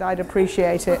Brexit, I'd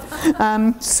appreciate it.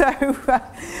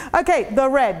 Okay, the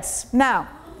reds. Now,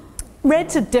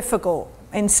 reds are difficult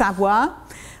in Savoie.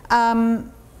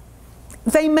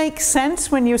 They make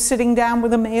sense when you're sitting down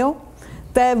with a meal.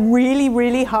 They're really,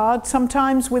 really hard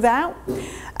sometimes without.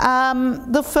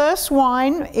 The first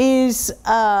wine is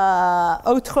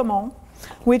Autrement,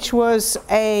 which was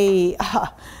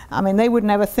I mean, they would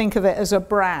never think of it as a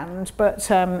brand, but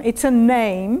it's a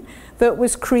name that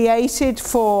was created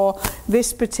for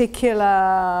this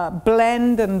particular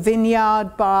blend and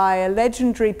vineyard by a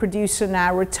legendary producer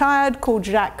now retired called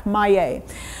Jacques Maillet.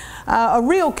 A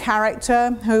real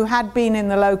character who had been in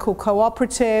the local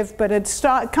cooperative but had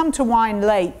come to wine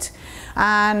late,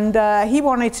 and he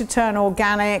wanted to turn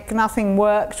organic. Nothing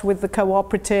worked with the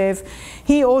cooperative.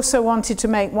 He also wanted to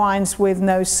make wines with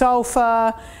no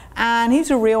sulfur, and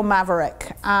he's a real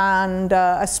maverick, and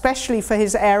especially for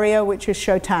his area, which is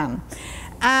Chautagne.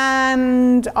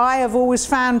 And I have always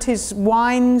found his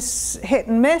wines hit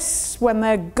and miss. When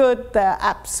they're good, they're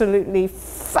absolutely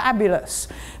fabulous.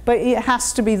 But it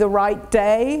has to be the right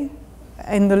day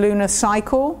in the lunar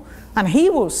cycle, and he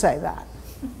will say that,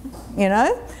 you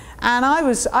know. And I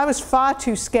was far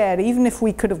too scared. Even if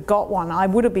we could have got one, I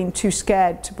would have been too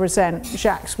scared to present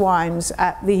Jacques' wines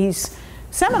at these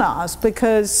seminars,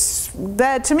 because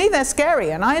to me they're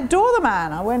scary, and I adore the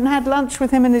man. I went and had lunch with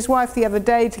him and his wife the other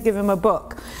day to give him a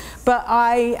book. But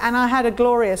I had a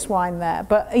glorious wine there.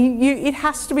 But it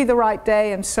has to be the right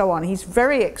day and so on. He's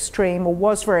very extreme, or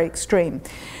was very extreme.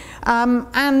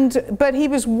 But he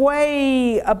was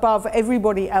way above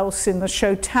everybody else in the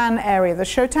Chautagne area. The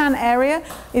Chautagne area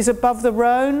is above the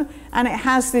Rhône, and it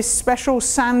has this special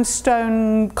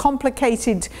sandstone,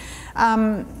 complicated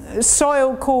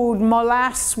soil called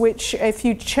molasse, which if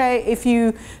you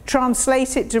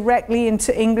translate it directly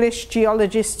into English,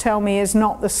 geologists tell me is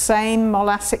not the same.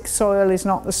 Molassic soil is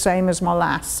not the same as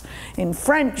molasse in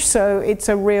French, so it's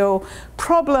a real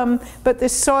problem. But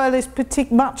this soil is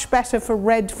much better for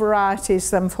red varieties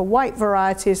than for white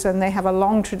varieties, and they have a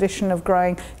long tradition of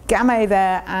growing Gamay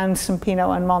there and some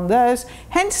Pinot and Mondeuse.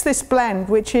 Hence this blend,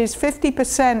 which is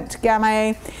 50%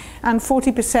 Gamay and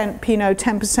 40% Pinot,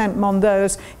 10%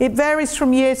 Mondeuse. It varies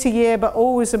from year to year, but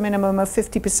always a minimum of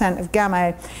 50% of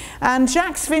Gamay. And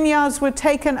Jacques' vineyards were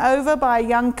taken over by a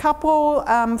young couple,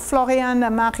 Florian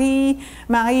and Marie.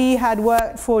 Marie had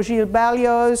worked for Gilles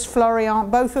Berlioz.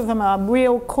 Florian, both of them are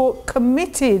real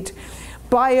committed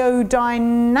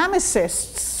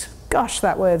biodynamicists. Gosh,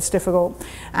 that word's difficult.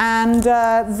 And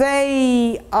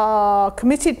they are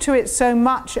committed to it so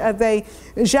much.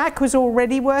 Jacques was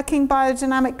already working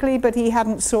biodynamically, but he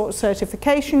hadn't sought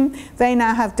certification. They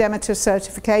now have Demeter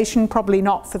certification, probably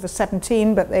not for the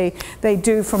 17, but they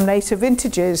do from later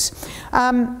vintages.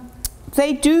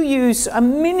 They do use a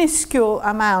minuscule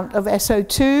amount of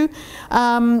SO2.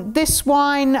 This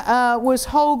wine was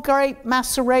whole grape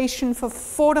maceration for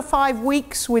 4 to 5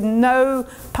 weeks with no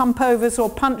pump overs or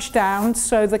punch downs,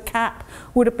 so the cap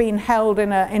would have been held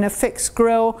in a fixed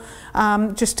grill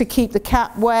just to keep the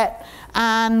cap wet.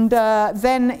 And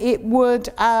then it would,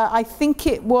 I think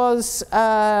it was,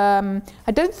 I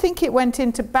don't think it went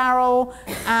into barrel.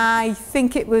 I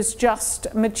think it was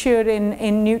just matured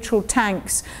in neutral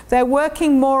tanks. They're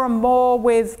working more and more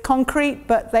with concrete,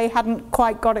 but they hadn't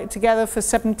quite got it together for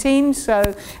 17.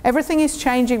 So everything is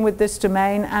changing with this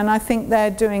domain, and I think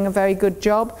they're doing a very good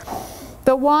job.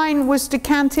 The wine was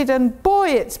decanted, and boy,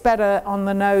 it's better on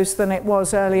the nose than it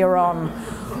was earlier on.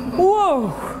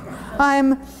 Whoa!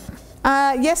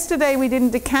 Yesterday we didn't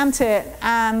decant it,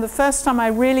 and the first time I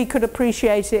really could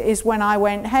appreciate it is when I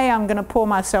went, hey, I'm going to pour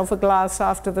myself a glass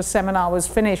after the seminar was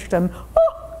finished, and oh,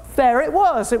 there it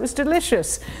was. It was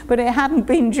delicious, but it hadn't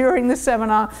been during the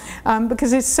seminar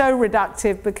because it's so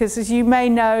reductive, because as you may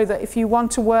know, that if you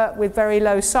want to work with very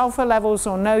low sulfur levels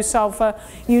or no sulfur,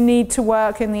 you need to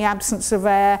work in the absence of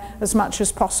air as much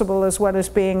as possible, as well as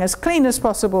being as clean as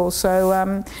possible.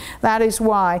 So that is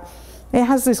why. It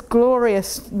has this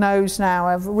glorious nose now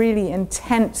of really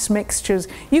intense mixtures.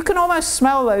 You can almost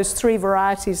smell those 3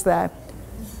 varieties there.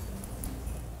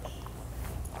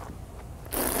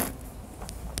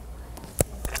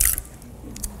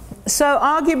 So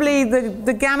arguably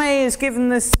the Gamay is giving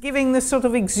this sort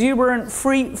of exuberant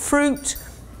fruit.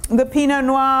 The Pinot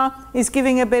Noir is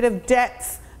giving a bit of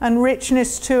depth and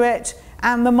richness to it,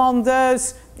 and the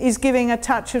Mondeuse is giving a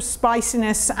touch of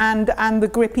spiciness and the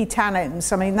grippy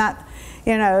tannins. I mean, that,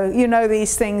 you know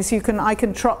these things. I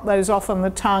can trot those off on the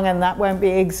tongue, and that won't be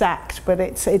exact, but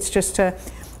it's just a.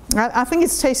 I think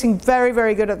it's tasting very,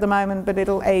 very good at the moment, but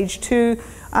it'll age too.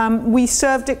 We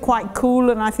served it quite cool,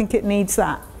 and I think it needs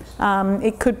that.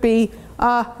 It could be,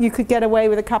 you could get away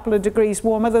with a couple of degrees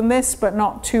warmer than this, but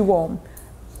not too warm.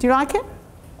 Do you like it?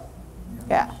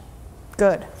 Yeah,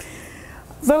 good.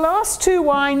 The last 2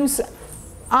 wines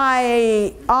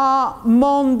are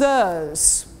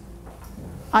Mondeuse.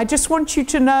 I just want you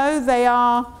to know they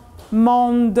are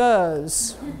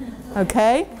Mondeuse,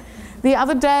 okay? The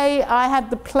other day I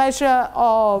had the pleasure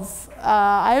of,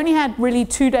 I only had really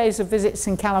 2 days of visits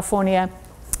in California,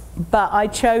 but I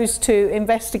chose to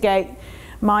investigate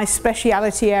my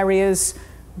speciality areas,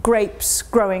 grapes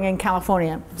growing in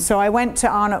California. So I went to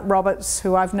Arnott Roberts,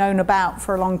 who I've known about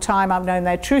for a long time. I've known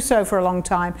their trousseau for a long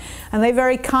time, and they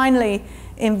very kindly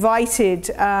invited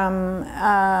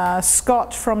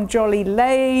Scott from Jolly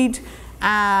Lade,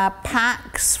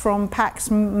 Pax from Pax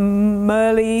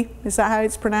Merle, is that how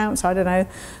it's pronounced? I don't know,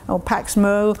 or Pax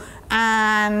Merle,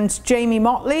 and Jamie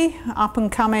Motley, up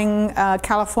and coming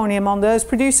California Mondeuse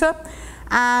producer.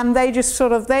 And they just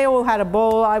they all had a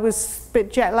ball. I was a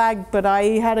bit jet lagged, but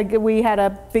we had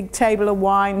a big table of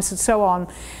wines and so on.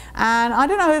 And I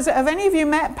don't know, have any of you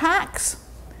met Pax?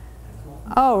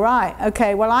 Oh, right,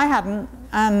 okay, well I hadn't.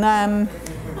 And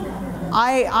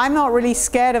I'm not really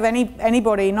scared of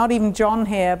anybody, not even John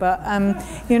here, but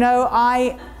you know,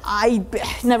 I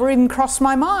never even crossed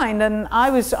my mind, and I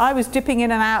was dipping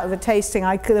in and out of the tasting.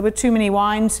 There were too many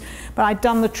wines, but I'd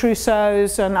done the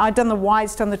trousseaus, and I'd done the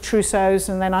whites, done the trousseaus,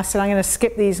 and then I said I'm going to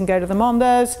skip these and go to the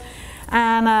Mondeuse.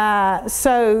 And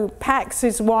so Pax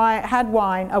had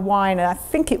a wine. I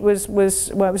think it was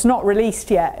well, it was not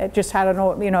released yet. It just had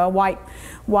a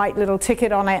white little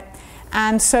ticket on it.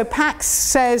 And so Pax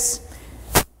says,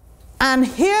 and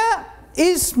here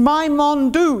is my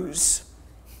Mondeuse.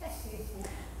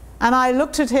 And I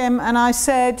looked at him and I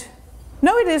said,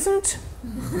 no it isn't.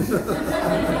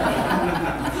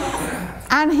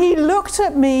 And he looked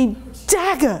at me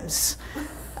daggers.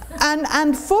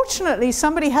 And fortunately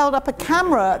somebody held up a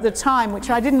camera at the time, which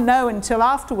I didn't know until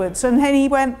afterwards, and then he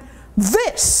went,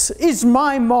 this is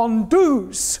my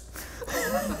Mondeuse.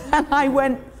 And I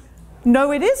went,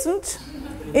 no it isn't,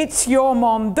 it's your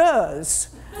Mondeuse.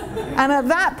 And at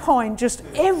that point just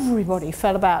everybody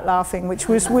fell about laughing, which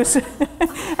was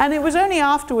and it was only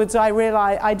afterwards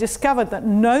I discovered that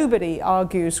nobody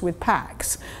argues with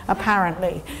Pax,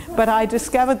 apparently, but I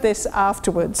discovered this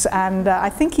afterwards, and I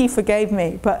think he forgave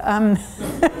me. But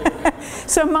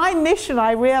so my mission,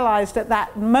 I realized at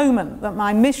that moment that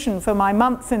my mission for my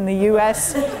month in the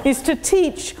US is to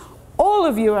teach all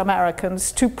of you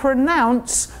Americans to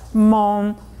pronounce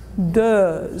Mondeuse.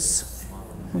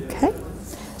 Okay?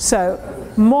 So,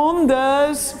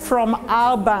 Mondeuse from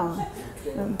Arbin.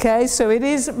 Okay, so it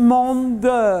is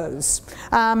Mondeuse.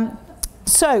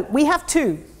 So, we have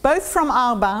 2, both from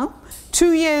Arbin,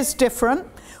 2 years different.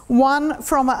 One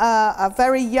from a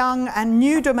very young and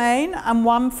new domain, and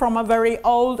one from a very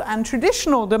old and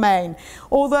traditional domain.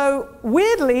 Although,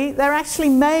 weirdly, they're actually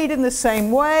made in the same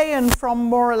way and from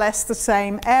more or less the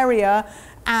same area.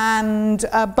 And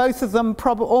both of them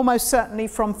almost certainly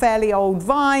from fairly old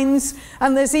vines,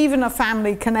 and there's even a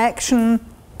family connection,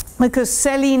 because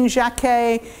Céline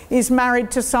Jacquet is married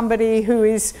to somebody who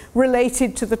is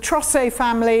related to the Trosset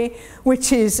family,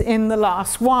 which is in the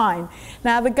last wine.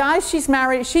 Now the guy she's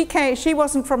married, she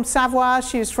wasn't from Savoie,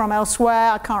 she was from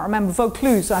elsewhere, I can't remember,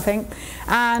 Vaucluse I think,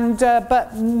 and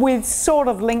but with sort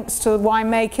of links to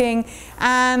winemaking,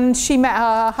 and she met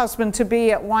her husband to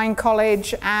be at wine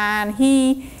college, and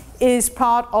he is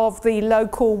part of the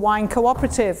local wine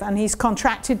cooperative, and he's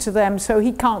contracted to them, so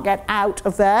he can't get out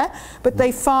of there, but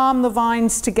they farm the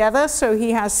vines together, so he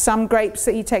has some grapes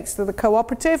that he takes to the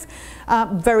cooperative,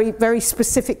 very, very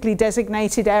specifically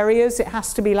designated areas, it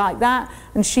has to be like that,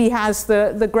 and she has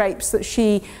the grapes that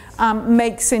she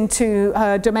makes into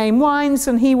her domain wines,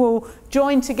 and he will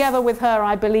join together with her,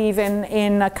 I believe,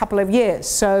 in a couple of years.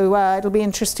 So it'll be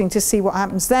interesting to see what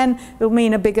happens then. It'll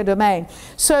mean a bigger domain.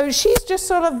 So she's just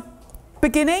sort of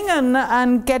beginning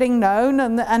and getting known,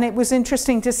 and it was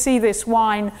interesting to see this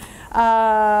wine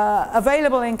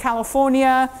available in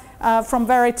California from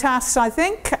Veritas, I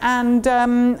think, and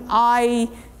I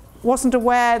wasn't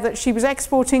aware that she was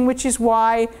exporting, which is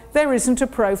why there isn't a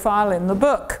profile in the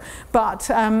book. But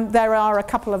there are a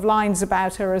couple of lines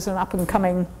about her as an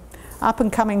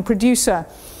up-and-coming producer.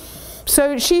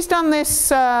 So she's done this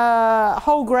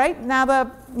whole grape.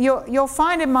 Now you'll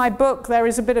find in my book there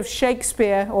is a bit of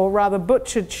Shakespeare, or rather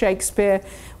butchered Shakespeare,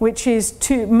 which is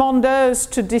to Mondeuse,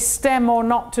 to destem or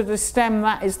not to destem,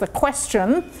 that is the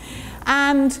question.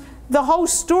 And the whole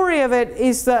story of it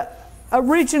is that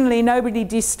originally nobody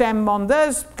destemmed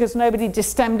Mondeuse because nobody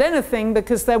destemmed anything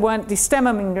because there weren't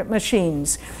destemming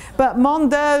machines. But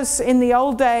Mondeuse in the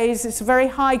old days, it's a very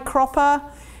high cropper.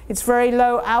 It's very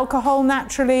low alcohol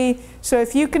naturally. So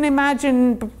if you can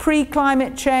imagine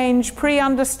pre-climate change,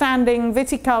 pre-understanding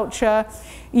viticulture,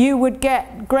 you would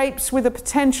get grapes with a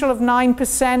potential of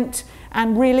 9%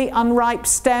 and really unripe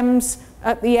stems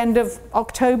at the end of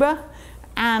October.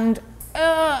 And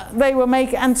they were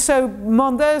making, and so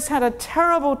Mondeuse had a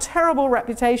terrible, terrible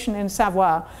reputation in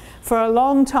Savoie for a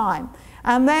long time.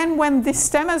 And then when the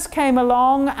stemmers came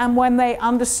along and when they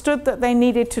understood that they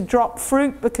needed to drop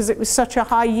fruit because it was such a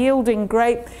high yielding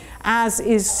grape, as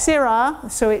is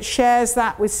Syrah, so it shares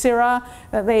that with Syrah,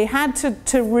 that they had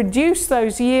to reduce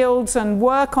those yields and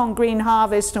work on green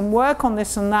harvest and work on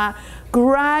this and that,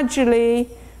 gradually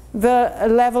the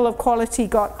level of quality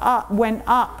went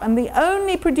up, and the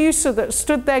only producer that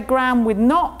stood their ground with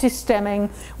not destemming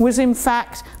was in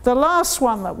fact the last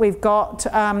one that we've got,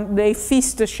 Les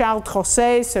Fils de Charles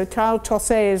Trosset. So Charles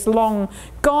Trosset is long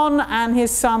gone, and his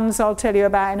sons I'll tell you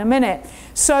about in a minute.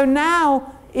 So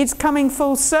now it's coming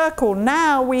full circle.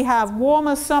 Now we have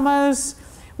warmer summers,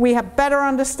 we have better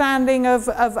understanding of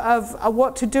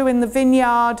what to do in the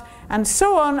vineyard and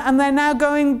so on, and they're now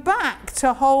going back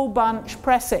to whole bunch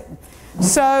pressing.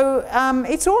 So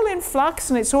it's all in flux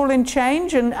and it's all in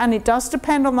change, and it does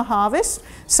depend on the harvest.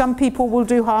 Some people will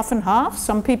do half and half,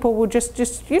 some people will just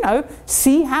you know,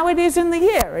 see how it is in the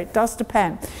year. It does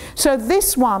depend. So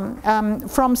this one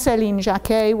from Céline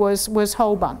Jacquet was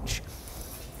whole bunch.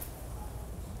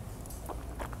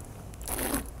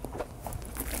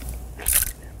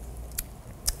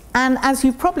 And as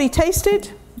you've probably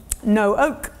tasted, no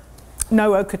oak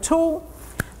at all.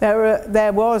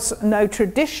 There was no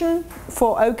tradition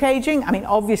for oak aging. I mean,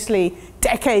 obviously,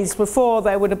 decades before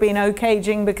there would have been oak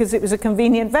aging because it was a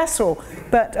convenient vessel.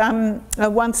 But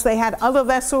once they had other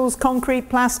vessels, concrete,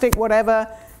 plastic, whatever,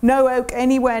 no oak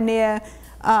anywhere near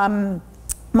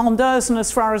Mondeuse. And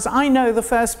as far as I know, the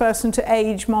first person to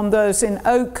age Mondeuse in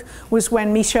oak was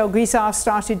when Michel Guizard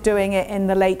started doing it in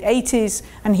the late 80s,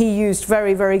 and he used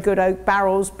very, very good oak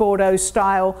barrels, Bordeaux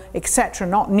style, etc.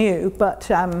 Not new, but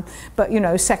you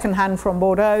know, secondhand from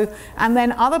Bordeaux. And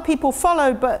then other people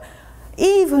followed, but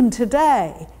even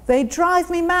today, they drive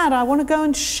me mad. I want to go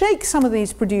and shake some of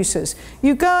these producers.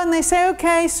 You go and they say,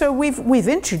 okay, so we've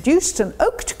introduced an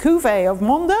oaked cuvée of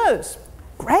Mondeuse.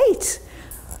 Great.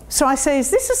 So I say, is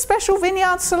this a special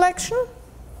vineyard selection?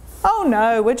 Oh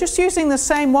no, we're just using the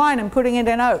same wine and putting it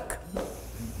in oak.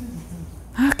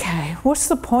 Okay, what's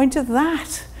the point of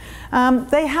that?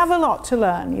 They have a lot to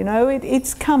learn, you know,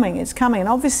 it's coming, it's coming. And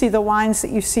obviously the wines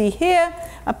that you see here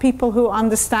are people who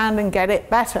understand and get it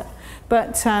better.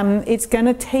 But it's going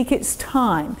to take its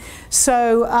time.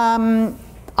 So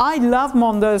I love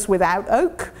Mondeuse without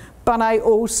oak. But I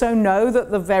also know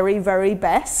that the very, very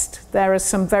best, there are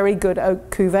some very good oak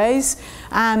cuvées.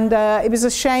 And it was a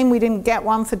shame we didn't get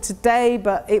one for today,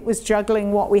 but it was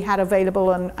juggling what we had available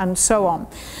and so on.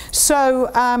 So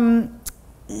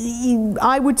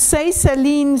I would say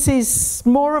Céline's is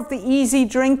more of the easy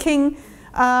drinking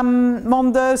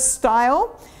Mondeuse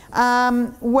style.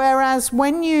 Whereas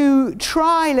when you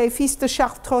try Les Fils de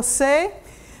Charles Trosset,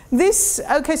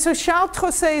 okay, so Charles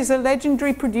Trosset is a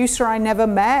legendary producer I never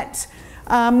met,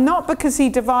 not because he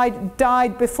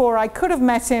died before I could have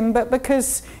met him, but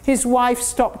because his wife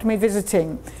stopped me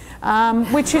visiting,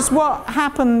 which is what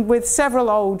happened with several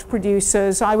old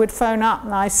producers. I would phone up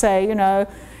and I say, you know,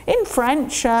 in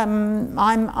French,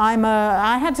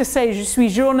 I had to say je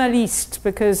suis journaliste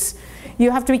because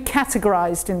you have to be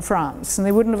categorized in France, and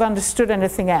they wouldn't have understood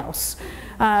anything else.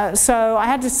 So I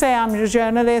had to say I'm a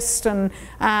journalist, and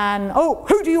oh,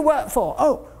 who do you work for?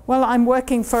 Oh, well, I'm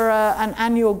working for an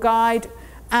annual guide,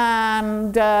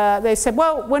 and they said,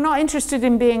 well, we're not interested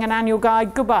in being an annual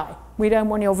guide, goodbye, we don't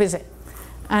want your visit.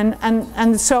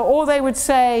 And so all they would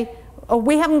say, oh,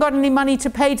 we haven't got any money to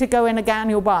pay to go in an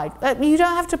annual guide. You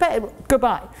don't have to pay,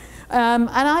 goodbye. And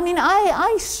I mean,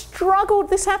 I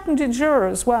struggled, this happened in Jura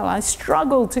as well, I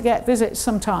struggled to get visits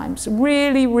sometimes,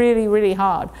 really, really, really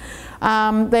hard.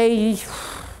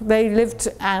 they lived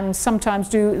and sometimes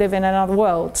do live in another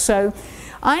world. So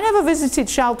I never visited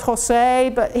Charles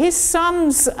Trosset, but his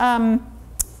sons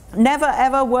never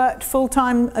ever worked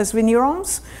full-time as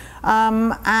vignerons,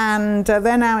 and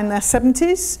they're now in their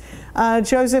 70s.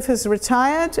 Joseph has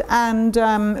retired, and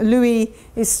Louis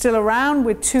is still around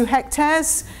with 2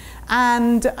 hectares,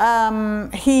 and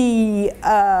he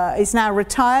is now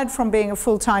retired from being a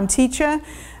full-time teacher.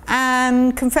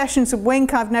 And Confessions of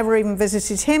Wink, I've never even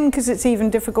visited him because it's even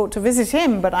difficult to visit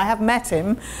him, but I have met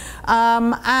him.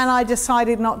 And I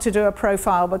decided not to do a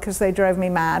profile because they drove me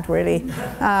mad, really.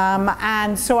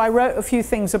 And so I wrote a few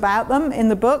things about them in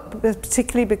the book,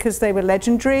 particularly because they were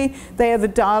legendary. They are the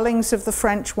darlings of the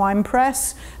French wine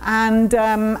press, and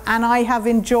I have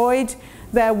enjoyed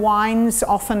their wines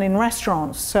often in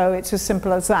restaurants, so it's as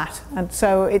simple as that. And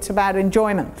so it's about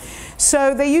enjoyment.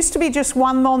 So there used to be just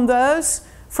one Mondeuse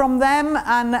from them,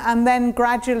 and then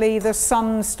gradually the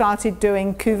sons started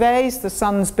doing cuvées, the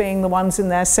sons being the ones in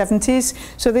their 70s.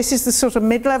 So this is the sort of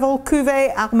mid-level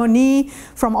cuvée, Harmonie,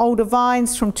 from older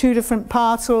vines, from 2 different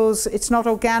parcels. It's not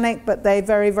organic, but they're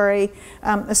very, very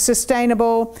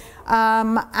sustainable.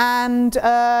 And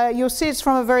you'll see it's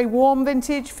from a very warm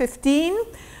vintage, 15,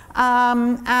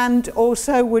 and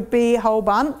also would be whole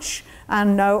bunch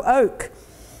and no oak.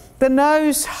 The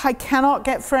nose I cannot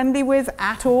get friendly with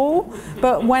at all,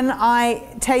 but when I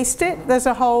taste it, there's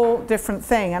a whole different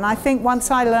thing. And I think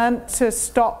once I learned to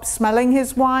stop smelling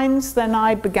his wines, then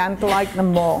I began to like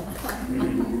them more.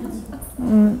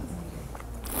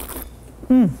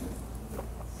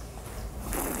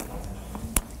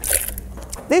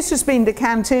 This has been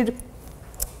decanted,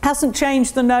 hasn't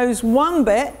changed the nose one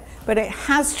bit, but it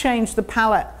has changed the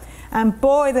palate. And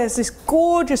boy, there's this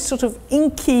gorgeous sort of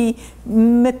inky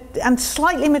and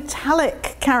slightly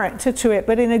metallic character to it,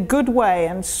 but in a good way,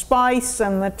 and spice,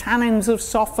 and the tannins have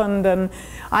softened. And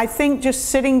I think just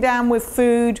sitting down with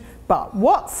food, but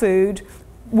what food,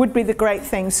 would be the great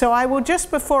thing. So I will,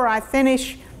 just before I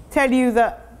finish, tell you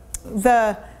that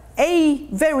a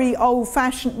very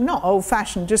old-fashioned, not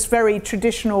old-fashioned, just very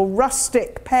traditional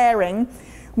rustic pairing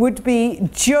would be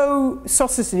Joe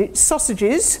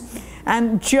sausages.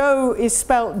 And Joe is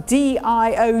spelt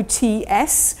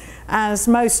D-I-O-T-S, as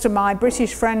most of my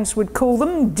British friends would call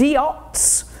them,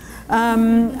 Diots,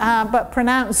 but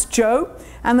pronounced Joe.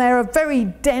 And they're a very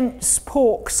dense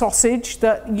pork sausage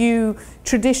that you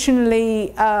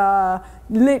traditionally,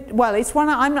 well, it's one,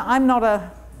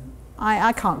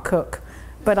 I can't cook,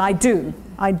 but I do,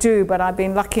 but I've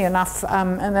been lucky enough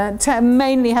and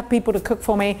mainly have people to cook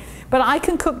for me. But I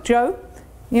can cook Joe.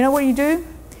 You know what you do?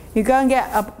 You go and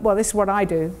get well, this is what I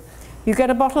do. You get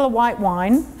a bottle of white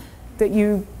wine that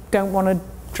you don't want to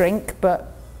drink,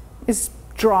 but is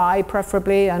dry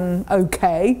preferably and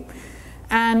okay.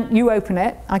 And you open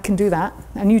it, I can do that.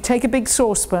 And you take a big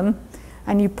saucepan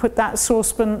and you put that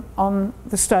saucepan on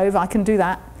the stove, I can do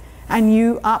that. And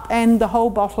you upend the whole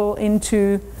bottle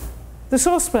into the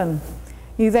saucepan.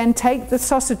 You then take the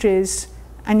sausages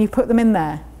and you put them in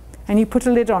there. And you put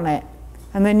a lid on it.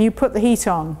 And then you put the heat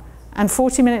on. And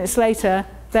 40 minutes later,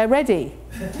 they're ready.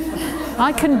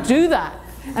 I can do that.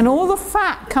 And all the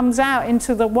fat comes out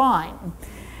into the wine.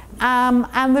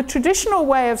 And the traditional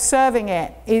way of serving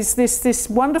it is this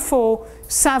wonderful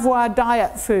Savoie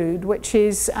diet food, which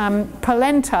is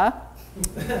polenta,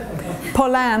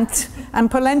 polente.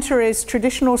 And polenta is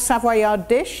traditional Savoyard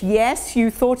dish. Yes, you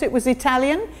thought it was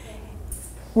Italian.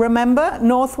 Remember,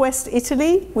 northwest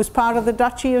Italy was part of the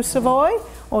Duchy of Savoy,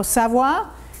 or Savoie.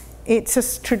 It's a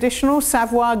traditional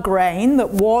Savoie grain that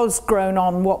was grown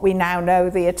on what we now know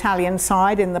the Italian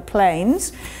side in the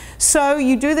plains. So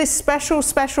you do this special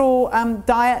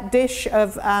diet dish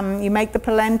of, you make the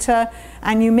polenta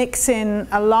and you mix in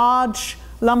a large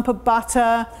lump of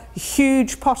butter, a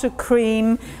huge pot of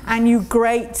cream, and you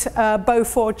grate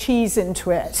Beaufort cheese into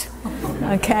it,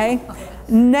 okay?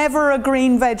 Never a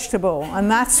green vegetable, and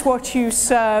that's what you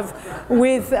serve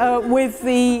with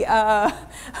the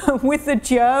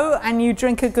Joe, and you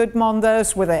drink a good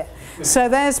Mondeuse with it. So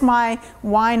there's my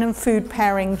wine and food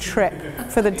pairing trip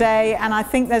for the day, and I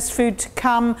think there's food to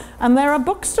come, and there are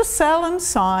books to sell and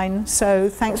sign. So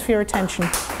thanks for your attention.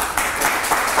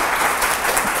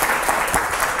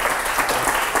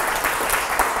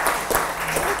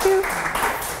 Thank you.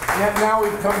 Now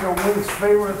we've come to Wynn's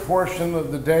favorite portion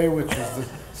of the day, which is the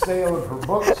sale of her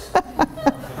books.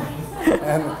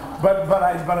 But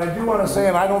I do want to say,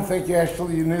 and I don't think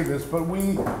actually you knew this, but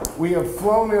we have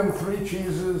flown in 3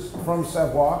 cheeses from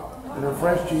Savoie. They're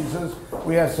fresh cheeses.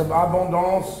 We have some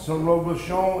Abondance, some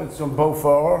Robuchon, and some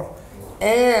Beaufort.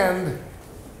 And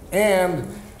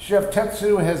Chef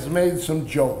Tetsu has made some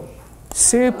Joe.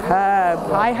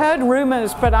 Superb. I heard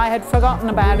rumors, but I had forgotten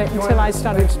about it until I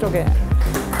started studying it.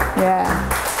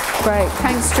 Yeah, great.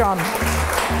 Thanks, John.